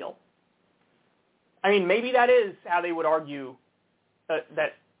New Deal. I mean, maybe that is how they would argue that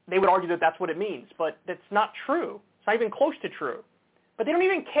that's what it means, but that's not true. It's not even close to true. But they don't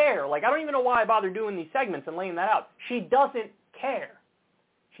even care. Like, I don't even know why I bother doing these segments and laying that out. She doesn't care.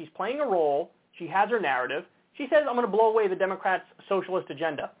 She's playing a role. She has her narrative. She says, I'm going to blow away the Democrats' socialist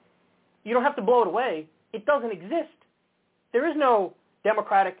agenda. You don't have to blow it away. It doesn't exist. There is no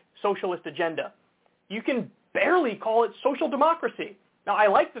democratic socialist agenda. You can barely call it social democracy. Now, I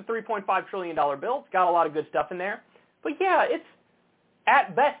like the $3.5 trillion bill. It's got a lot of good stuff in there. But yeah,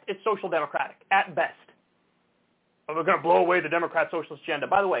 at best, it's social democratic. At best. We're going to blow away the Democrat socialist agenda.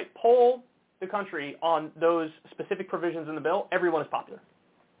 By the way, poll the country on those specific provisions in the bill. Everyone is popular.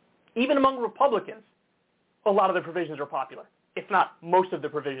 Even among Republicans, a lot of the provisions are popular, if not most of the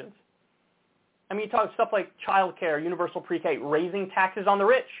provisions. I mean, you talk stuff like child care, universal pre-K, raising taxes on the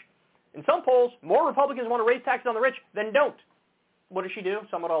rich. In some polls, more Republicans want to raise taxes on the rich than don't. What does she do?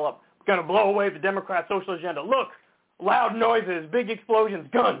 Sum it all up. We're going to blow away the Democrat socialist agenda. Look, loud noises, big explosions,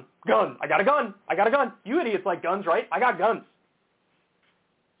 gun. I got a gun. You idiots like guns, right? I got guns.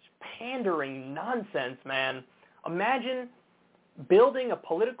 It's pandering nonsense, man. Imagine building a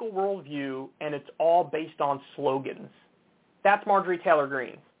political worldview and it's all based on slogans. That's Marjorie Taylor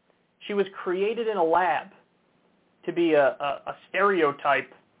Greene. She was created in a lab to be a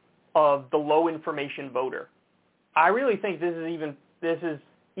stereotype of the low information voter. I really think this is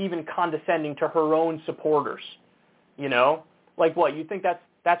even condescending to her own supporters. You know? Like what? You think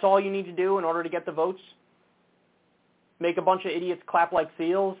that's all you need to do in order to get the votes? Make a bunch of idiots clap like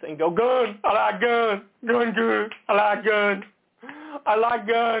seals and go, gun, I like gun, gun good, I like gun, I like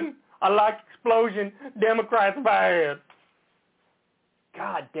gun, I like explosion, Democrats bad.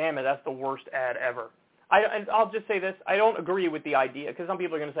 God damn it, that's the worst ad ever. I'll just say this, I don't agree with the idea, because some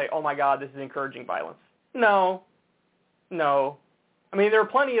people are going to say, oh my God, this is encouraging violence. No. I mean, there are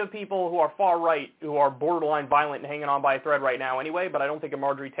plenty of people who are far right who are borderline violent and hanging on by a thread right now anyway, but I don't think a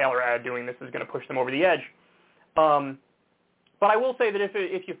Marjorie Taylor ad doing this is going to push them over the edge. But I will say that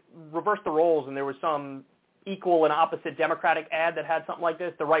if you reverse the roles and there was some equal and opposite Democratic ad that had something like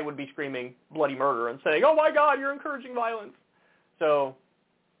this, the right would be screaming bloody murder and saying, oh my God, you're encouraging violence. So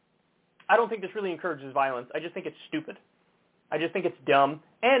I don't think this really encourages violence. I just think it's stupid. I just think it's dumb.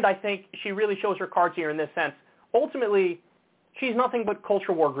 And I think she really shows her cards here in this sense. Ultimately, she's nothing but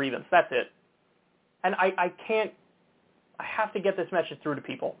culture war grievance. That's it. And I have to get this message through to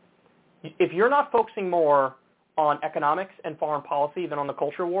people. If you're not focusing more on economics and foreign policy than on the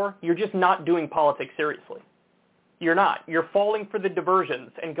culture war, you're just not doing politics seriously. You're not. You're falling for the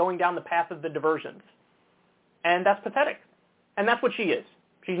diversions and going down the path of the diversions. And that's pathetic. And that's what she is.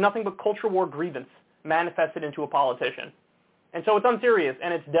 She's nothing but culture war grievance manifested into a politician. And so it's unserious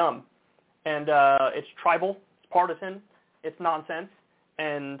and it's dumb. And it's tribal, it's partisan, it's nonsense.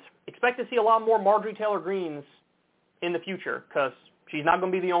 And expect to see a lot more Marjorie Taylor Greenes in the future because she's not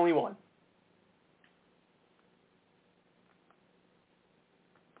going to be the only one.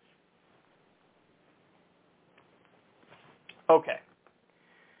 Okay.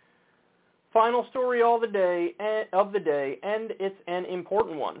 Final story of the day, and it's an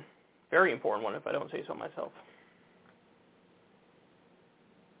important one. Very important one, if I don't say so myself.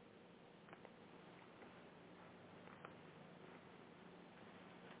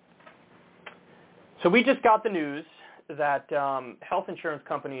 So we just got the news that health insurance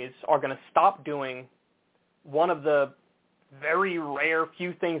companies are going to stop doing one of the very rare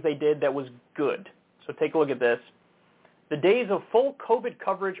few things they did that was good. So take a look at this. The days of full COVID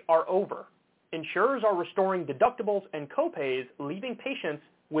coverage are over. Insurers are restoring deductibles and copays, leaving patients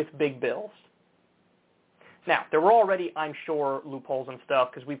with big bills. Now, there were already, I'm sure, loopholes and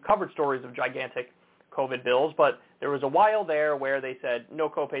stuff because we've covered stories of gigantic COVID bills, but there was a while there where they said no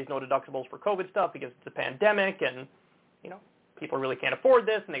copays, no deductibles for COVID stuff because it's a pandemic and, you know, people really can't afford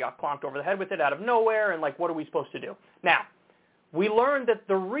this and they got clonked over the head with it out of nowhere and, like, what are we supposed to do? Now, we learned that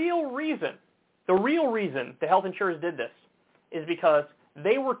the real reason the health insurers did this is because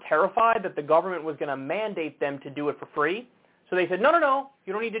they were terrified that the government was going to mandate them to do it for free. So they said, no,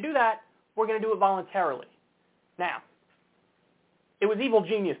 you don't need to do that. We're going to do it voluntarily. Now, it was evil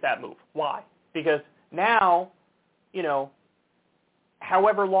genius, that move. Why? Because now, you know,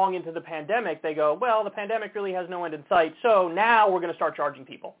 however long into the pandemic, they go, well, the pandemic really has no end in sight, so now we're going to start charging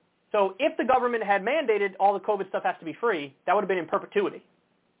people. So if the government had mandated all the COVID stuff has to be free, that would have been in perpetuity.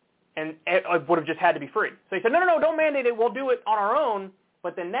 And it would have just had to be free. So they said, no, don't mandate it. We'll do it on our own.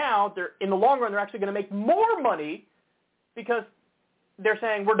 But then now, in the long run, they're actually going to make more money because they're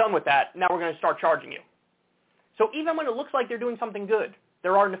saying, we're done with that. Now we're going to start charging you. So even when it looks like they're doing something good,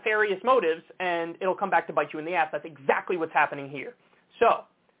 there are nefarious motives, and it'll come back to bite you in the ass. That's exactly what's happening here. So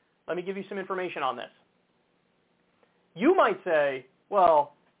let me give you some information on this. You might say,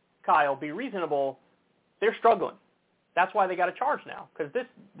 well, Kyle, be reasonable. They're struggling. That's why they got to charge now, because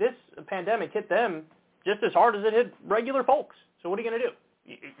this pandemic hit them just as hard as it hit regular folks. So what are you going to do?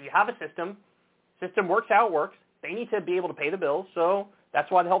 You have a system. System works how it works. They need to be able to pay the bills, so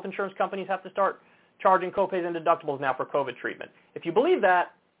that's why the health insurance companies have to start charging copays and deductibles now for COVID treatment. If you believe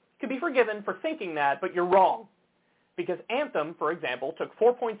that, you could be forgiven for thinking that, but you're wrong. Because Anthem, for example, took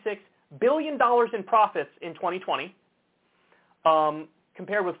 $4.6 billion in profits in 2020,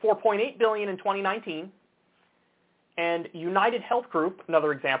 compared with $4.8 billion in 2019. And United Health Group,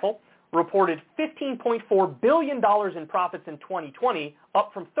 another example, reported $15.4 billion in profits in 2020,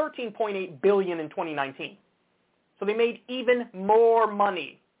 up from $13.8 billion in 2019. So they made even more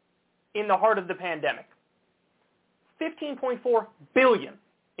money in the heart of the pandemic. $15.4 billion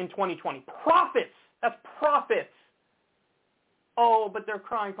in 2020. Profits! That's profits! Oh, but they're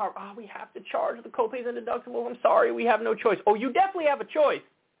crying power. Oh, we have to charge the copays and deductibles. I'm sorry, we have no choice. Oh, you definitely have a choice.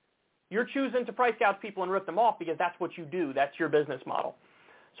 You're choosing to price gouge people and rip them off because that's what you do. That's your business model.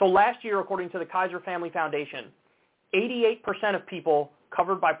 So last year, according to the Kaiser Family Foundation, 88% of people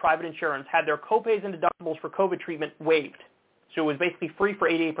covered by private insurance had their copays and deductibles for COVID treatment waived. So it was basically free for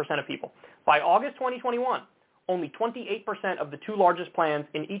 88% of people. By August 2021, only 28% of the two largest plans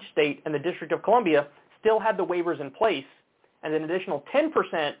in each state and the District of Columbia still had the waivers in place, and an additional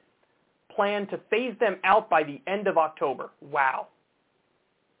 10% plan to phase them out by the end of October. Wow.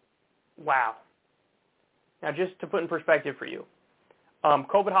 Wow. Now, just to put in perspective for you,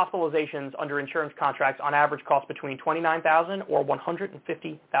 COVID hospitalizations under insurance contracts on average cost between $29,000 or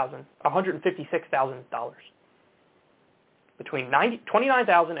 $156,000. Between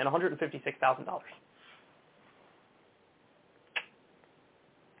 $29,000 and $156,000.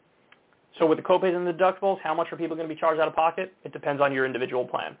 So with the copays and the deductibles, how much are people going to be charged out of pocket? It depends on your individual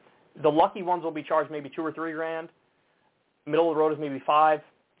plan. The lucky ones will be charged maybe $2,000 or $3,000. Middle of the road is maybe $5,000.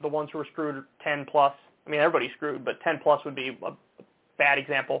 The ones who are screwed are 10 plus. I mean, everybody's screwed, but 10 plus would be a bad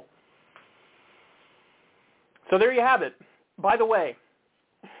example. So there you have it. By the way,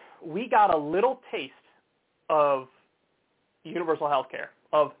 we got a little taste of universal health care,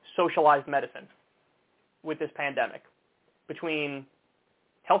 of socialized medicine with this pandemic. Between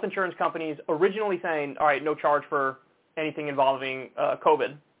health insurance companies originally saying, all right, no charge for anything involving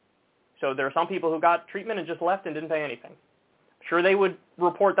COVID. So there are some people who got treatment and just left and didn't pay anything. Sure, they would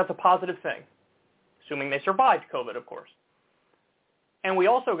report that's a positive thing, assuming they survived COVID, of course. And we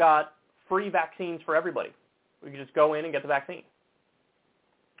also got free vaccines for everybody. We could just go in and get the vaccine.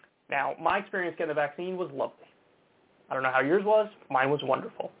 Now, my experience getting the vaccine was lovely. I don't know how yours was. Mine was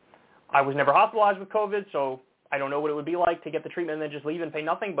wonderful. I was never hospitalized with COVID, so I don't know what it would be like to get the treatment and then just leave and pay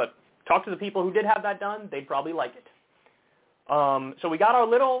nothing, but talk to the people who did have that done. They'd probably like it. So we got our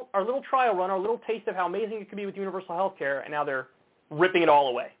little trial run, our little taste of how amazing it could be with universal health care, and now they're ripping it all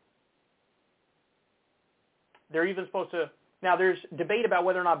away. They're even supposed to, now there's debate about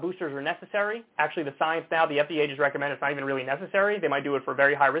whether or not boosters are necessary. Actually, the science now, the FDA just recommends it's not even really necessary. They might do it for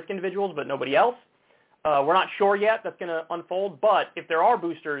very high-risk individuals, but nobody else. We're not sure yet. That's going to unfold, but if there are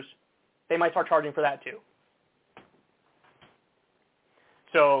boosters, they might start charging for that too.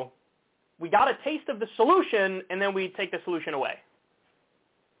 So we got a taste of the solution, and then we take the solution away.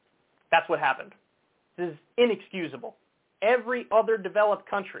 That's what happened. This is inexcusable. Every other developed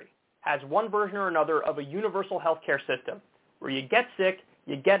country has one version or another of a universal healthcare system where you get sick,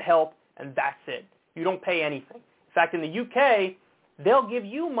 you get help, and that's it. You don't pay anything. In fact, in the UK, they'll give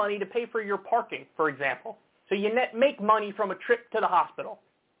you money to pay for your parking, for example. So you make money from a trip to the hospital.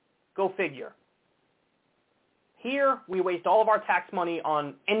 Go figure. Here, we waste all of our tax money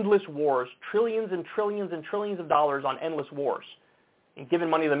on endless wars, trillions and trillions and trillions of dollars on endless wars, and giving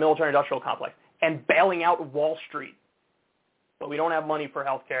money to the military-industrial complex, and bailing out Wall Street. But we don't have money for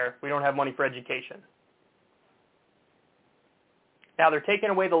health care. We don't have money for education. Now they're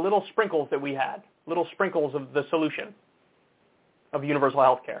taking away the little sprinkles that we had, little sprinkles of the solution of universal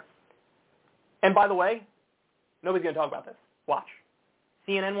health care. And by the way, nobody's going to talk about this. Watch.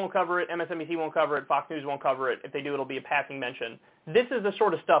 CNN won't cover it, MSNBC won't cover it, Fox News won't cover it. If they do, it'll be a passing mention. This is the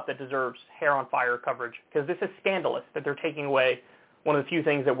sort of stuff that deserves hair on fire coverage, because this is scandalous that they're taking away one of the few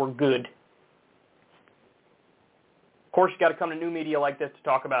things that were good. Of course, you've got to come to new media like this to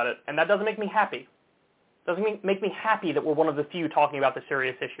talk about it, and that doesn't make me happy. It doesn't make me happy that we're one of the few talking about the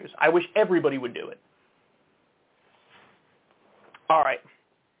serious issues. I wish everybody would do it. All right.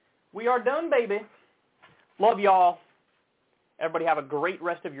 We are done, baby. Love y'all. Everybody have a great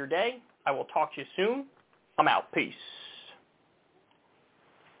rest of your day. I will talk to you soon. I'm out. Peace.